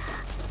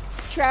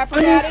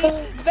 Trapper Daddy,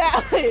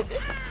 valid.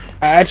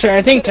 Actually,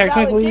 I think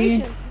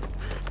technically Validation.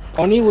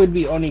 Oni would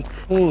be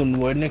Oni-kun,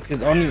 wouldn't it?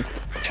 Because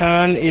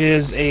Oni-chan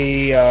is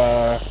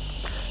a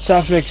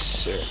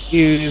suffix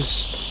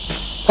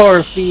used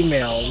for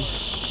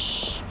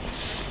females.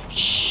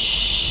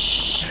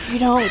 Shh, you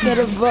don't get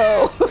a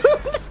vote.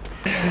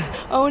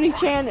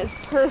 Oni-chan is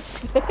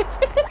perfect.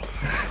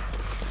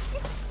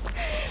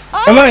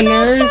 Come on, I'm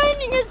not nurse.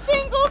 finding a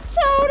single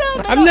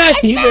totem. I'm not I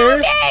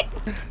either. found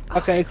it.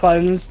 Okay,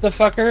 cleanse the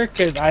fucker,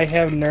 because I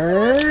have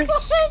nurse.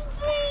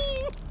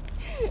 Cleansing.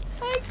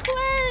 I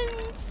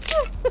cleanse.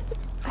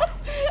 I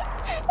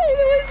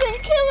was in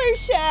Killer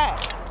Shack.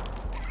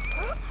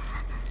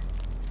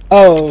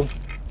 Oh.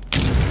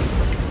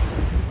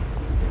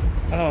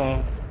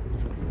 Oh.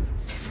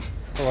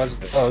 What was it?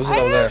 Oh, it was I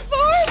over there. have 4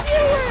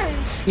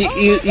 viewers.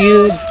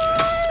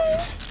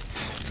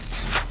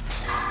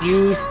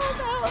 You.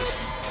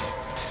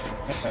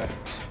 Okay.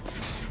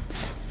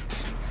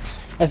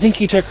 I think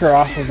you took her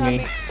off of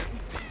me.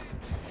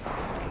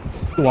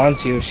 She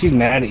wants you. She's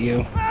mad at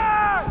you.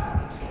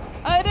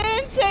 I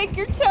didn't take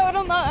your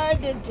totem. I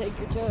did take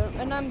your totem,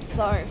 and I'm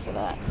sorry for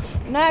that.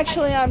 And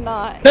actually, I'm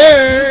not.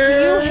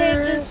 Nurse. You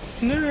hate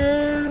this.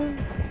 Nurse.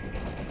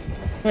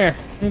 Here,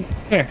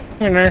 here,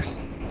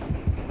 nurse.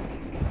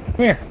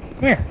 Here,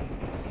 here.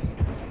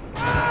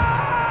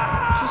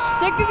 Just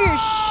sick of your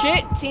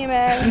shit,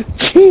 T-Man.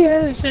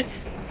 Yes.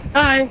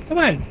 Hi, come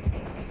on.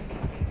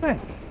 Come on.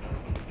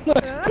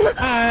 Look.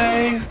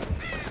 Hi.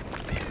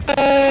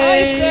 Hi,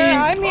 sir.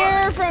 I'm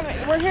here from.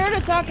 We're here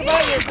to talk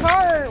about your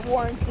car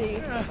warranty.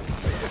 Your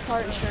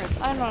car insurance.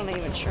 I'm not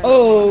even sure.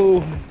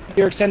 Oh,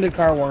 your extended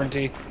car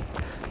warranty.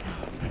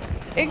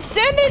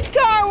 Extended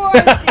car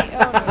warranty.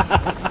 Oh,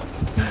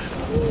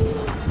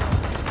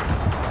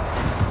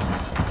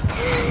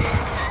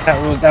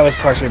 no. That was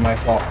partially my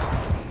fault.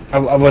 I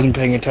wasn't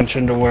paying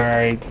attention to where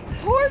I.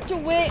 Poor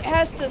DeWitt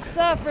has to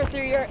suffer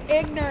through your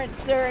ignorance,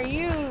 sir.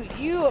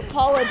 You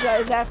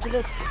apologize after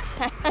this.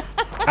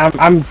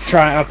 I'm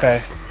trying.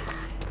 Okay.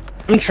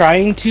 I'm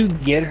trying to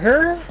get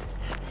her.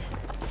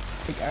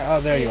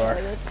 Oh, there you are.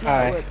 That's not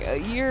Hi. work.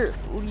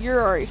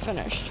 You're already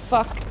finished.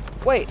 Fuck.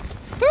 Wait.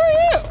 Who are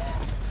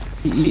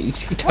you?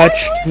 She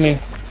touched me.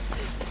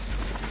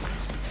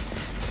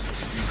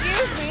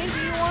 Excuse me. Do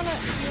you wanna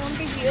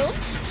be healed?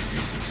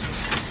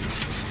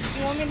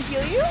 You want me to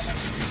heal you?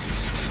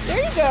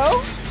 There you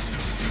go.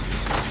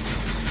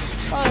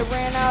 Probably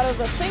ran out of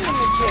the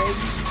thingamajig.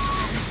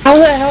 How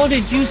the hell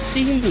did you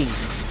see me?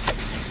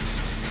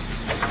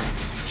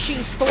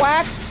 She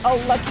thwacked a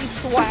lucky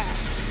thwack.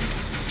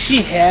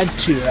 She had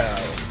to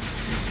have.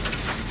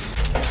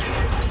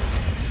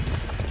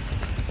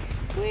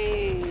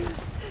 Whee.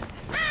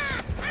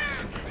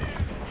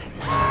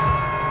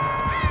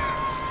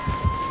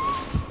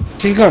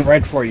 She's going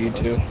right for you,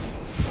 too.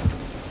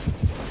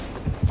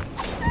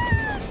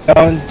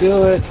 Don't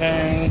do it,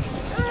 Fang.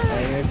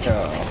 There you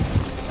go.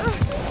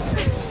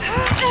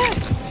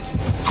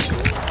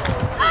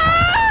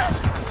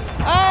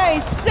 I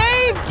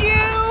saved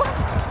you!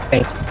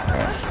 Thank you.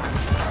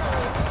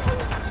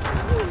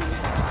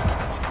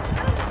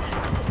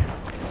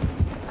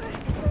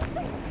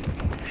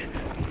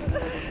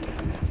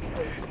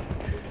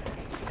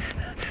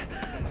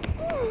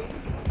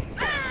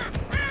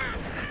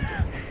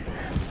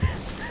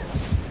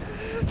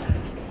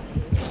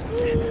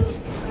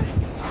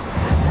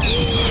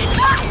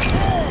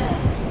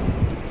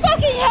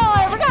 Fucking hell,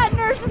 I forgot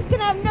nurses can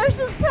have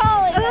nurses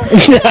calling. Don't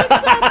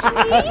touch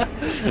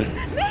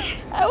me.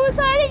 I was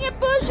hiding in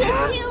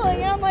bushes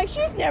healing, and I'm like,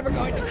 she's never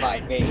going to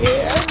find me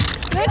here.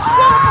 And then she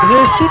called me,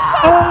 nurses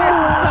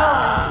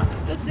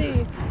calling. Let's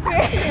see.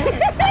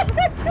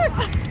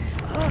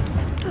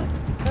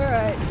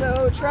 Alright,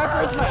 so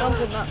Trapper is my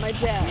uncle, not my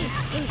dad.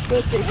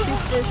 This is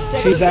super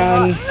sexy, She's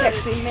on hot,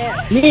 sexy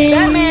man. me.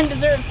 That man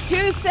deserves 2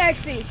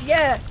 sexies,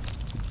 yes.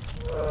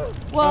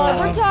 Well, if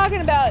we're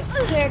talking about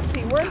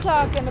sexy, we're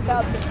talking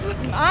about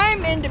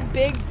I'm into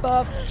big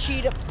buff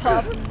cheetah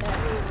puff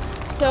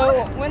men.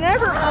 So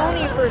whenever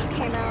Oni first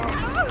came out,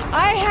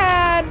 I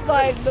had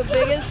like the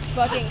biggest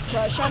fucking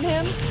crush on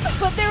him,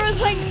 but there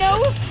was like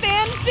no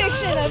fan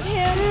fiction of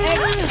him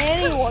ex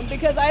anyone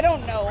because I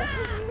don't know.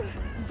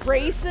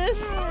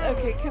 Racist?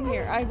 Okay, come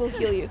here. I will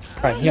heal you.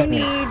 Right, You heal me.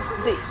 need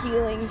the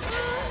healings.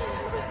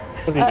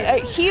 What are you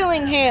doing?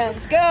 Healing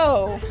hands,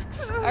 go!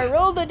 I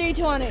rolled a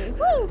d20.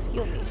 Woo!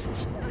 Heal me.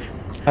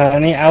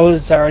 Honey, I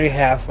was already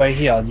halfway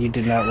healed. You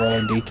did not roll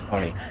a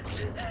d20.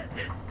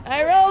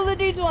 I rolled a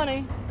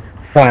d20.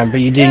 Fine, but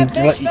you Yeah, didn't.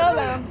 bitch fell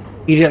down.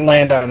 You didn't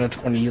land on a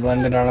 20. You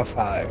landed on a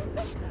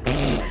 5.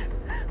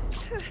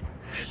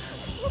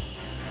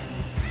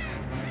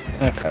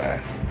 Okay.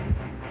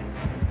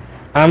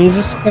 I'm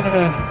just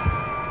gonna.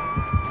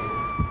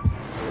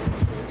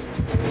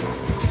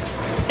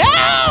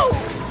 No!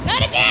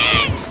 Not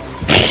again!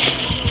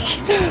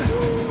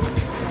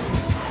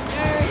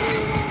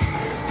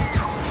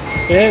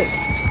 It.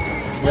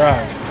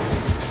 Right.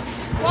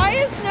 Why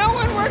is no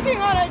one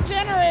working on a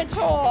generator?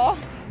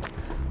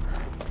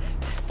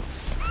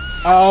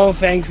 Oh,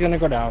 Fang's gonna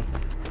go down.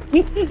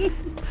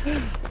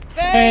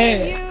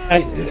 Hey,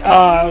 the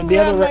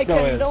other my rando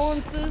is.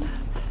 condolences.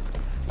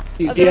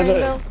 The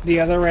Other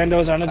other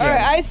rando's on a gym.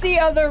 Alright, I see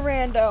other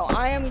rando.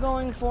 I am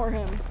going for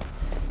him.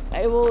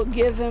 I will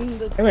give him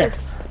the Come here.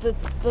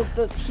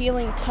 the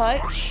healing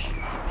touch.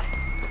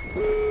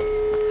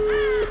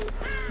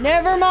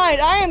 Never mind,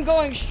 I am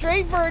going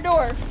straight for a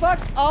door.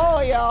 Fuck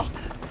all y'all.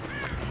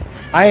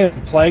 I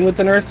am playing with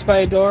the nurse by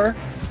a door.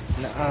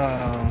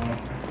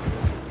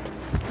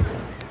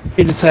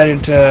 He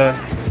decided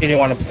he didn't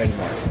want to play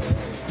anymore.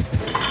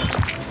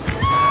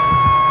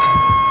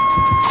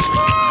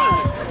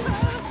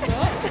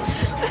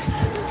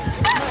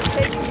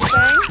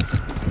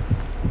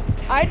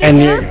 I And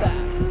deserve that.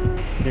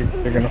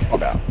 You're gonna fall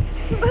down.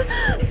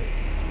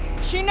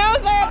 She knows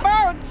I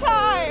borrowed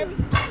time.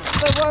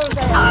 But what was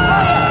that?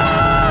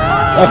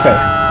 Okay.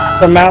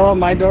 So Mallow,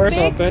 my door is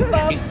Big open.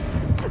 buff.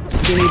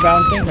 See me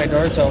bouncing? My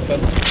door is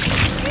open.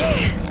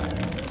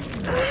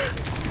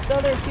 The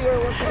other two are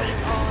working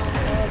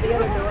on the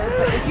other door.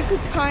 But if you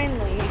could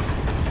kindly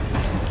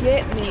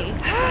get me,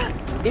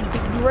 it'd be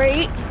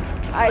great.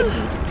 I'd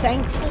be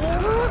thankful.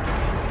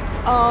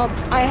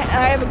 I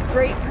have a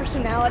great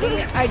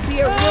personality. I'd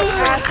be a real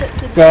asset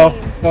to the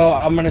team. Go.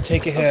 I'm gonna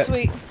take a Oh, hit.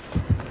 sweet.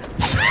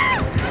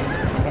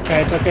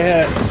 Okay, I took a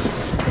hit.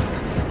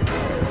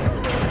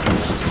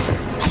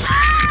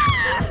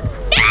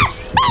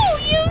 No,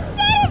 you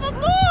son of a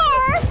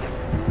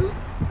whore!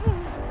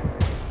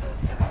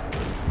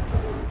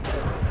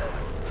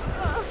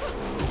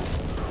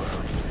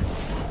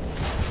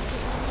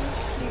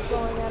 Keep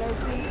going at her,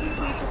 please.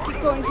 Please just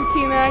keep going for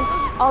T-Mag.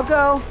 I'll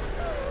go.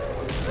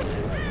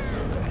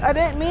 I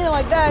didn't mean it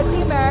like that,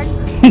 T-Mag.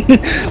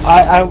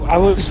 I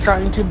was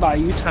trying to buy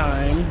you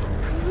time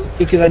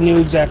because I knew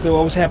exactly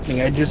what was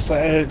happening. I just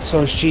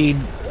so she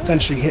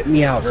essentially hit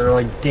me out, or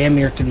like damn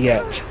near to the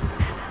edge.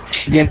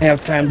 She didn't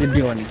have time to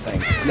do anything.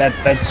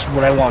 That's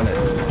what I wanted.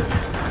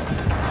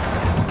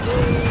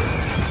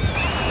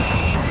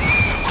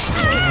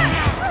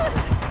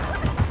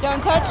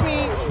 Don't touch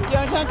me.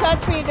 Don't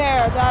touch me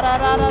there. Da da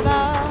da da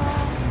da.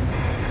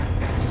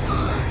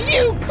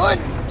 You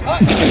couldn't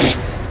touch me.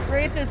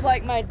 Wraith is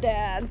like my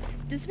dad.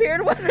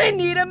 Disappeared when I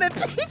need him and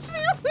beats me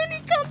up when he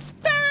comes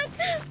back.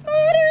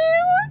 Are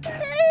you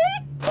okay?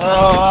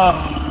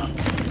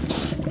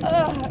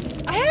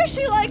 I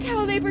actually like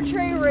how they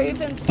portray Wraith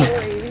in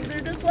stories.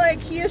 They're just like,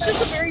 he is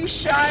just a very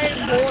shy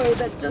boy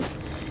that just,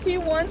 he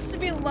wants to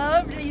be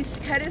loved and he's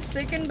kind of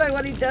sickened by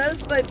what he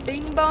does, but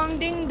bing bong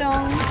ding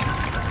dong.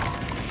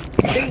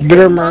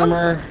 Bitter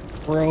murmur,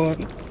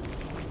 ruin,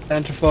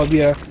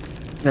 antrophobia,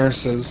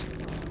 nurses.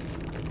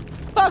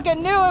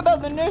 Fucking knew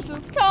about the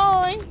nurses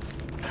calling.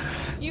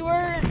 You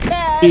weren't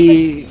bad,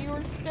 He- but you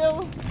were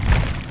still.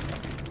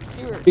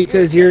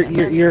 Because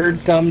your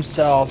dumb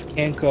self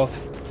can't go,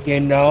 You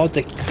know,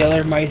 the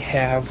killer might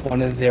have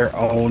one of their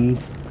own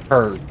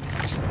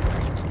herds.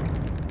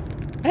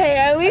 Hey,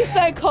 at least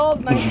I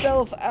called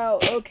myself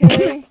out,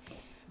 okay?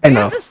 I We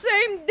know. have the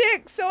same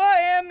dick, so I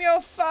am your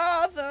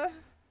father.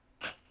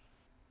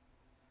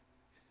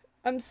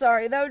 I'm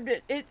sorry.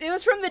 It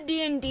was from the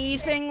D&D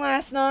thing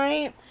last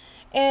night,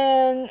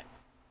 and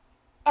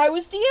I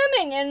was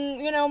DMing,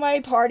 and you know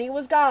my party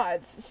was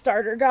gods,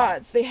 starter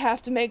gods. They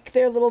have to make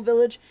their little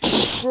village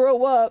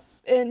grow up,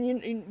 and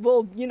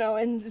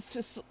and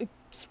just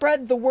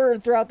spread the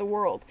word throughout the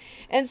world.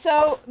 And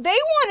so they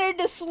wanted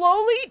to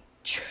slowly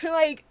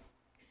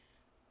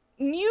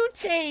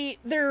mutate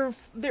their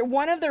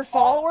one of their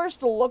followers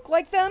to look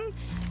like them.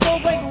 So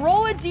it's like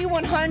roll a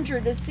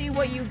D100 to see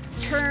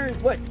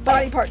what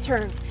body part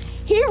turns.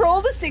 He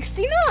rolled a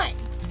 69.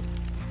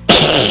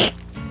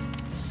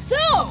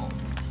 So,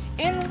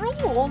 in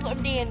rules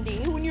of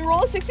D&D, when you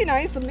roll a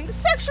 69, something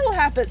sexual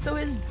happens. So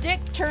his dick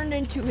turned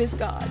into his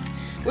god's,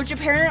 which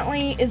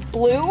apparently is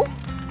blue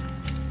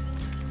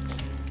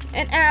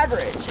and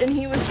average, and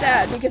he was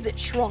sad because it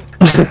shrunk.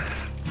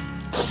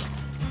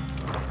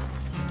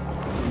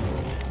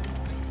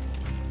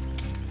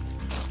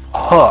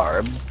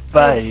 Hard,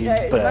 baby.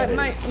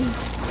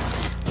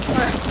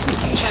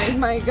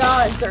 My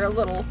gods are a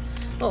little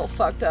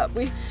fucked up.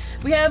 We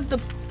have the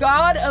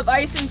god of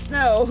ice and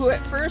snow, who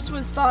at first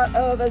was thought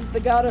of as the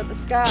god of the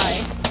sky,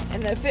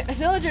 and the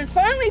villagers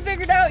finally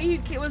figured out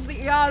he was the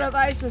god of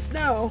ice and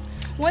snow.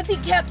 Once he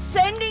kept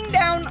sending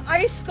down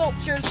ice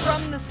sculptures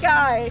from the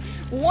sky,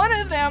 one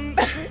of them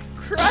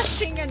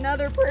crushing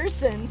another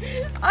person.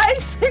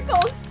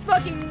 Icicles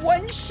fucking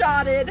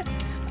one-shotted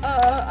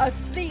a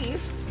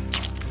thief.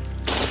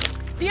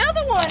 The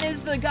other one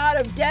is the god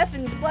of death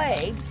and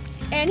plague,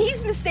 and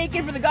he's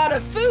mistaken for the god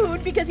of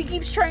food because he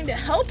keeps trying to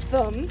help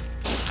them.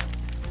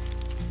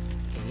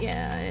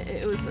 Yeah,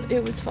 it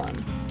was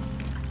fun.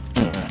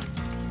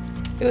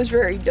 It was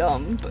very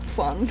dumb, but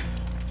fun.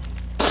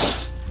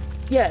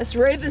 Yes,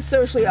 Wraith is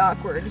socially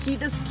awkward. He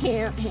just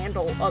can't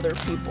handle other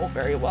people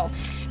very well.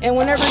 And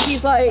whenever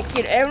he's like,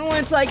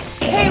 everyone's like,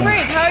 "Hey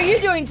Wraith, how are you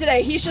doing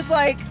today?" He's just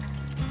like,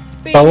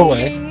 Go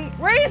away.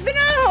 "Wraith,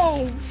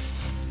 no!"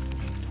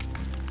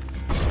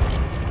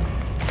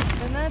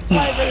 And that's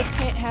why Wraith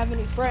can't have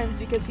any friends,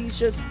 because he's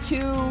just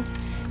too...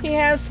 He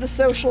has the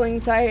social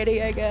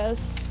anxiety, I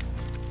guess.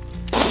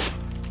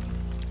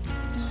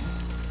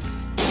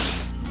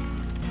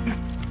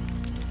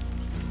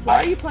 Why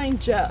are you playing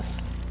Jeff?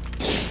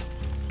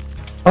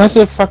 Why is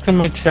it fucking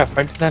my Jeff?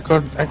 I did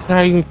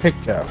not even pick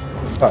Jeff.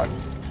 Fuck.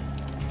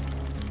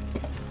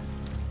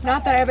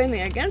 Not that I have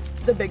anything against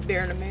the big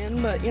bear and a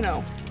man, but you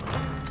know.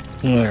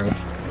 Yeah.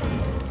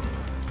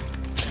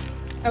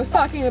 I was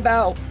talking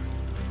about...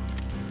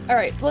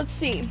 Alright, let's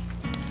see.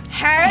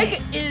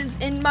 Hag is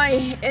in my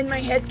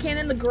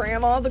headcanon the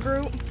grandma of the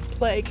group.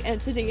 Plague,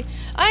 Entity.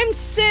 I'm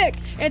sick!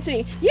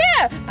 Entity.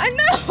 Yeah, I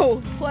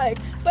know! Plague.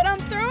 But I'm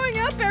throwing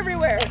up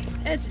everywhere!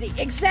 Entity.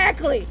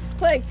 Exactly!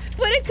 Plague.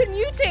 But it could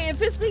mutate and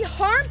physically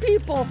harm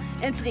people!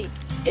 Entity.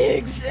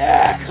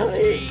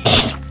 Exactly!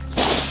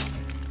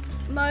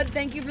 Mud,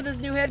 thank you for this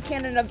new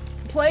headcanon of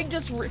Plague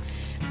just...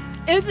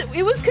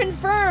 It was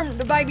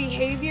confirmed by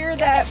behavior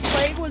that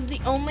Plague was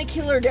the only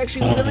killer to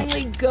actually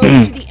willingly go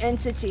to the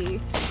entity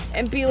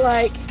and be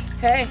like,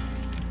 "Hey,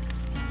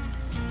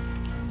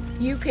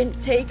 you can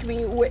take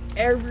me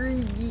wherever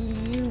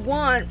you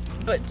want,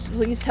 but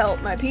please help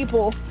my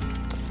people."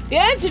 The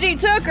entity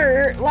took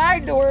her,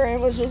 lied to her,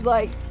 and was just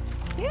like,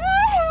 "Yeah,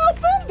 I'll help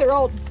them." They're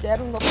all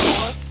dead on the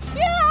floor.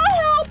 "Yeah,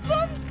 I'll help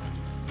them."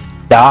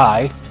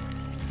 Die.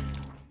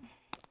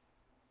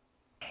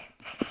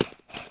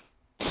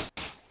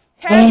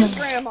 Hag is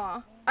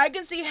grandma. I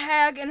can see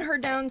Hag in her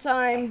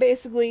downtime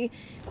basically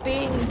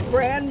being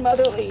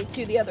grandmotherly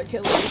to the other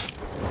killers.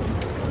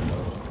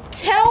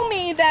 Tell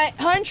me that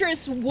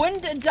Huntress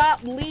wouldn't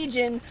adopt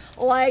Legion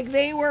like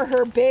they were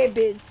her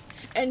babies.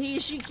 And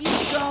she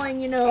keeps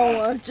going,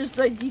 just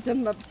like these are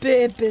my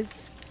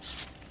babies.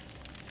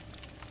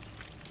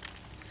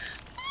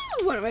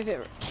 Ooh, one of my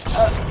favorite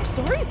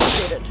stories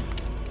included.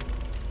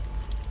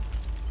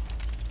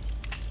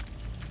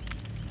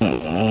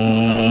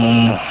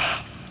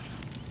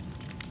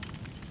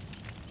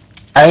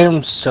 I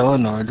am so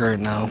annoyed right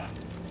now.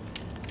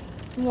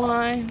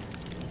 Why?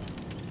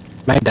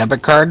 My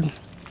debit card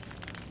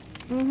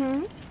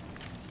Mm-hmm.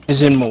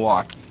 is in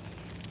Milwaukee.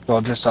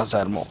 Well, just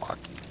outside of Milwaukee.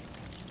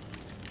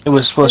 It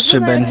was supposed to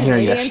have been here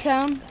yesterday.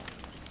 Town?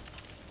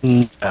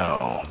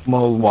 No,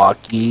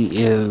 Milwaukee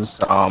is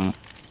one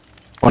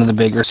of the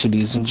bigger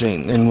cities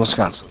in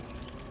Wisconsin.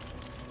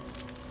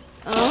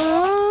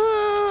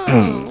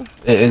 Oh.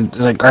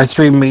 Like our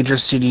three major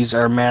cities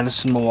are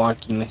Madison,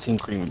 Milwaukee, and I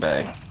think Green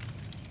Bay.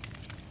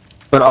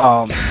 But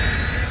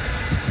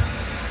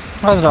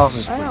what else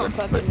is I pretty don't good,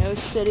 fucking know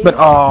cities. But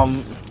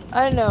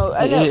I know.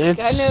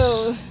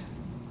 it's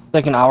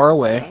like an hour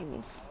away.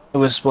 It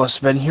was supposed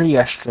to have been here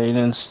yesterday, and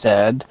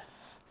instead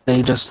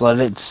they just let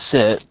it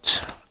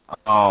sit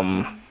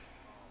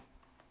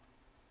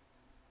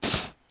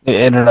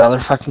in another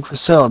fucking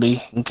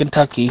facility in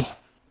Kentucky.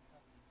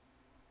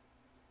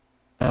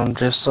 I'm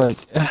just like,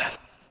 I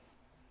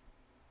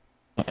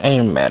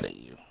am mad at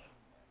you.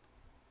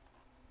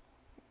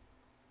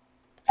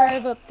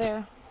 Drive up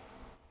there.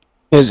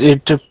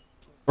 It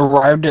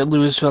arrived at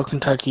Louisville,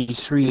 Kentucky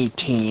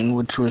 3:18,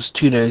 which was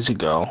 2 days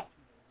ago,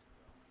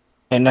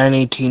 at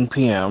 9:18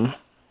 p.m.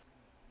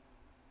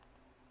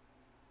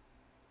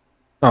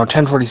 Oh,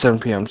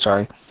 10:47 p.m.,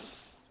 sorry.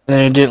 And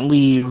then it didn't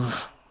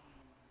leave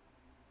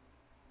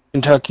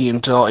Kentucky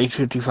until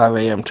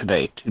 8:55 a.m.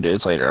 today, 2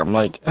 days later. I'm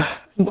like,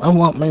 I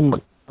want my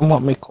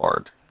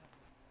card.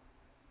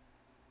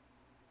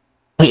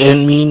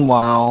 And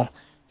meanwhile,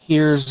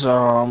 here's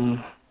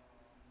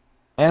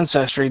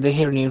Ancestry. They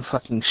haven't even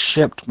fucking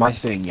shipped my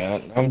thing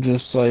yet. I'm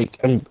just like,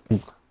 I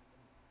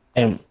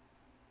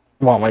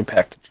want my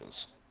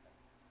packages.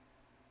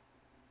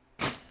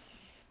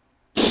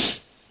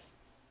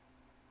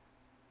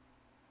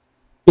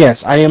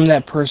 Yes, I am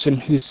that person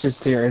who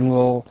sits there and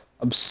will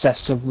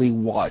obsessively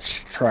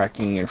watch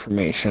tracking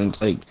information,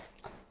 like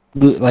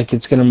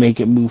it's gonna make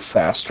it move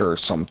faster or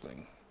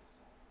something.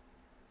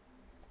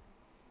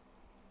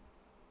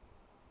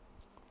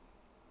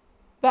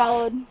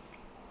 Valid.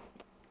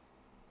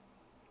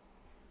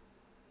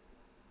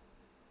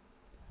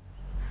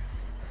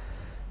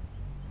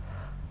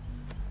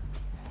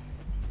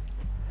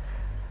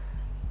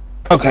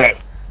 Okay.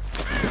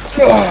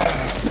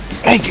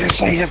 I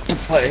guess I have to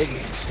play.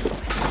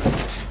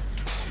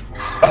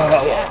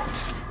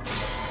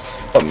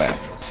 What map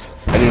is it?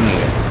 I didn't need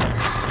it.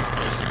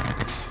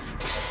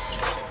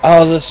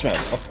 Oh, this map.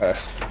 Okay.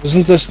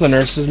 Isn't this the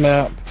nurse's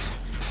map?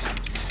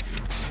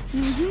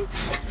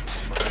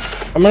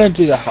 Mm-hmm. I'm gonna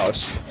do the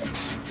house.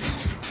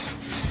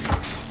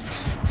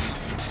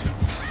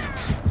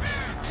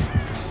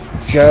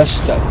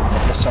 Just to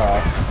piss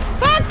off.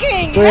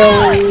 Fucking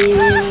Really?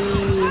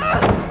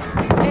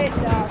 Hey,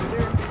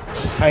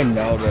 doctor. I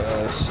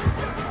noticed.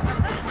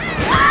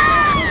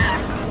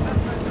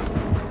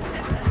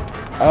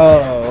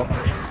 Oh.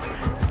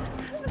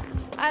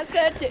 I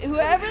said to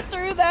whoever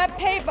threw that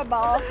paper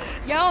ball,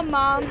 your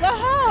mom's a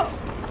hoe.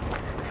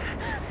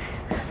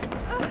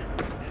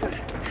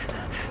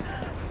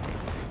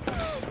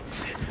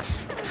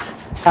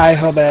 Hi,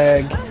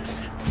 Hobag.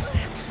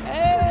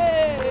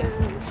 Hey.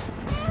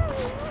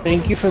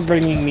 Thank you for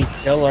bringing me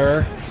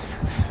Killer.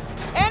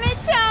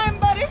 Anytime,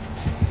 buddy.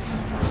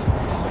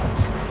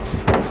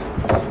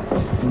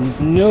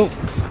 Nope.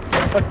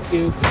 Fuck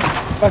you.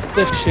 Fuck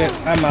this shit.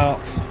 I'm out.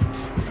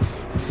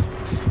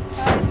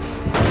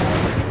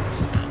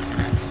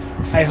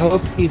 I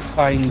hope he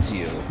finds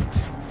you.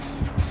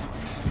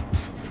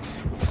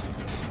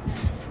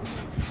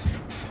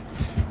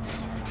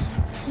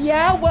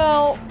 Yeah,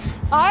 well,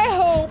 I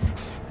hope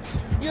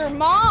your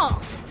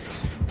mom.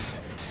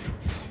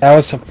 That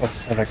was a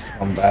pathetic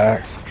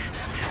comeback.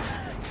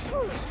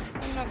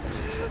 I'm not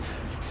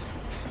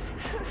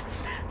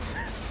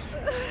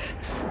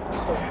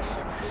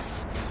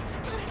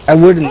I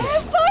wouldn't. I have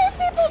 5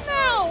 people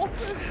now.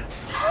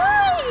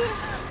 Hi.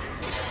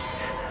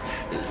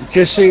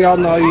 Just so y'all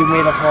know, you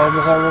made a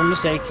horrible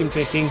mistake in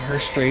picking her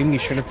stream. You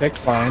should have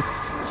picked mine.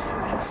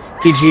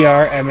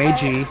 TGR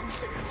MAG.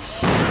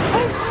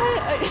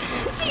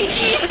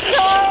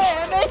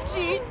 TGR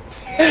MAG.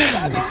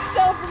 Fucking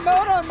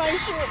self-promote on my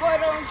shit, why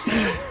don't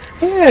you?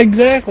 Yeah,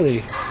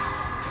 exactly.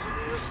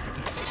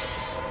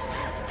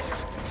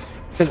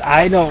 Because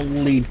I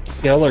don't lead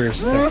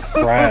killers to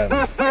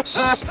friends.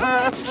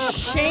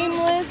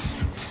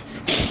 Shameless,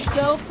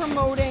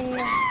 self-promoting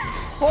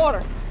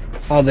whore.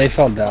 Oh, they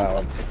fell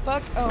down.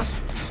 Fuck, oh.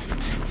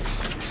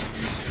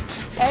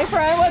 Hey,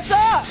 friend, what's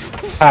up?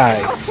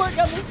 Hi. I'll work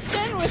on the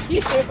skin with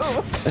you.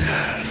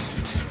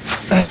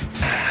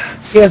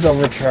 He has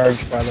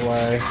overcharged, by the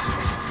way.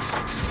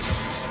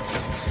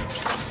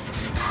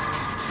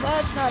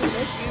 That's not an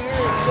issue. You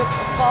really took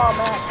the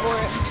fallback for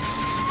it.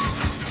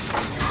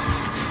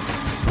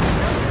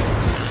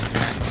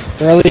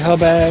 Really,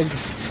 Hubag?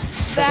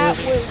 That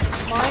was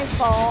my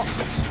fault.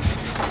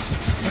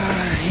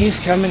 He's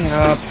coming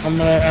up. I'm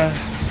gonna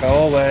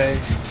go away.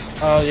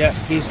 Oh, yeah,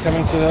 he's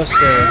coming through those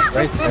stairs.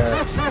 Right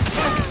there.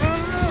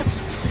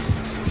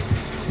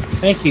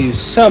 Thank you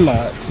so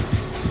much.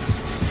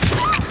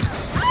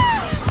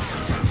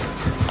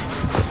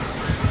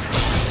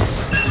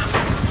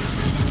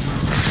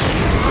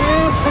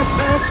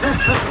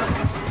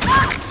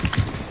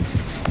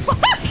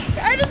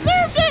 I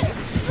deserved it!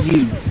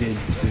 You did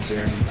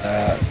deserve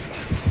that.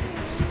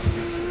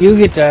 You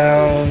get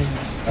down.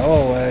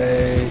 Go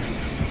away.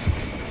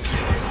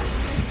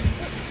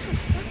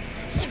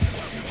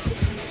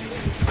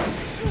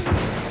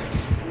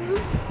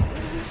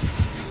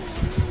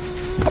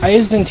 Why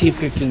isn't he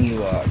picking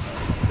you up?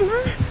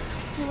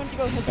 You went to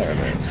go hit There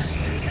that. it is.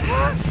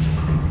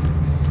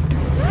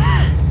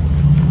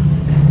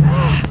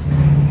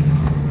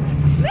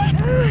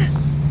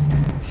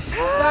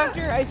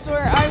 Doctor, I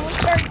swear I will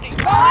start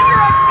following your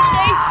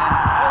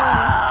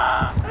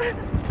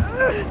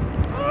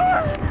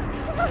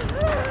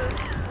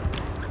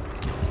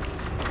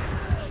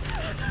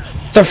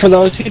recommendations. So for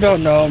those who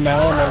don't know,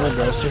 Mallow never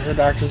goes to her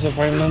doctor's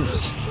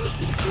appointments.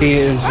 She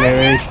is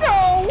very...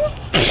 No!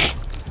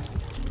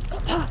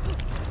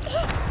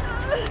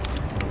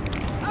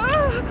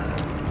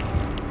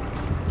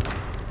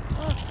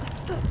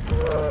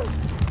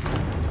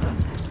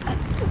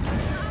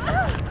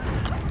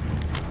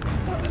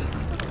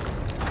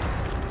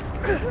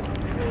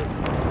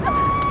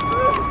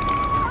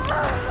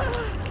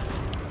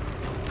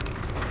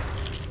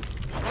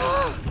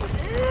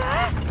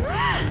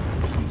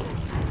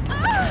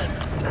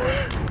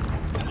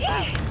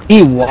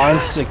 He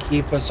wants to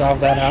keep us off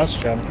that house,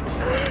 Jen.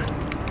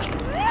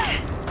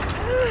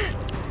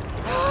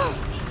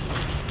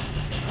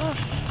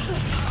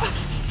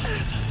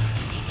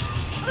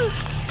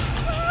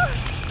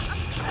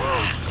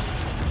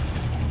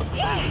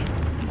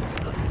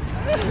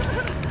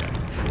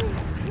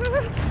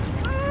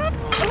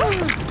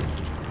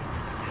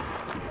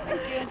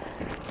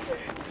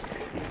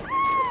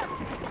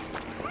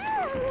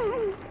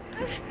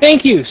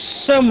 Thank you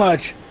so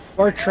much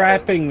for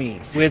trapping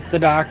me with the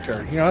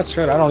doctor. You know, that's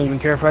good. I don't even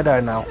care if I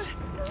die now.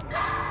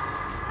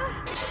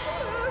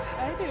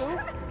 I do.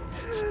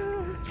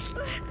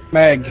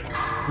 Meg,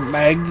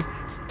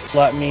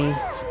 let me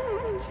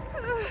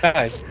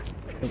die.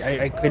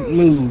 I couldn't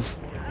move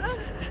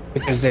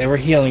because they were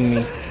healing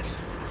me.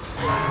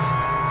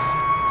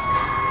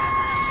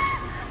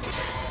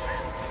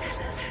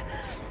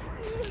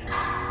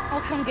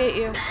 I'll come get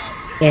you.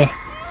 Yeah.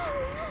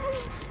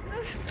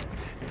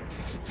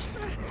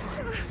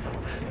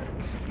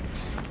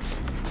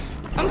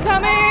 I'm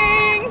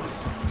coming!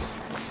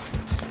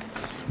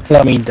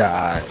 Let me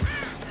die.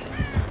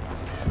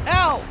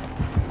 Ow!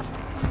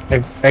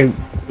 I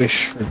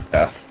wish for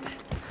death.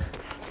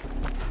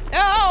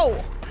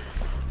 Ow!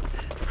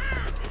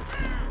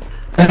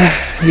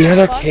 The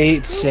other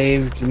Kate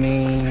saved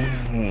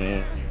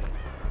me.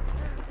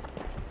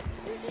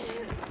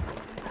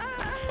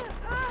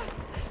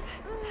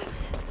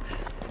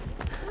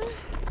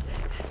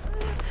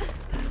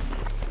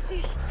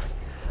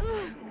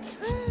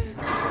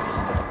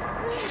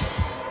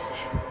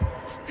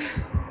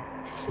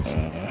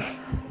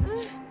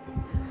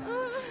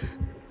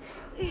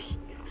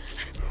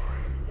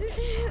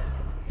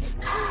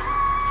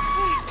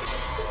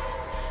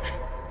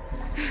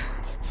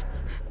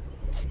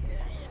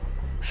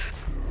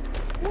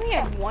 We only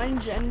had one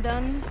gen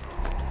done.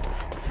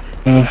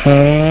 I'm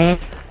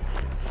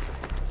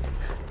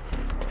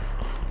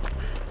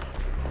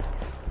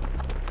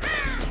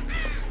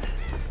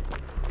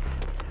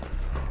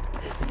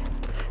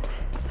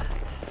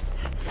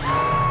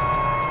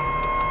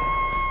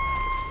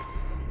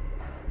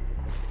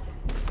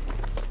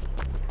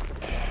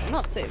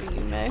not saving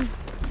you, Meg.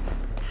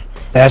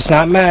 That's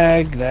not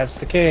Meg, that's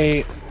the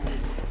Kate.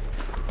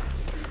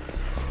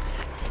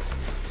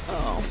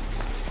 Oh.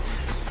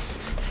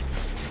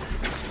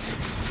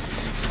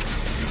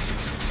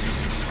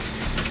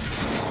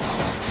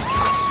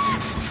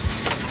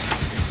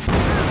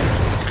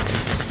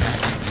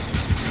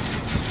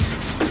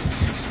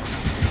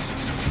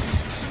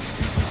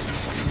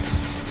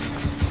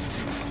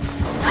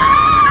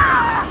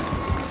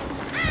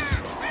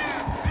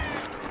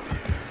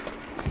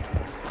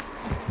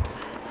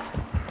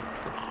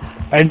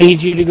 I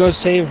need you to go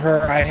save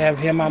her. I have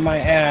him on my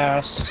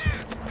ass.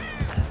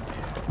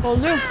 Will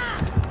do.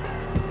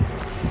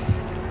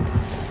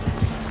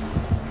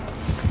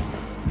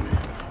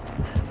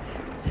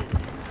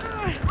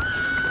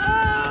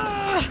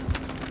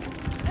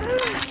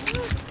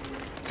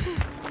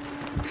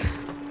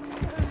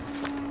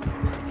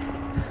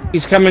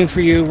 He's coming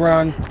for you,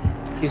 run.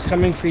 He's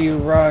coming for you,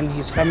 run.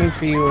 He's coming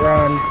for you,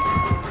 run.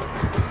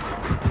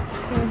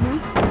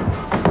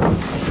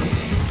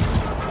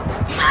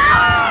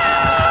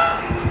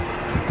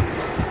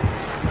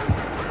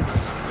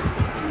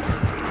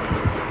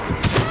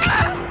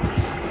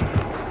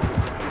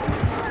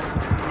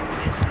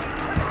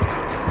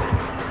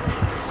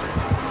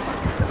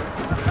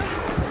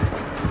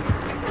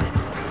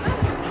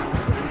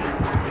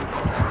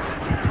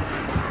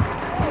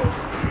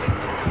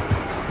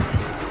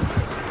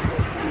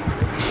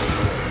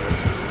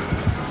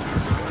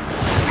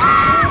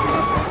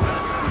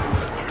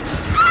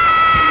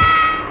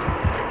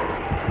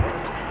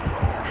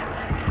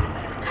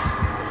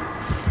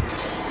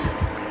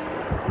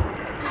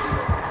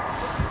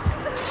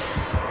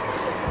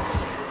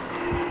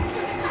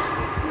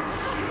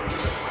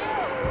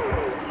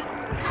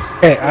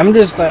 Hey, I'm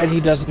just glad he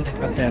doesn't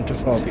have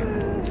thanatophobia.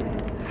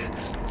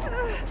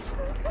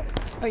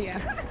 Oh yeah.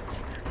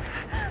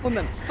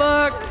 Woman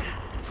fucked.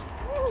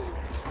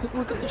 Quick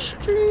look at the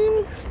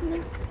stream.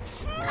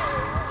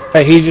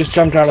 Hey, he just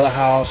jumped out of the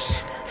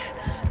house.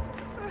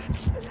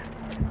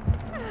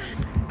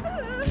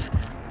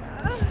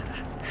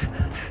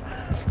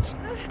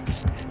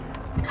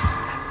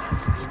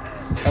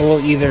 I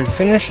will either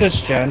finish this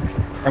gen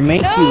or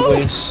make you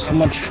waste so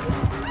much.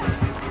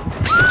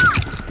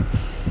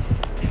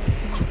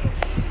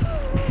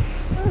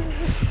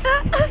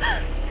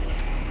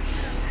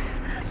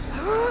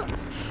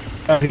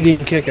 Oh, he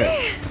didn't kick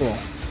it. Cool.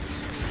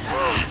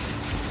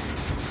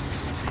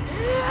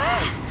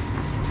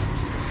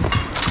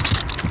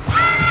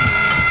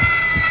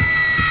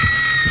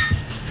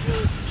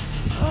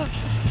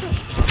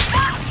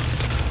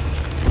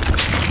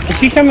 Is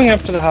he coming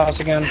up to the house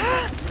again?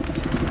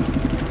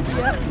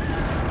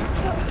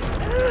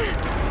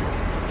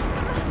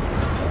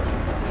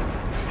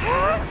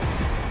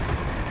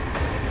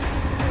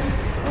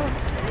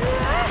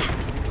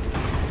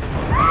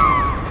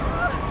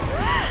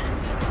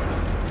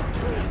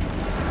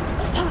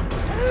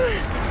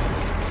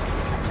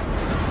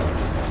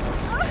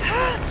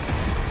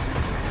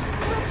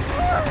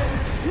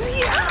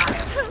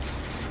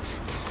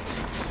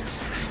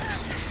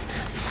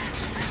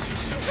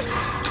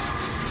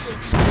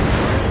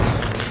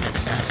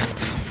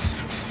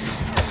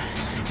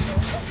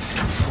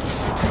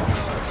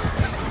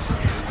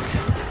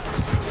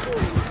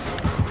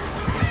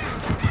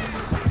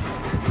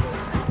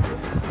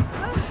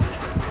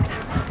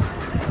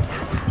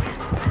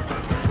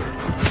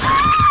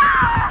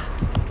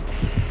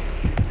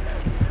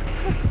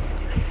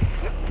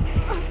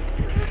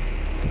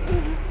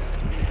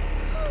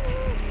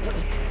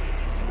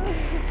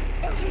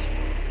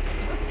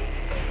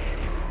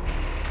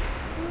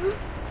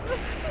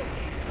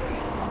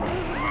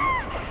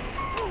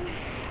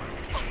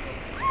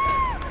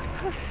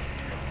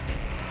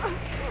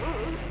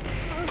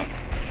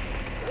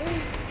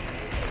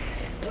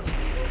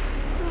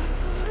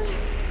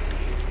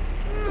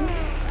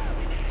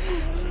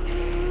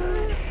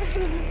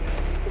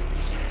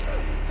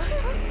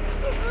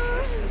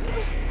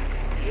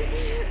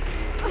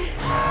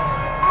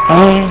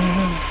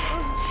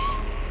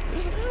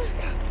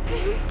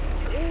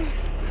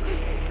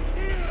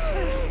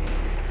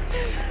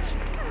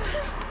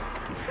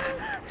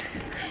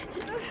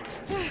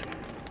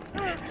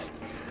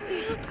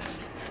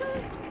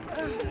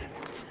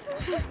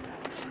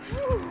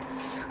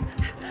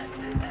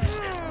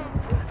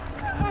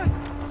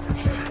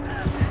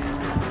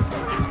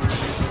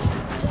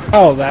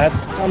 Oh,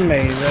 that's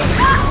amazing.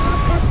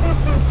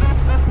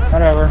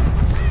 Whatever.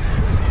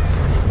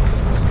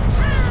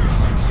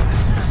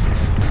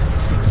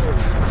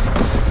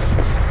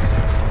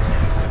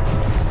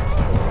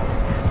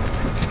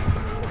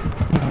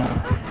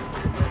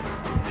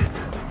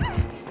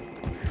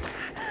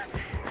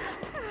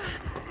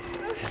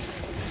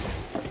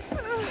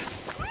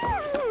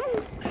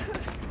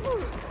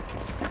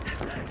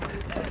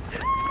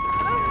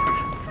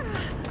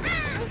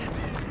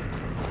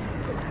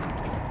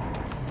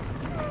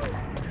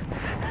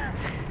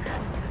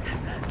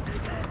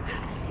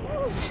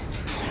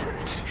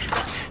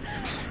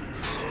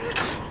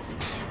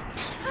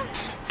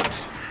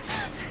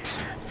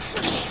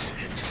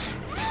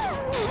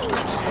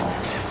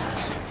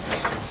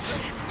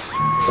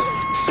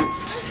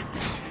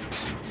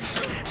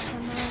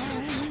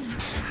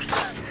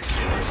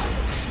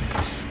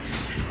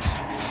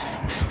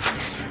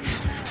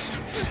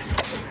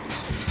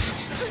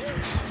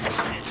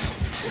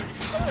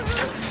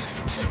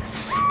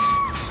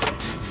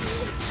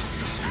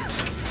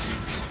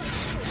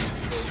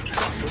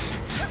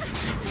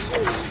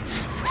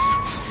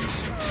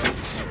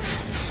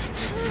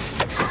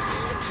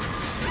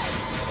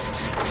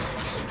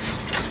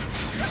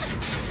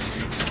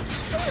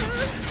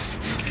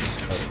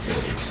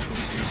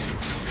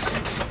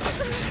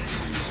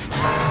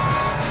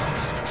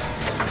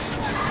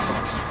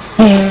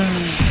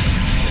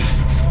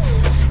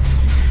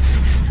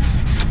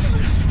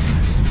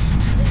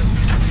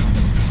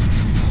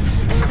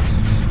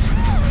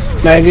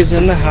 Meg is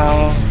in the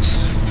house.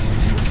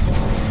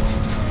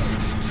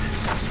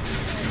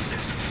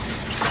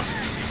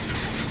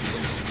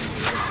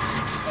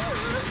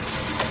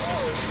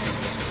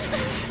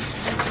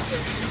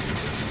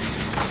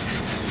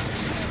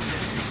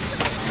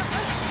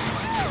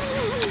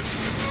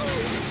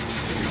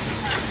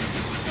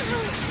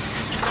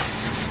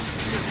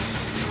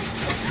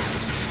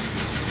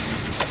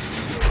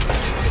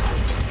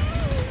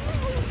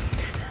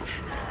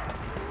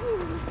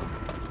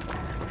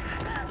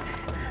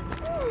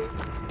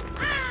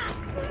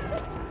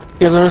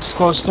 Killer's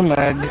close to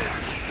Meg.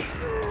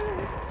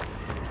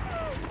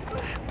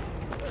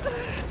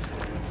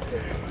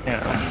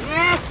 Yeah.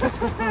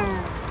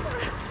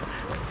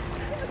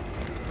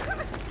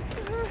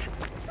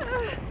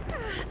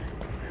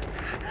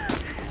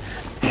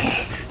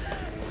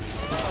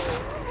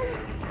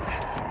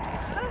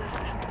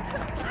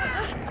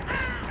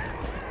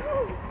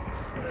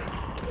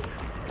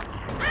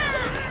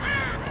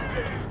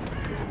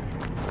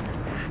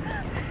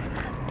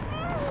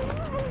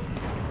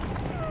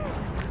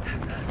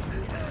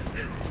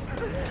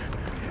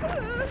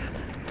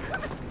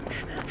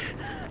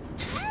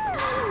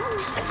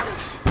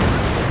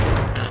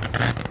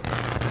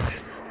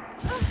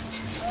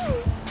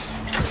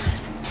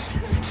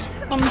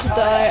 I'm to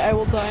die, I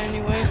will die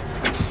anyway.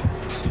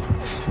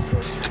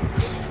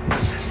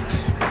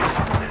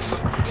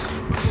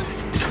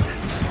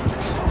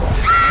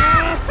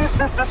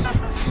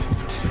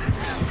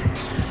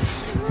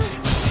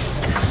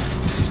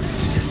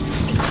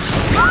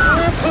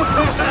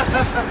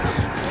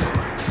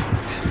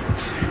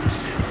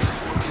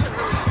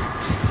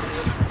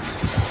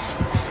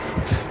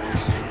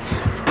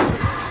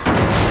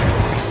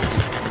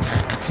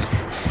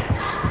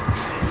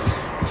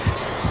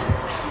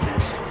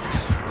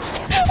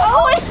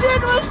 All I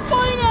did was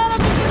point at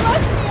him and he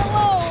left me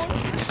alone!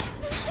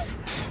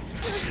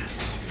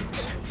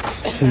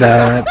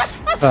 That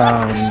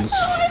sounds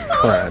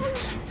crud.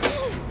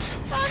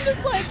 I'm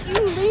just like, you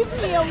leave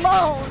me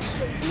alone!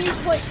 And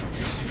he's like,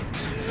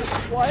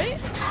 what?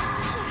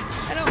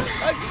 I don't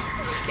fucking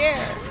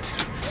care.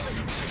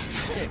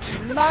 It's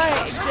my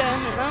gem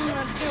and I'm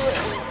gonna do it.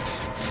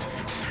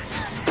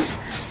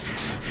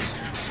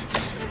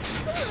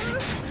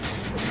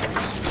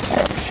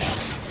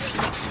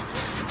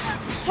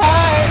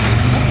 Tired.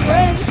 My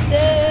friend's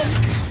dead.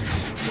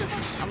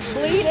 I'm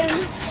bleeding.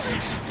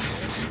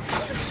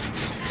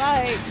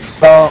 Like,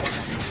 Well,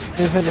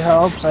 if it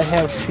helps, I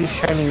have 2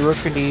 shiny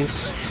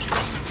rookies.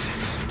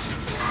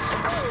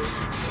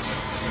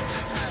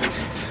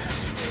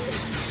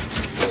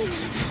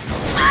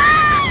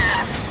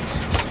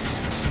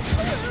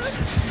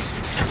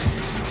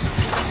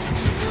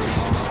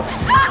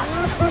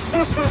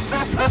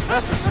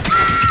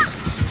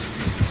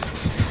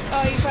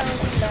 oh, you finally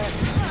came back.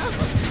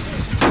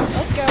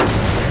 Let's go.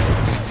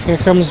 Here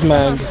comes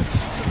Meg.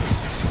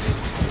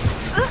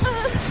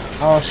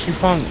 Oh, she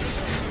found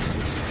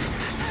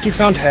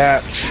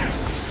Hatch.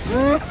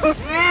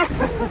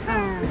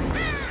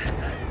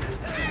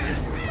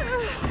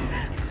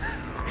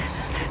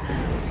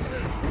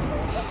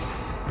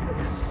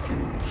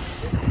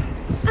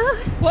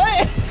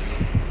 What?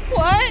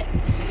 What?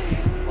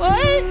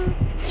 What?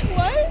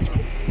 What?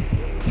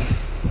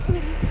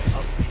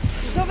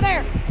 She's over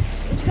there.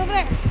 She's over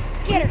there.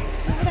 Get her.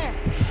 She's over there.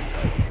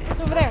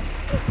 She's over there.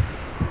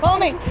 Follow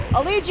me.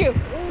 I'll lead you.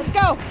 Let's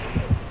go.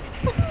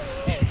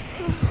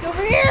 She's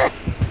over here.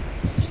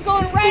 She's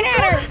going right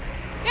at her.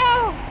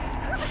 Go.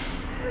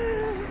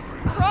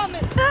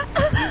 Promise.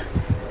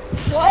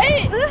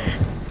 What?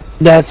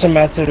 That's a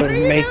method of What are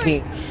you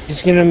making.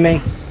 He's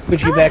gonna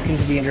put you back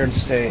into the injured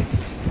state.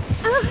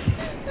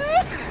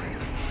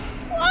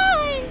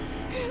 Why?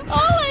 All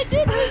I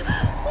did was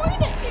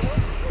point at you.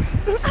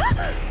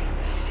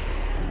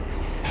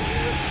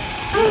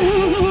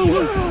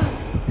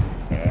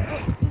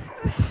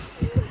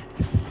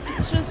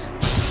 It's just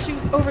she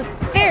was over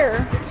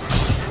there,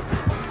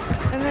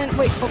 and then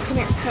wait. Oh, come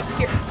here. No,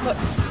 here. Look.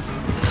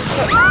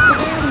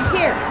 Come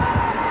here.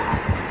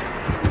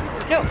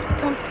 No,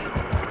 come.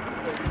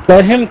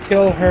 Let him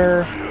kill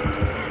her,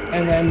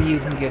 and then you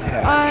can get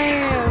Hatch. I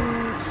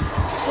am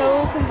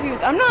so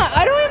confused. I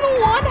don't even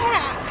want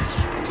Hatch.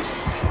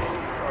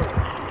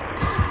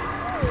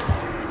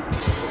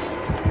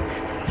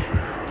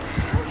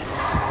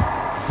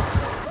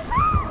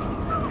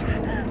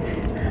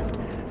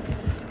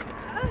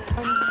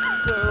 I'm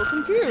so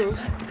confused.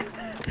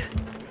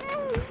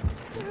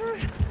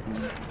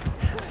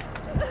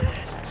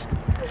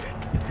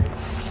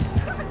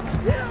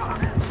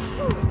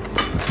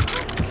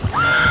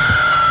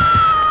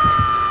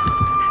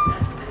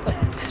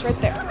 It's right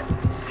there.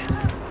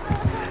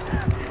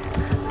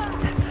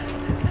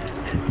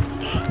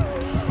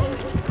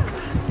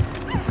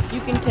 You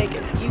can take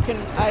it. You can.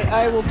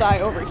 I will die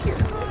over here.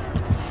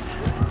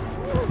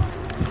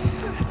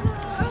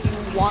 You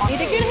want me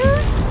to get her?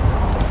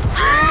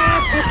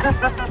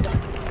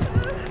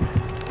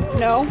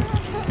 No?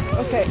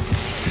 Okay.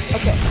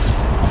 Okay.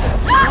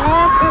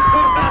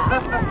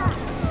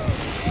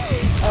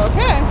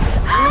 Okay.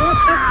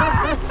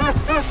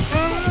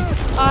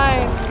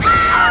 I'm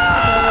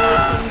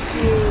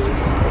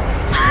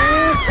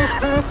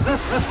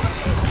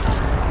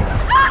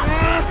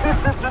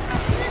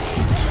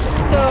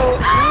so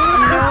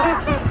confused.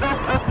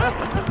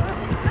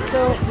 So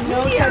no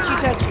touchy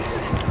touchy.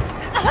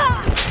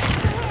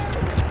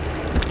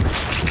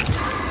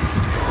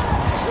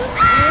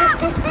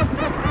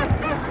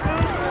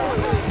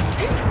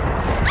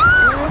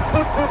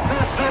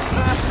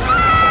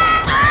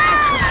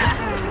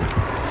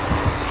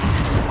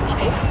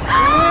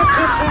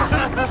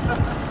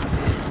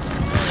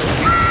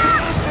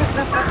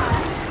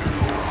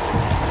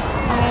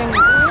 I'm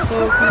so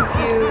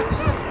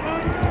confused.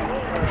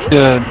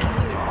 Good.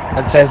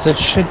 That's as it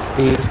should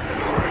be.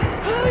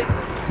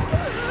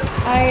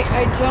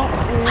 I don't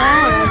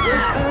want.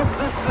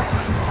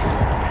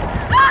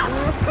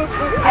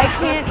 I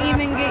can't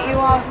even get you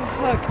off of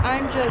hook. I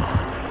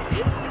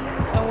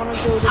want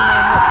to go to my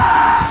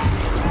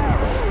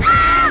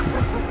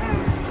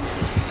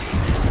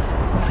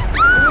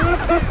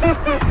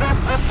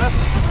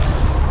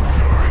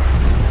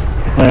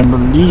I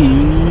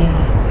believe.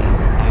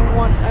 Please, I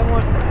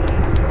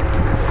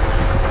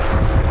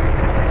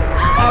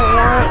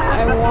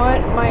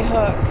want my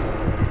hook.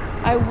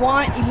 I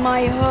want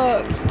my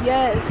hook.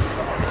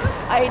 Yes.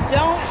 I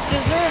don't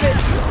deserve it.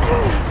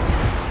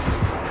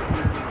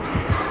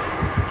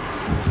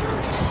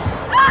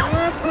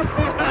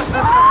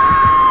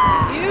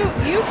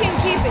 You can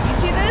keep it. You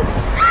see this?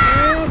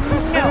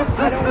 No, I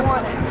don't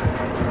want it.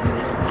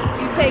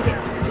 You take it.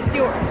 It's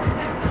yours.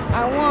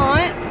 I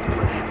want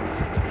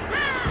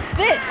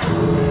this.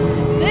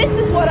 This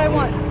is what I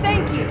want.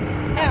 Thank you.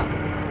 Now,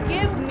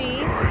 give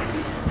me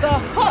the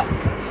hook.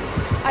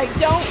 I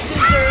don't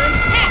deserve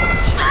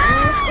Hatch.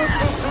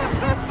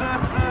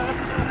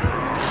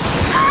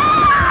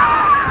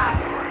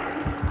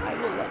 I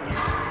will let you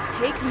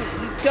take me.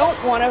 You don't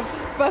want to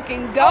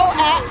fucking go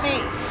at me.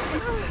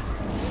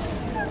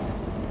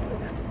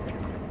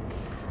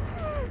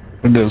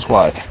 It is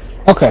why.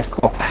 Okay,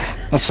 cool.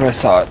 That's what I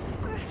thought.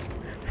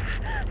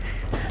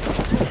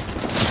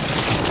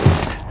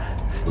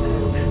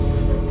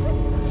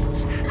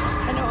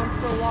 I know I'm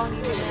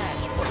prolonging the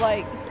match, but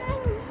like,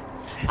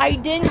 I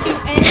didn't do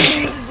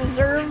anything to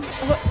deserve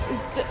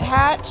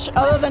Hatch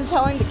other than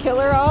telling the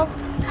killer off.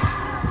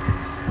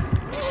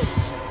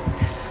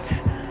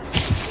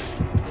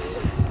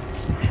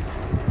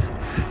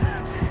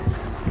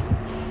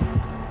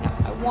 No,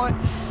 I want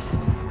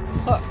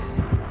hook.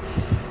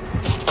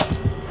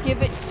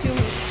 Give it to me.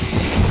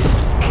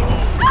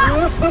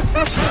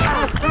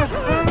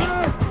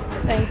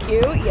 Thank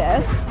you,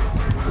 yes.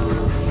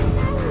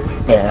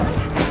 There.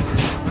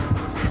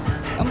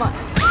 Come on.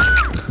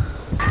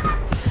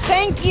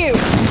 Thank you!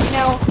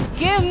 Now,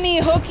 give me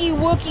Hooky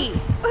Wookie!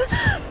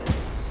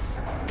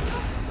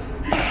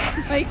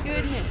 My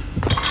goodness.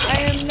 I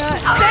am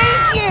not-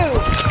 Thank you!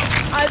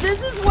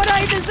 This is what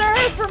I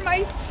deserve for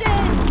my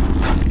sins!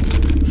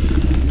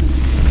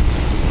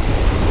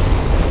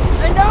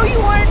 I know you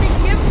wanted to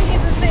give me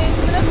the thing,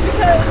 but that's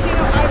because, you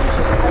know, I was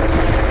just-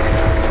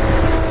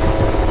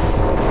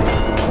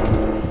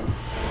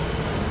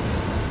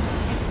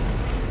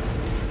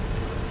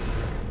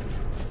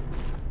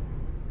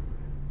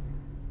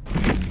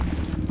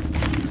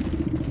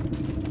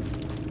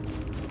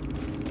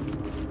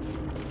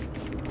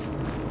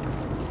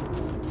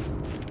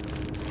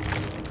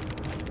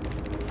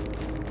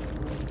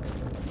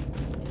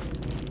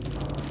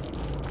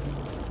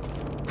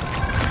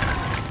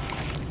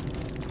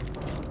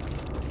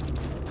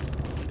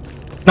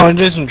 No, it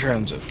is in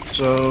transit,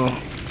 so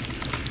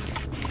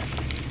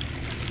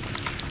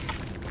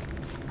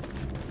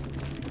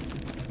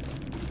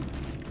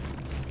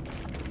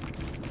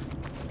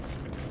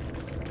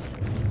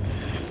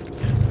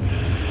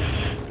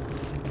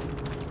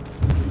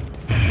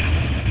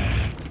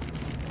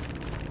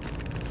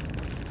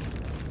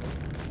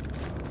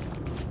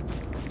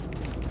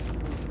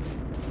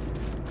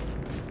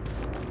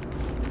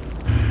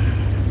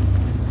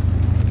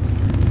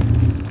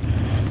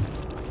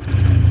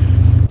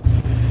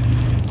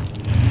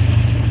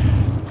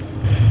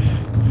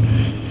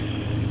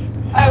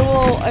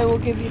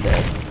give you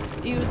this.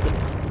 He was a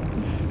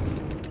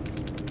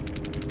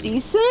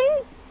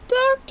decent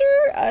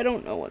doctor? I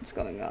don't know what's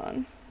going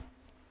on.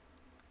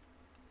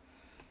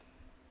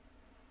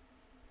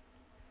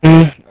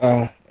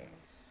 Oh.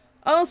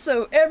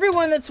 Also,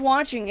 everyone that's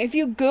watching, if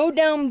you go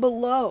down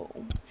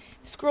below,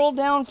 scroll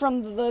down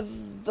from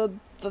the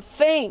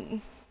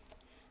thing,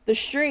 the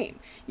stream,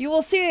 you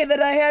will see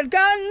that I had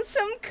gotten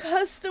some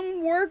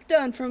custom work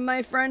done from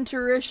my friend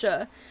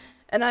Tarisha,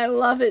 and I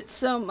love it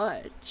so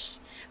much.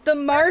 The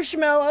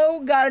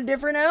Marshmallow got a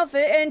different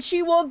outfit, and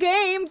she will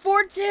game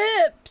for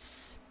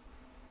tips.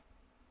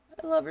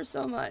 I love her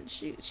so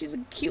much. She's a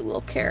cute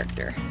little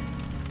character.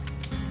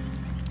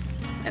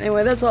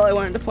 Anyway, that's all I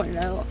wanted to point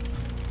out.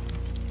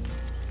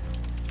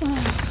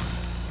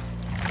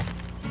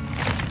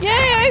 Yay,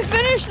 I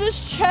finished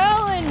this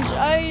challenge!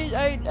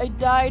 I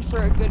died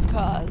for a good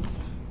cause.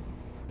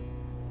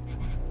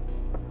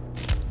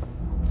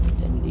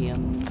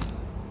 Indium.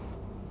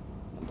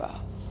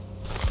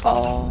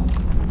 Fall.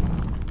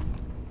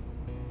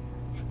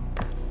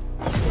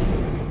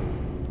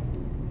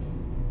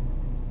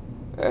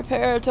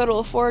 Repair a total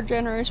of 4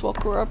 generators while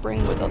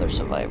cooperating with other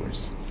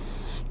survivors.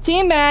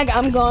 Team Mag,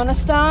 I'm gonna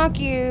stalk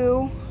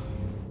you.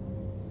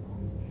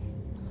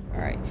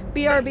 Alright.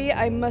 BRB,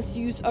 I must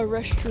use a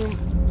restroom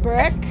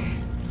break.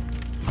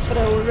 But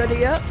I will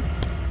ready up.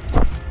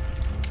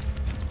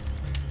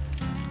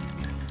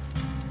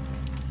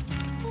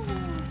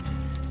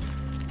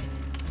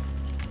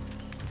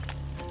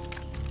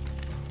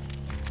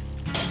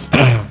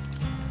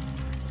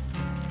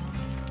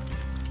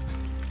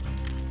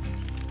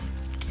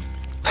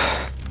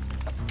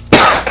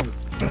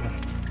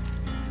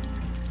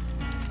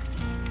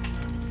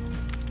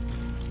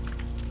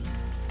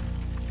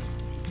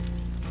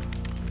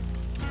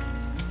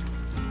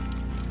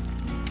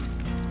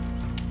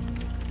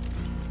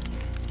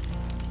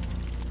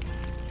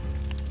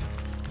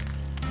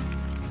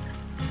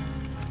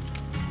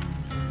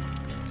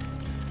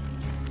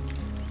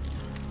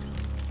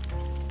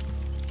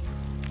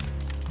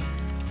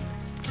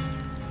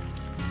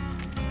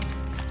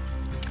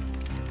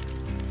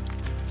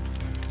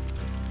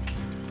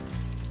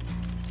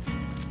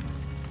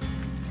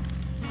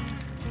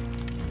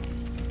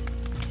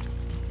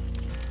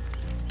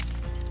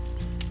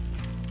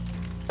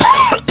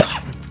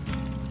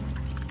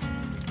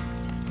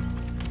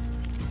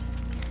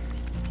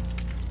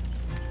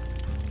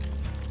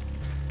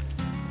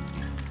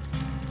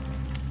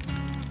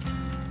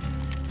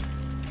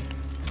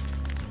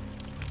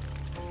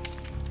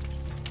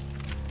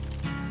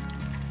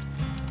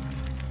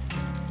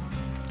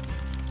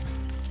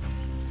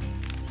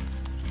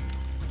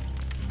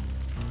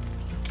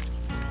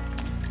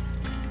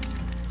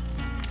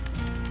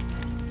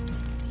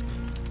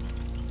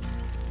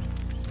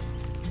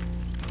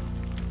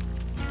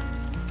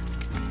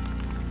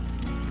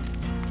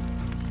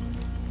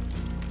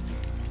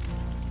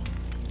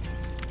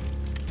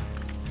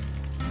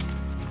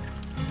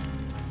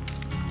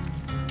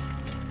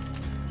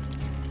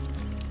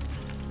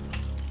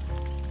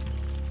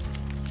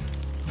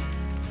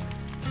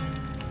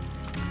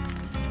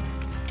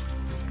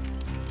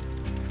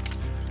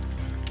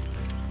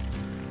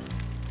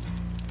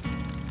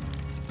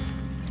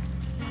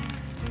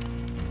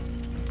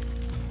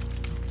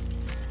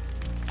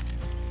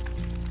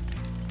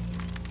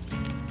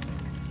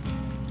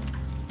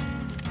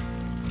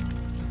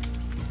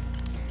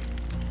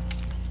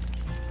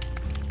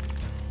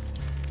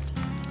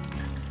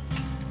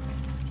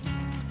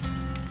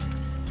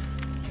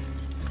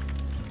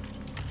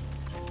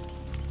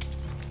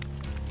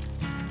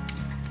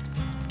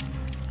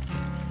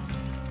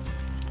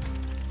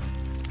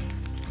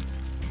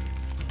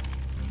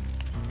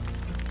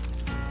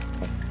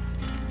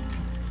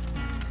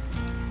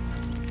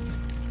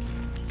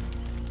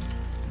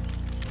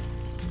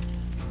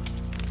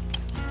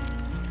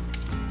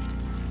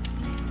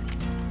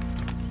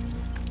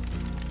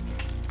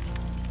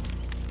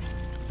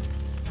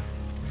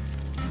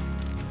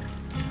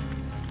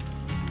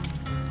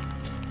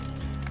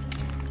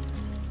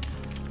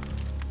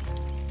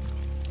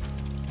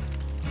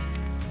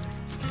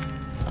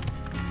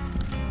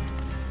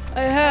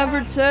 I have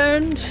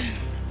returned.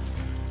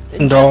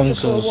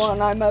 Condolences.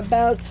 One. I'm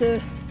about to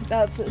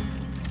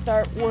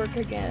start work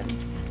again.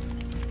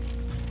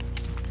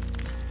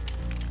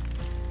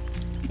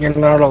 You're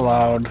not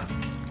allowed. I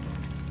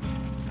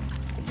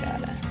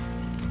gotta.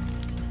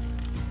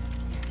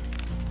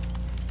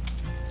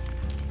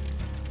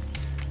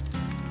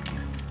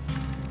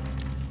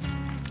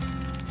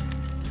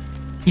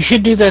 You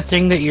should do that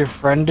thing that your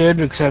friend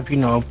did, except, you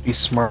know, be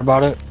smart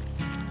about it.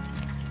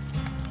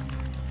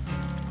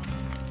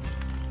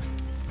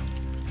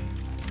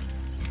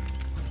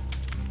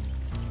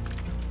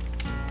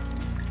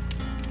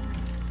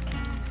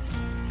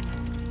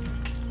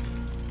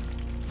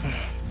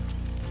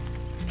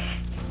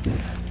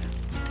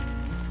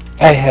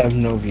 I have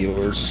no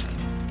viewers.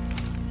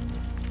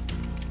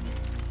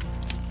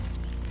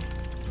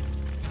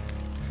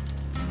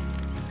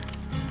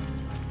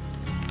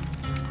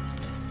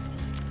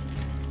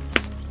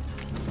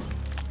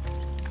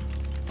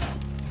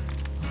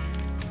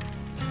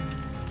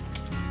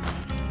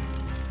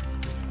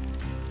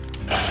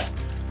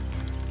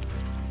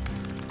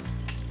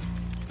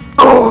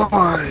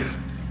 alive.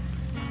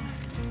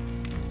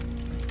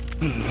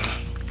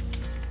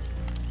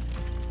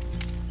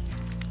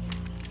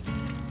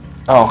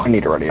 Oh, I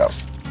need to ready up.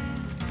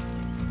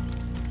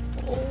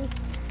 Oh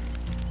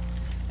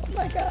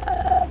my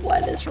god,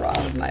 what is wrong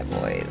with my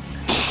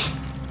voice?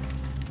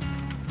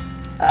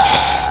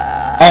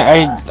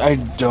 I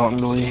don't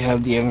really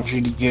have the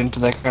energy to get into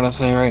that kind of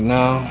thing right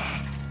now.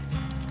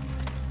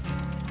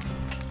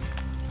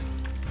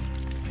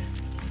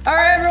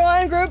 Alright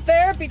everyone, group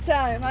therapy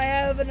time. I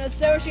have an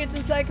associate's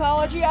in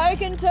psychology. I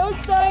can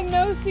totes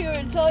diagnose you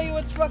and tell you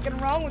what's fucking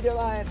wrong with your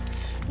lives.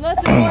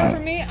 Lesson one for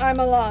me, I'm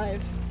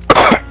alive.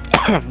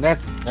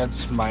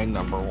 That's my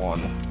number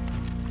one.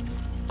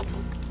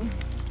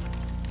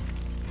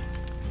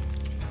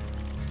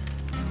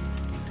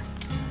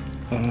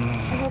 I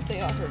hope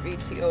they offer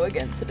VTO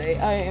again today.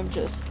 I am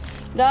just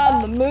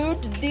not in the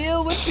mood to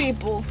deal with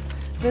people,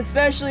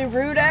 especially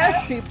rude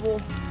ass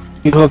people.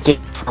 You hooked it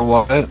for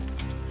what?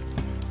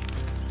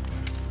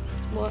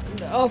 What?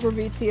 Offer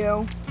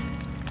VTO.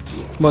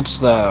 What's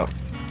that?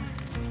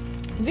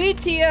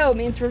 VTO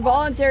means for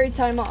voluntary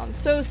time off.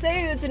 So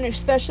say it's an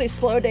especially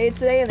slow day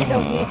today and they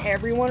don't need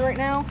everyone right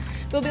now.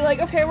 They'll be like,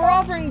 okay, we're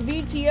offering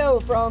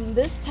VTO from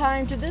this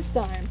time to this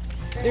time.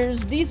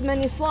 There's these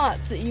many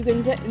slots that you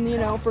can,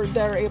 that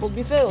are able to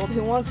be filled.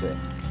 Who wants it?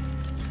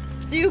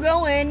 So you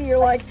go in, you're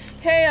like,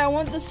 hey, I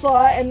want this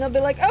slot, and they'll be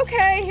like,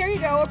 okay, here you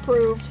go,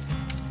 approved.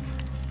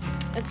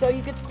 And so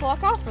you get to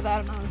clock off for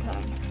that amount of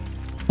time.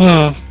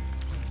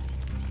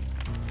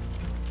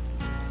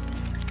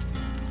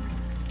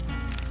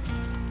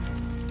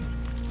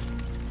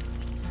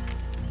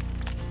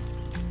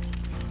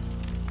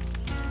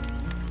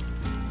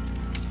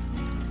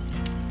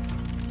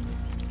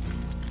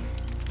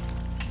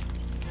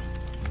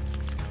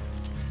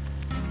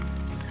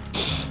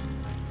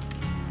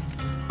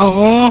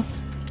 Oh.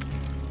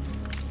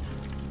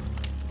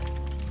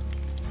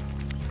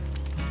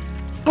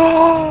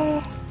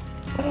 Oh.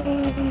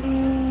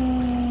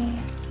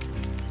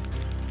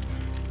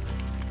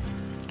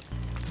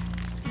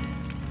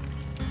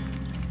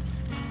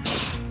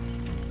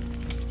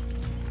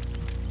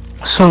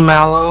 So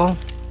Mallow.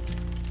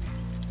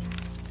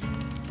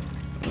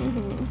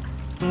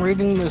 I'm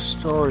reading this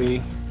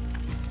story.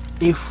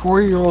 A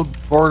 4-year-old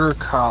border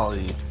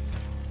collie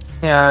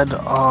had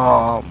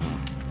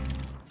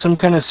some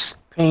kind of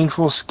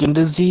painful skin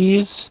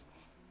disease.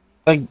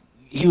 Like,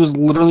 he was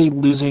literally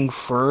losing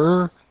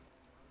fur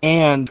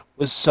and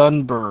was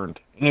sunburned.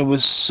 And it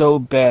was so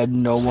bad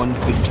no one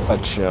could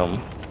touch him.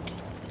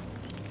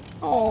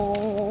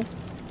 Oh.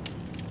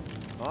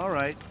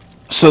 Alright.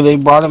 So they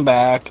brought him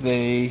back,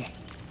 they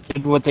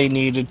did what they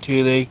needed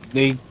to,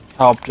 they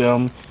helped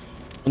him.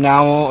 And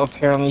now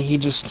apparently he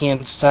just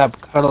can't stop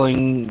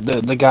cuddling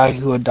the guy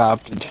who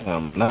adopted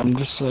him. And I'm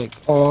just like,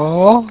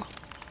 oh.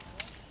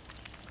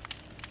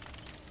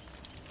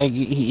 Like,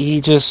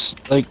 he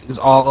just, like, is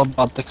all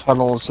about the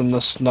cuddles and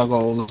the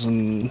snuggles,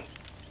 and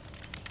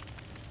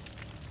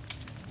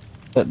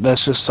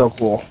that's just so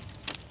cool.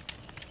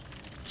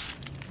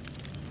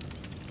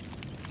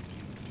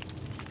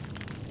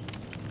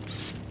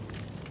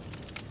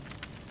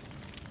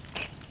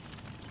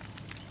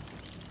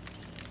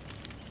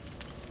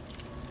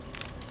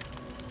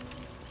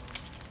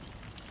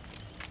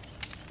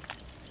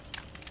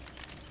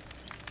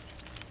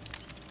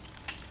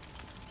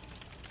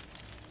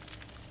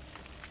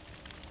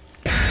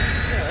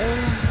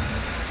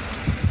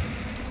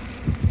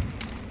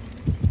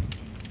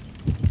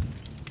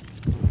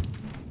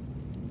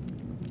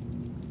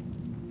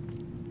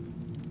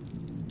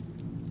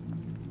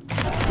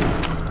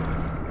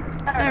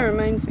 That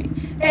reminds me.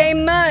 Hey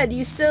Mud,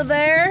 you still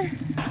there?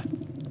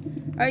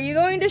 Are you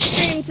going to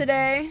stream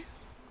today?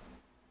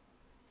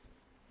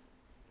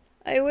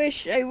 I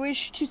wish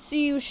to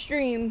see you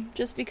stream,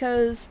 just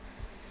because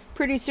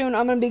pretty soon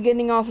I'm gonna be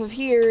getting off of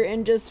here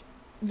and just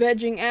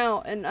vegging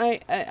out, and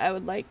I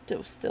would like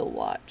to still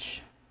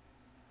watch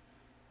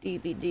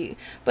DBD.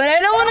 But I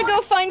don't want to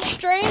go find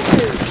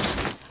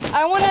strangers.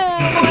 I want to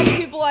watch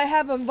people I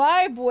have a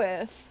vibe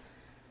with.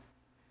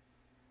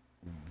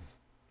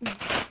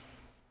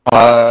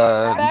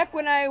 Back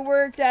when I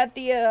worked at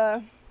the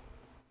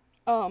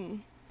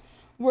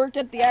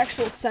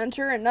actual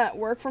center and not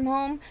work from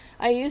home,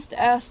 I used to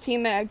ask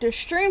T-Mag to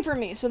stream for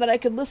me so that I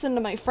could listen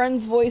to my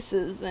friends'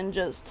 voices and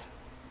just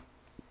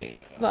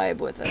vibe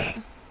with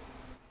it.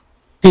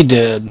 He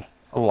did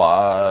a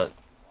lot.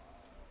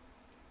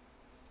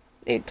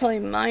 They'd play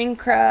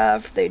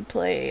Minecraft, they'd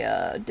play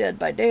Dead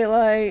by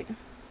Daylight.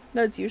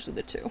 That's usually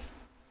the two.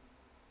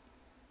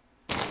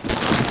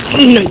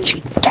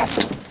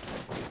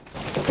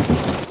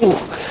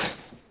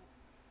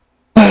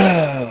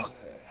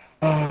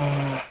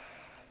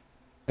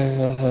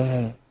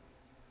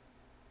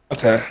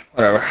 Okay,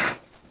 whatever.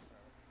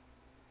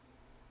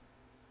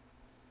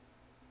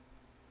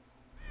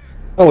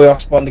 Oh, we all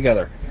spawned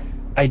together.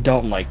 I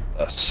don't like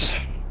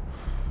this.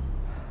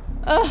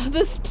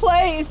 This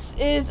place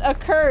is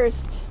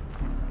accursed.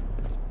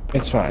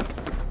 It's fine.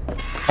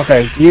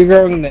 Okay, so you're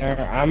going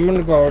there. I'm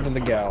gonna go over to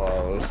the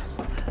gallows.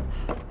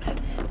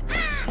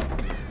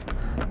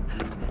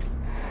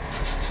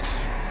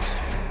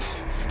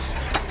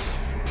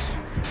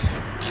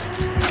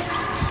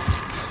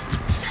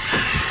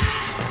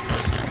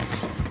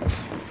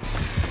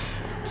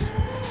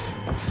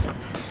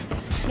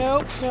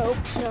 Nope,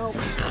 nope.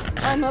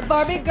 I'm a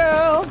Barbie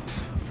girl.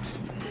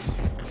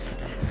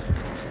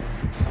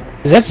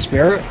 Is that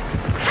Spirit?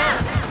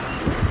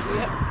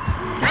 Yep.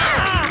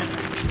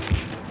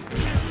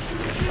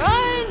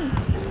 Run!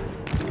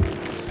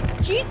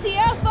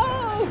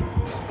 GTFO!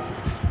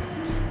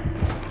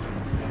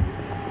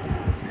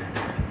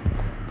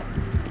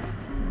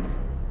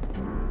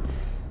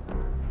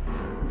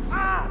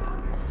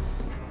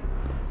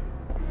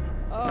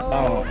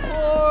 Oh,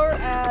 poor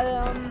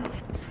Adam.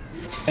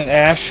 And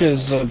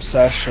Ash's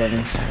obsession.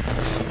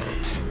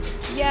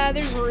 Yeah,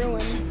 there's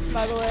ruin,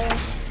 by the way.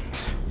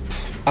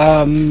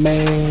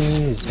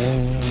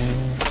 Amazing.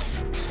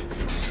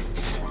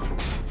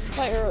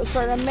 My arrows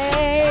start amazing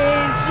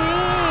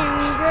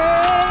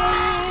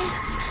grace.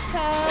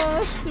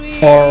 How sweet.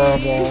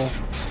 Horrible.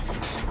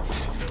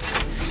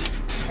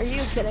 Are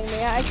you kidding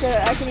me? I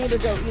can either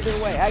go either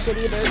way. I could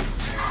either.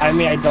 I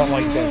mean, I don't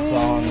like that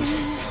song.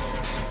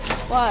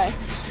 Why?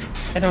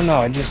 I don't know.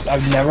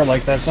 I've never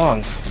liked that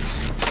song.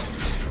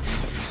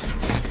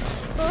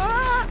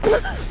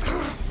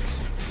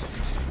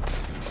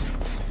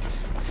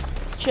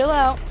 Chill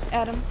out,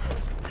 Adam.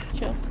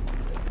 Chill.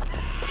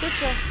 Chill,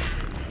 chill.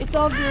 It's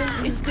all good.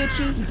 It's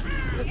Gucci.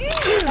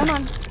 Come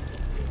on.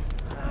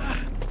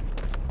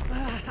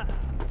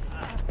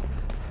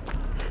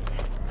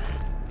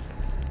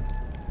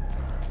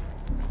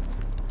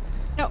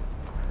 No.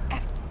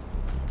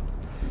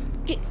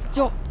 Get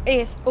your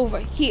ass over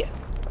here.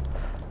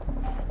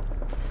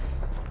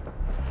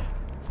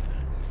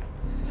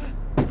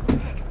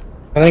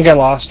 I think I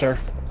lost her.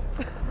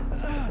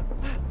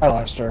 I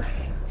lost her.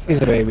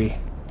 She's a baby.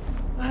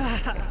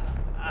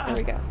 There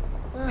we go.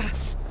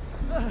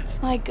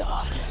 My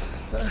God.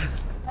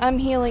 I'm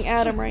healing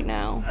Adam right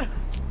now.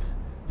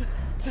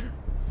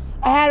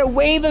 I had to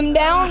wave him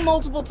down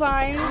multiple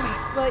times,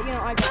 but you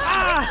know, I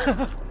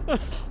got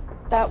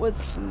that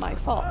was my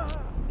fault.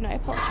 And I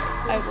apologize.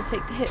 I will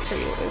take the hit for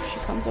you if she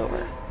comes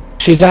over.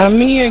 She's on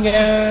me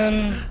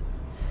again.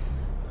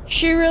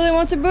 She really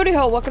wants a booty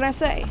hole, what can I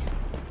say?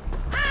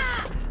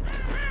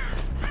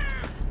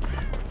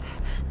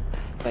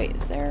 Wait,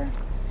 is there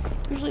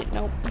usually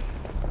nope.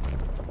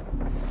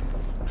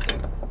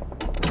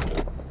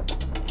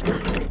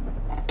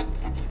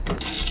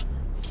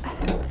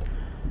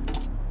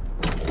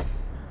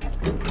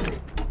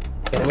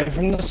 Get away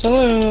from the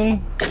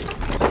saloon.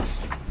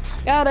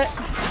 Got it.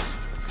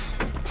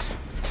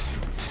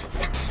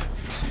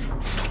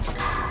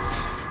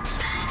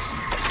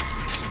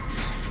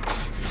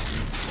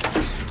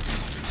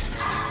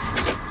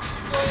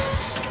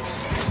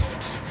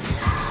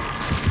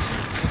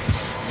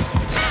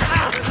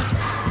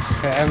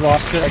 Okay, I've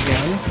lost it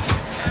again.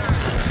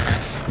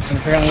 And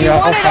apparently You I'll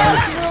wanted find...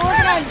 us, we were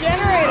working on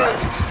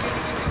generators.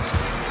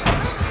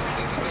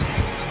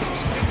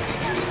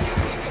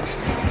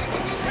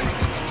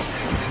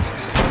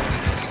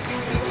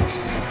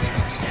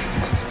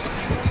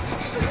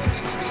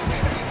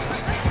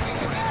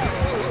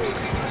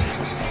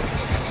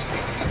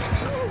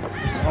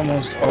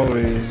 Almost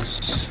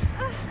always...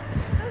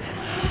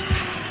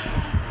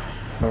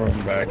 Oh,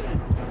 I'm back.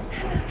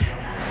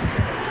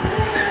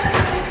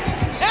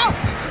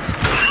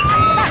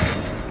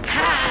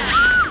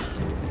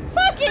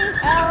 Fucking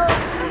hell!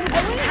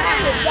 At least I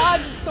could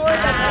dodge a sword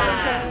that never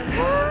came.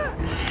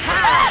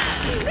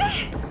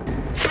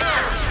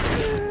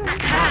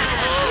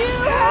 You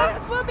have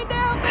to put me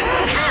down,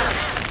 bitch!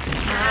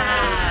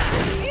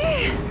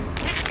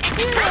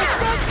 You are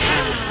stuck in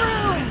this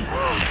room!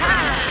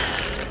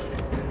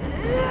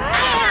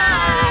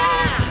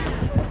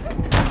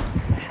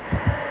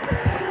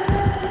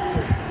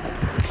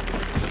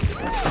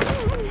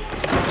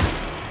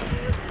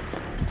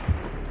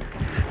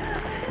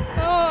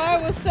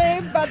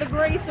 Saved by the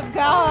grace of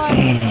God.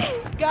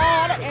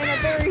 God and a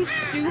very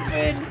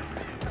stupid.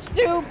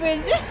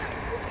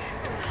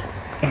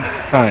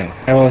 Fine,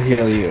 I will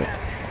heal you.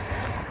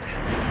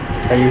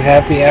 Are you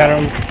happy,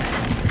 Adam?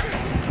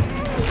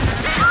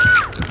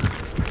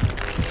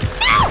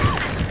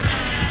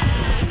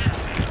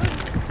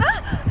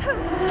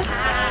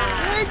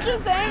 You're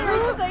just angry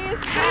because I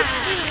escaped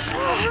you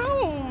in the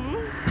room.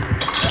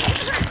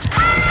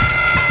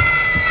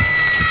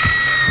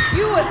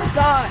 You a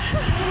thought.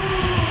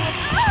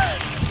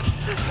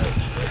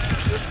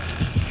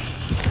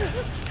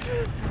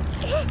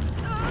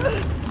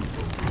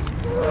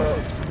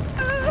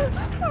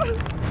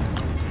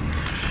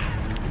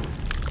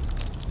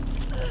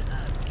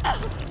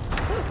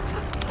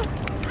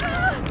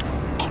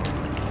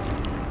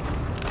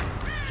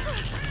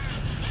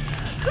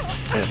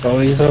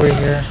 Boey's over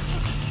here.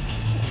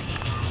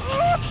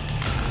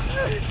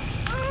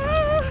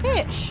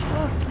 Fish.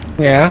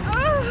 Yeah?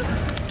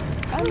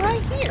 I'm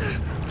right here.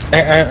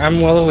 I'm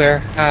well aware.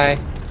 Hi.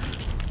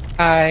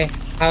 Hi.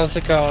 How's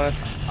it going?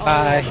 Oh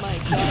Bye. my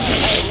God. I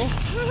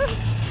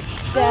will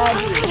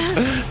stab you.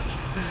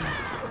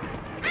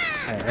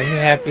 Hi, are you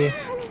happy?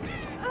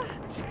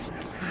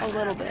 A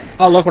little bit.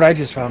 Oh, look what I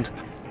just found.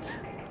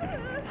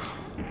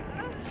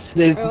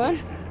 Ruin?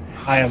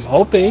 I am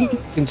hoping,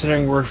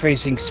 considering we're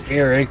facing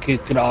Spirit,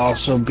 it could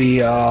also be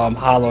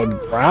Hallowed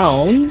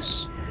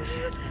Grounds.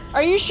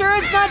 Are you sure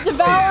it's not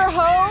Devour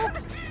Hope?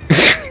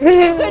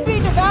 It could be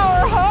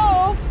Devour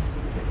Hope.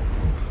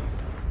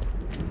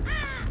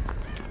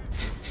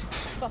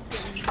 Fucking.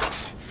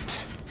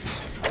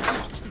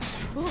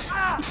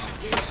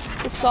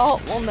 The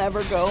salt will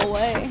never go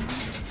away.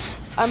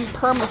 I'm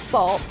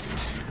perma-salt.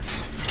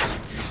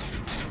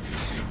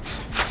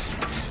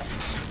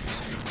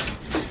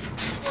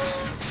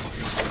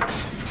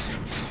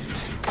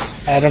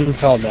 Adam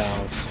fell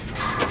down.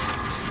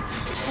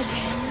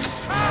 Again.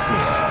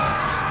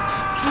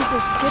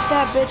 Jesus, get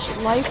that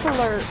bitch life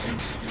alert.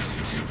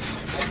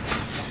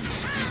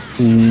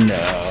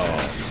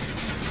 No.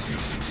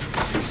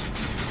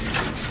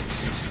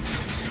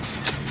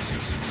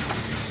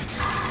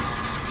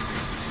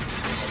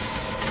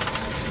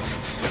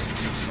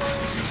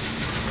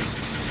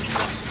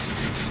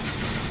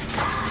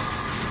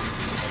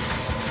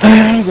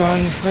 I'm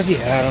going for the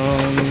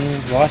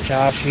Adam. Watch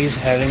out, she's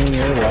heading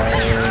your way.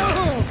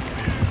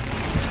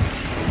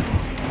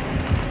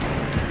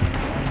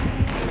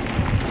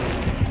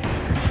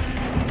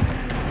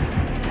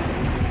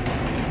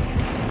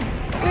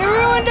 We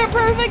ruined a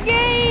perfect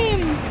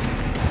game!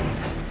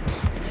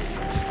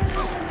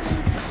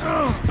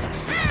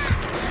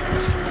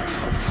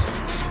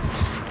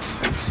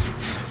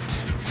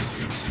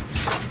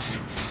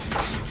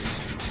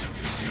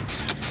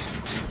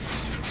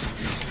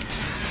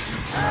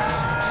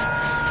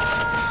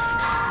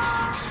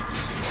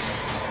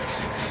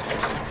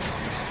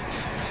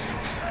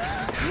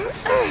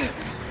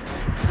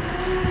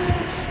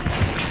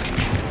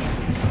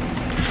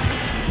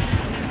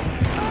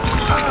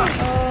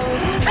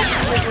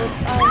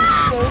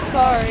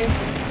 Sorry.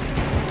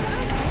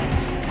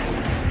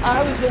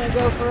 I was gonna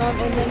go for him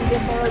and then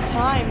get more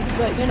time,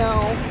 but you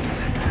know.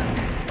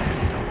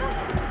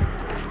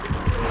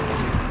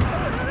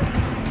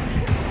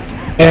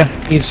 Yeah,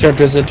 he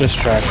served as a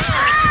distraction.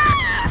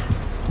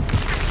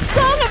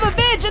 Son of a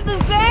bitch at the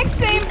exact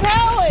same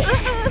pallet!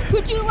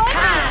 Would you let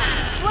me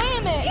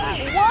slam it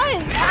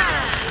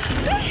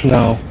once?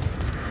 No.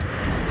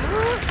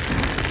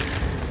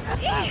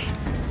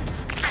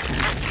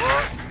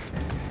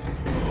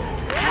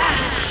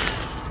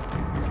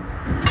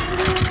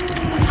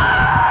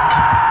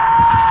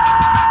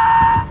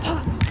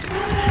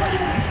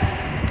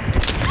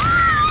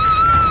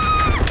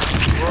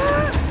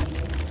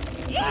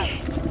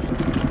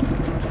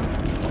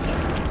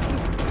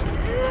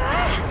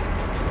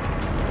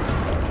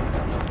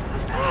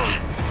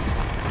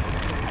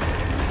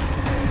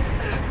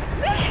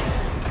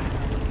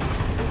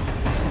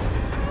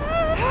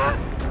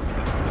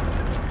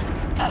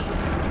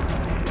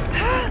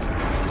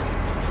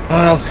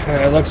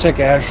 Okay, looks like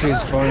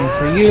Ashley's going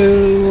for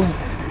you.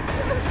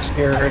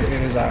 Spirit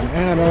is on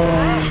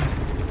Adam.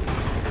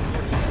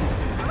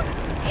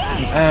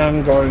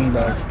 I'm going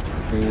back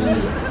to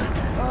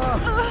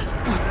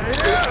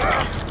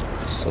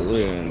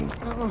Saloon.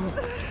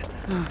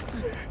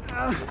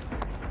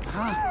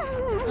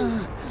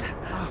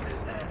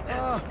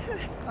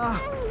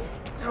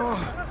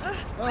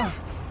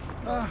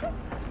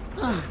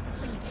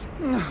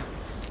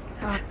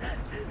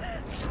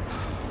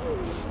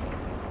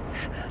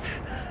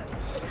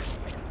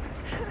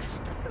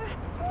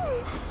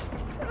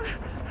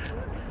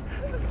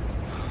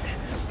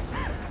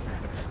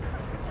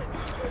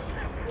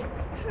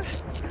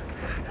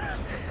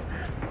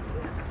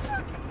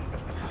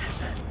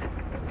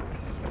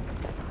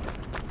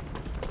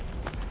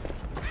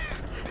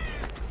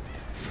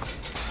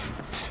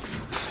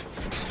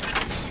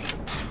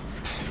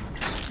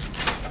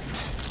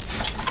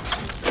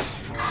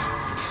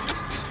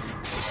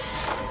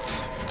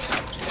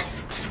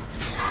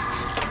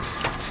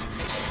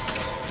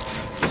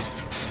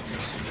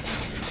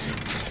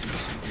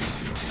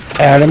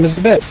 Adam is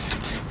the bit.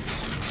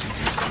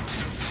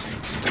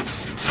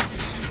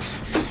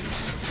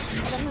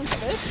 Adam is the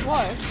bitch?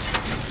 Why?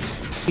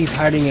 He's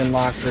hiding in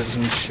lockers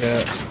and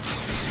shit.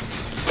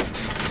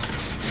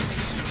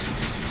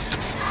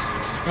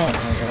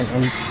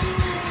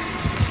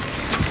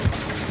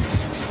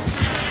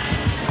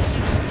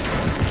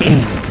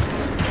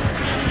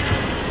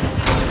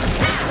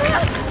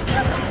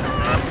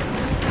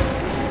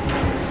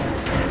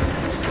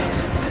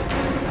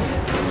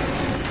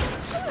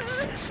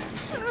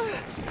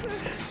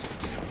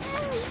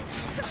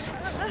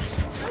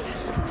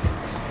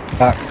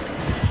 Back.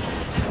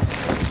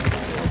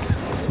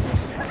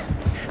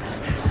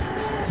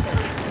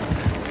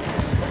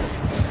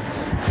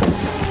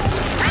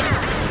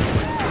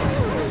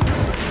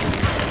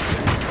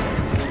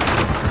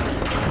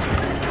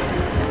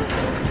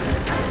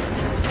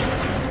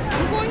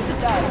 I'm going to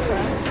die,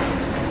 friend.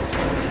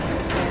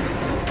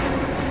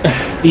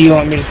 Do you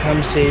want me to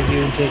come save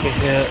you and take a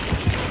hit?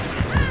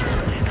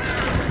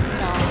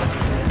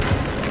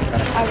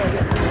 I gotta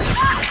get this.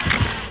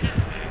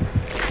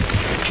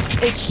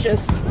 It's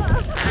just, it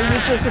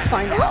was just a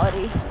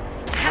finality.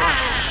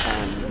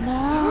 And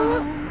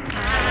now,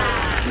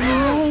 the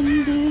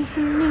end is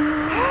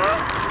near,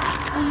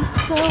 And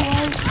so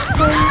I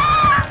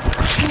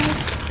face my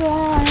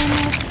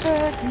final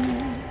curtain.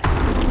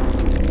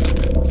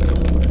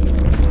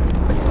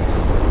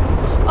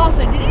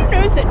 Also, did you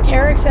notice that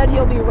Tarek said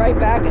he'll be right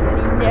back and then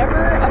he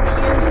never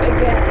appears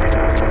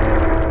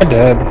again? I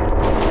did.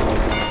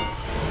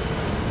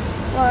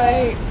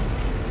 Like...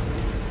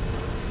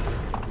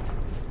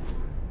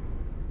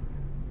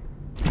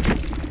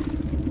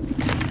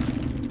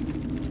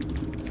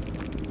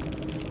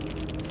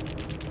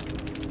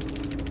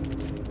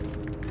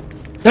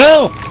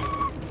 No!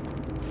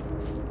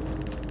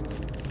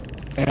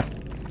 Yeah.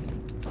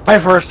 My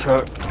first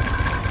hook.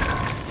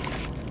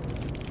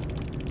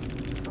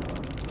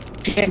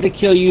 She had to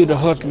kill you to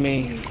hook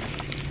me.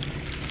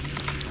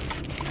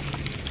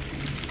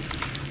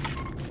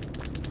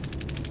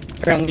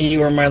 Apparently you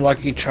were my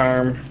lucky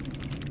charm.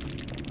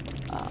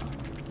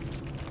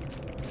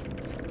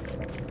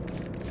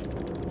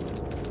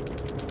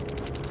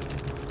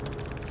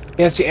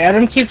 Yeah, see,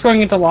 Adam keeps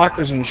going into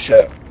lockers and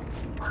shit.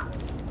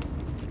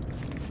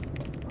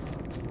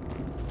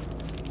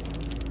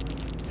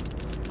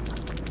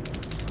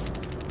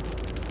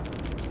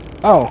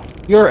 Oh,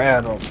 you're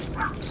Adam.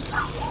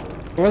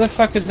 Where the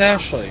fuck is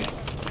Ashley?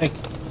 Like,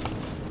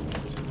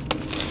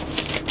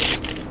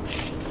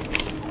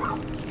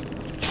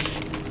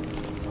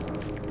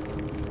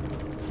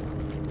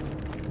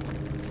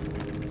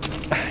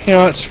 you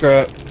know what? Screw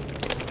it.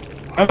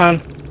 Come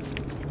on.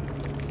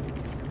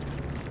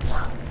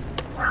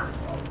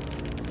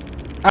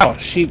 Oh,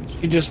 she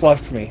just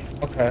left me.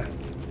 Okay.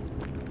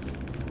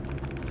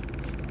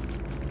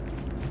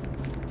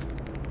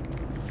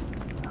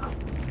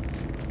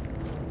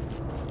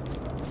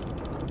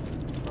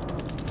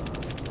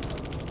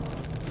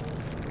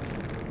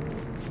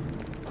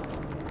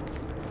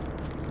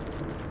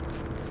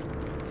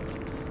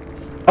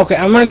 Okay,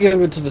 I'm gonna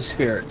give it to the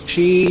spirit.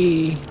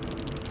 She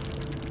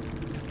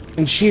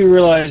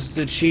realized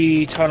that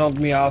she tunneled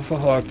me off a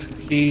hook.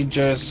 She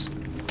just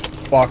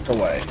walked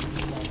away.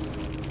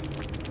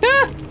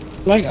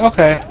 Like,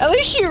 okay. At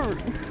least she,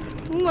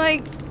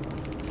 like,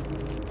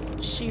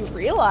 she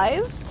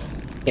realized.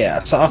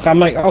 Yeah, so I'm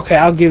like, okay,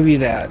 I'll give you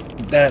that.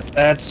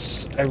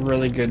 That's a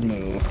really good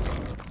move.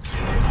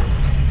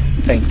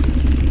 Thank you.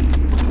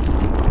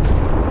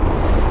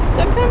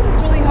 Sometimes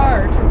it's really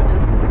hard from a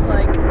distance,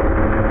 like,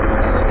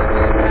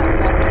 you're that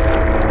one.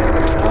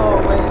 Oh,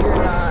 wait, you're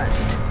not.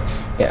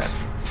 Yeah.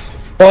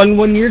 Well, and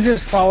when you're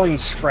just following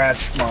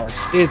scratch marks,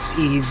 it's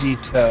easy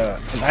to,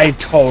 and I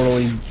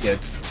totally get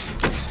it.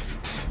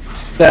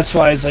 That's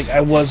why it's like I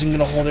wasn't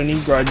gonna hold any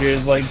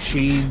grudges. Like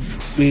we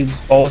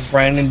both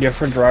ran in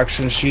different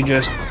directions. She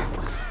just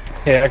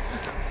picked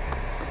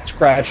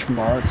scratch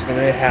marks, and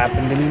it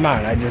happened to be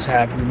mine. I just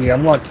happened to be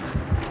unlucky.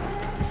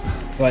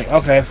 Like,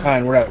 okay,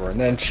 fine, whatever. And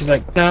then she's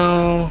like,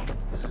 "No,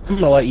 I'm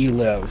gonna let you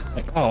live."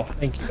 Like, oh,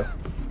 thank you.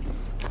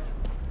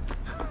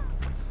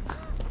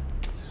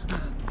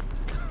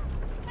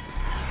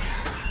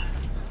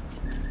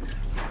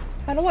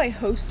 How do I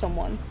host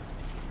someone?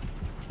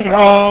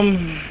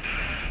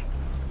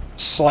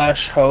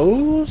 Slash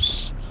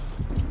host?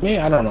 Me?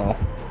 I don't know.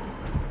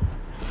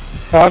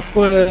 Talk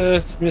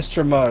with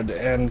Mr. Mud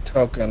and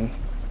Token.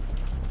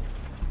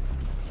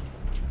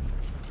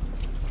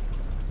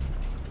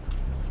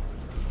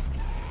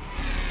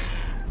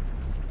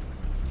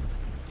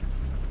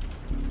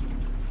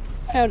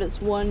 How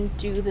does one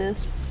do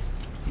this?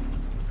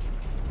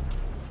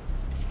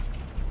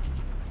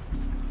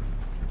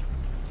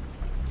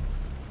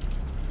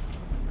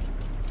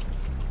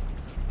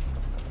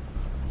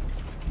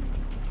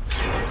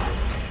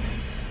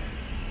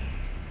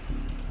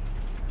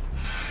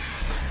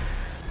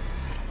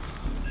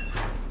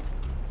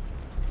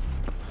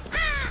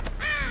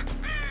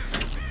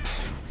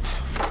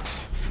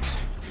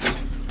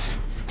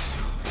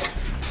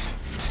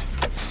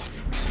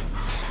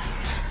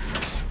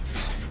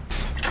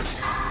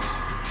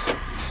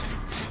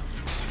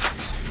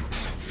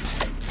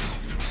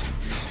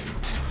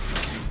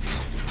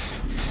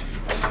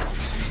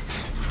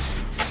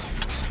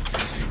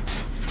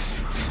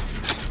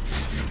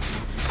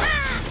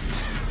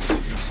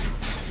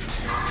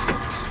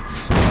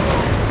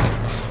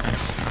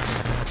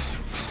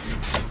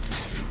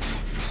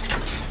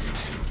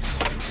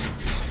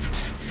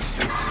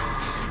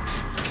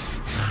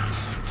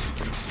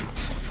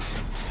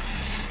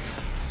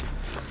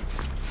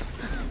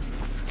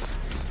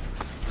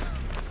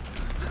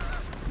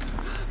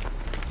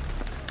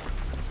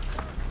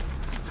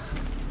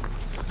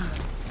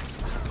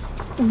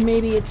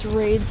 Maybe it's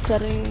raid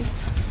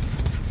settings.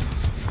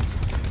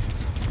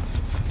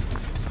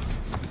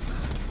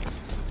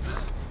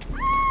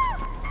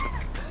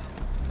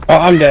 Oh,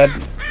 I'm dead.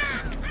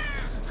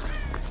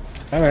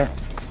 Alright.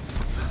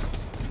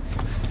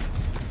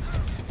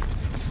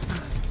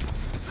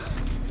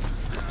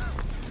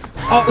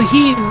 Oh,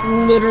 he's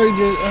literally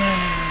just...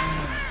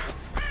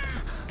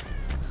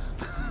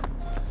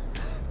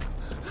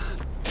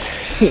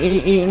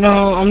 You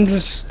know, I'm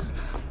just...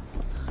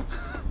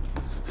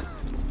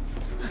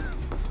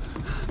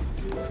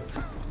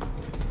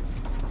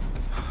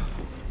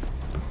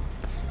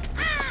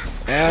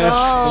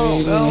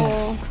 Ashley,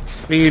 No.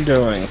 what are you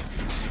doing?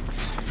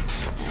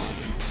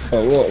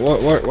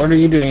 What are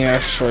you doing,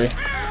 Ashley?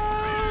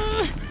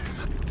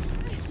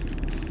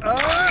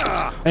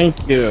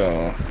 Thank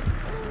you.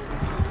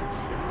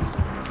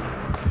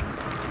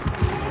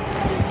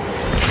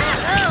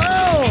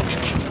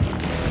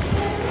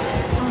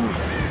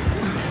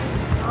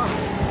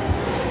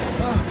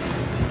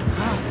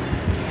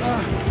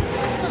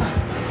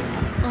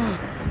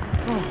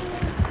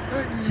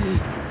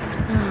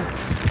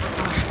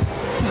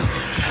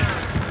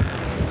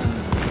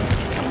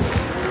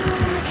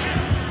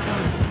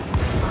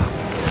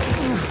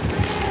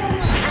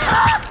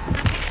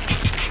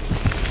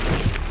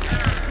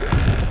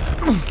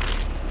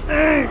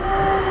 Hey.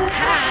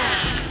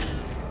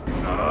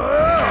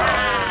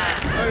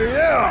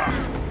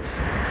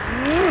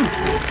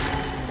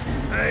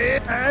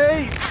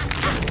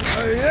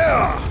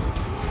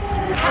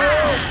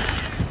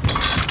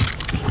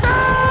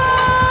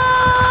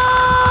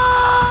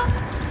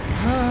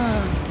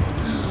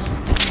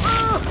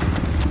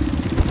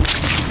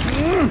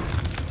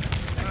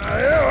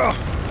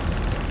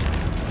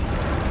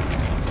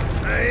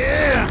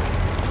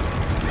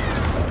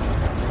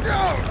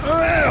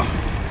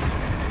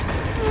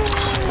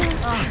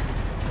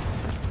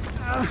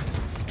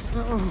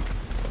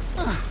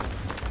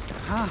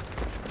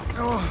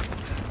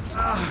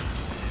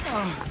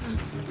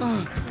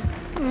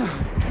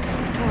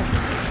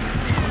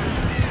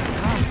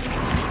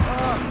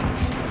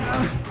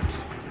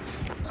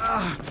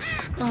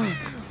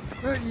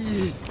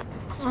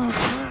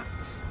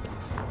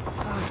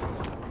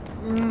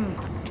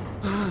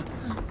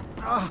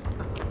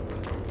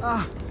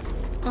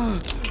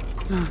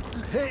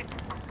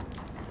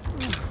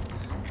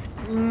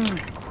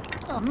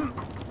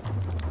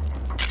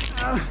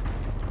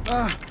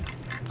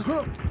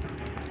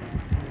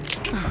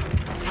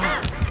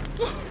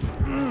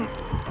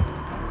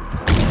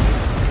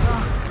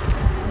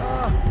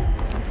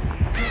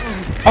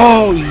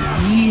 Oh,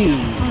 you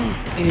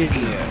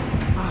idiot.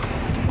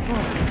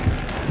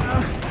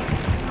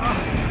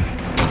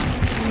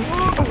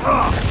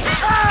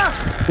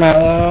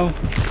 Mallow.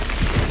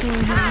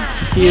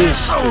 He is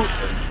stupid.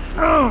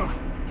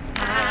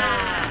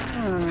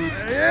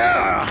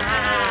 Yeah.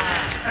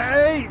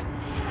 Hey.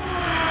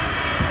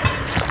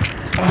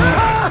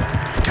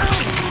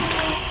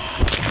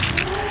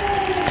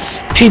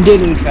 She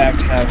did in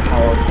fact have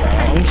hallowed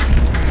ground.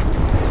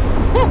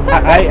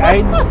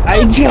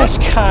 I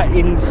just got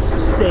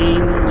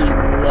insanely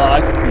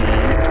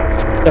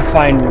lucky to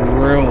find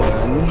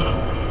ruin.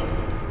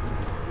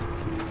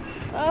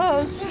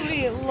 Oh,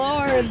 sweet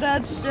lord,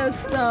 that's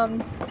just,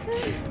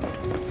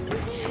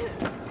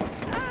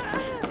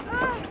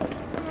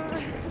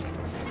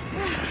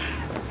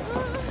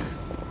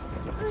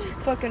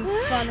 fucking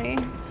funny.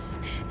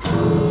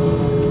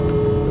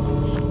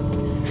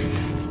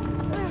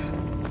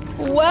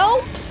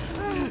 Well,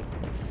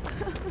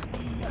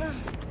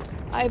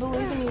 I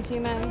believe in you,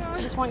 T-Man. I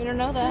just want you to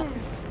know that.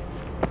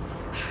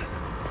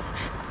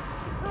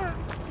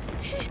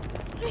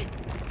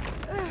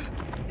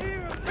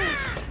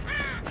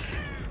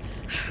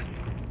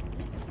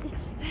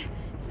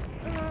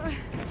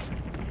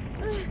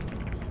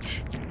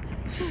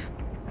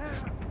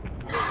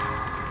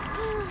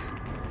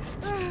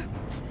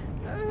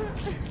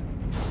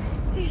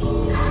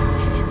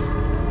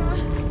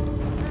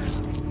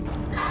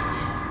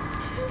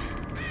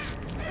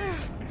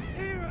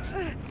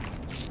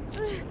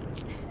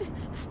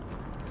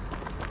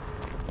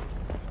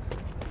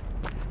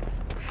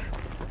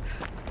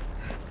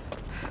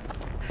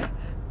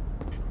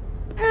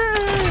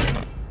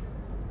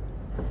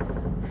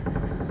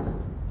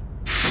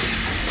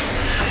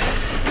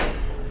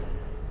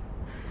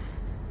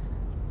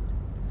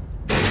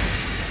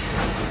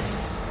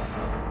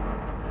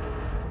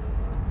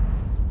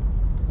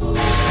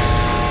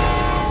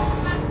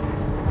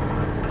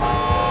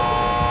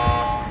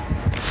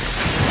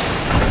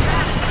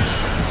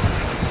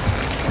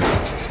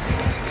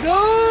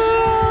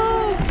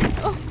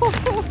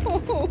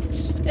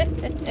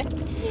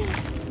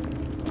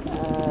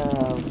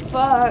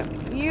 Fuck,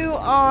 you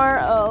are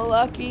a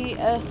lucky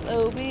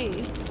SOB.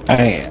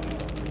 I am.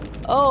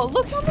 Oh,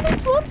 look how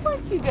many blood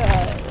points you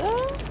got.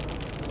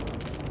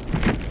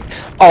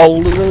 Oh,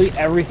 literally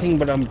everything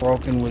but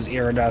Unbroken was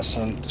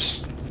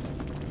iridescent.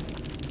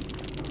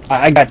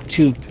 I got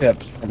 2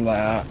 pips from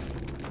that.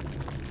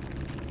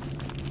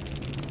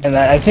 And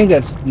I think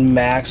that's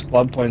max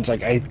blood points.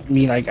 Like, I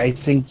mean, like, I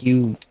think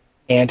you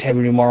can't have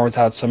any more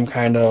without some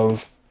kind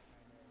of,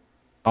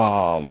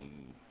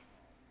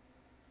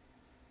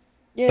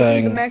 Yeah, I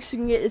think the max you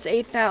can get is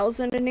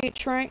 8,000 in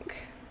each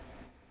rank.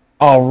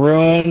 Oh,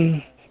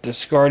 Ruin,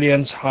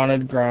 Discordians,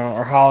 Haunted Ground,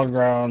 or Hallowed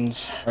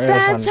Grounds.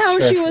 That's how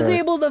she was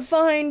able to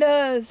find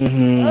us!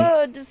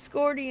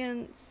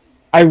 Discordians.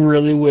 I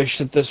really wish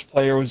that this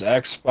player was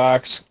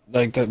Xbox,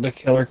 like the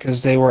killer,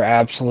 because they were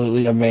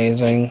absolutely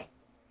amazing.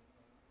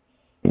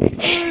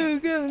 Oh,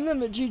 giving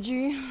them a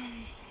GG.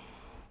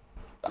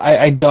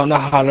 I don't know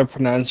how to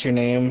pronounce your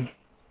name.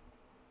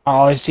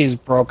 All I see is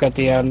broke at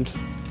the end.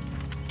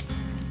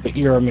 But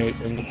you're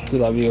amazing. We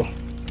love you.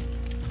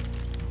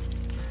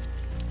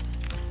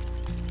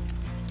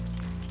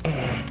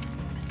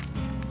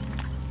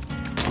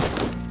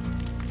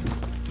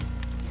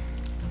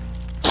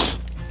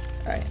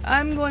 Alright,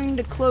 I'm going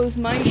to close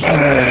my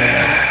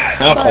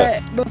show.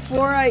 But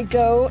before I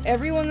go,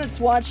 everyone that's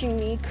watching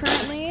me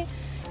currently,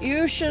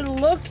 you should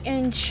look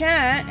in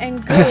chat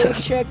and go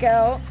check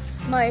out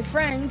my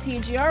friend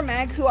TGR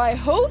Mag, who I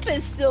hope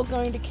is still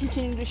going to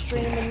continue to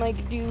stream and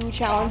like do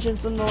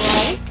challenges and the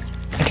like.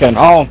 Okay,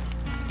 oh,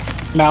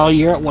 Mal,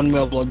 you're at 1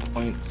 mil blood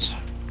points.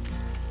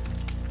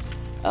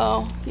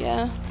 Oh,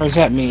 yeah. Or is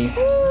that me?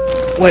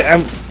 Wait,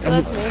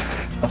 That's me.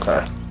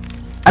 Okay.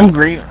 I'm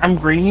green. I'm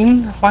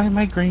green? Why am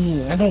I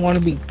green? I don't want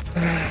to be...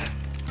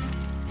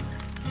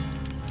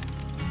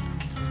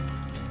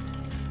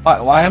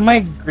 Why am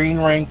I green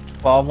rank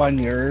 12 on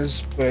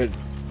yours, but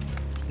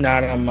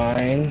not on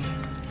mine?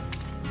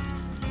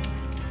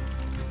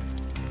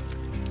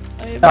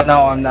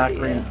 No, I'm not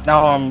green.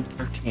 Now I'm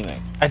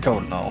 13. I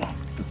don't know.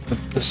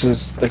 This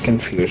is the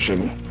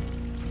confusion.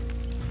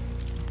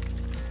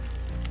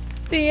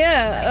 But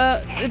yeah,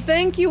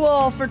 thank you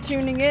all for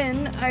tuning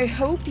in. I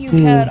hope you've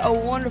had a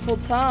wonderful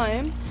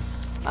time.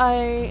 I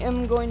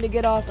am going to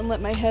get off and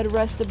let my head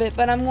rest a bit,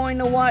 but I'm going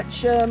to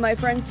watch my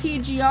friend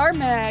TGR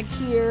Mag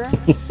here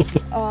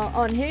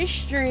on his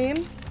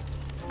stream.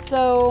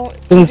 So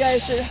you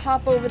guys should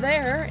hop over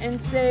there and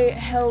say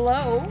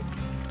hello.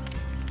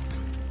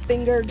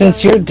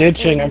 Since you're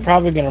ditching, I'm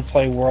probably gonna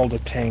play World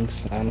of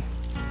Tanks then.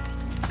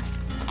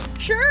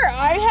 Sure,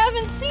 I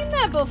haven't seen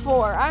that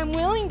before. I'm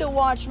willing to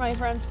watch my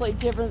friends play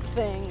different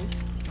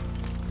things.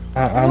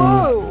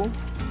 Whoa!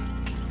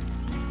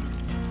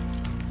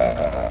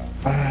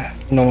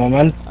 No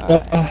moment.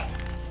 Right.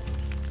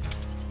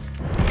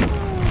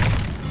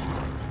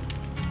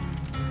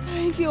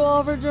 Thank you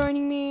all for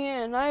joining me,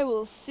 and I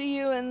will see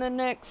you in the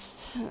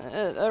next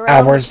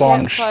around the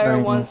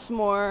campfire once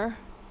more.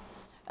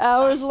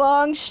 Hours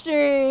long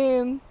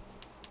stream.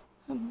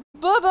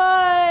 Bye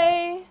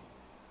bye.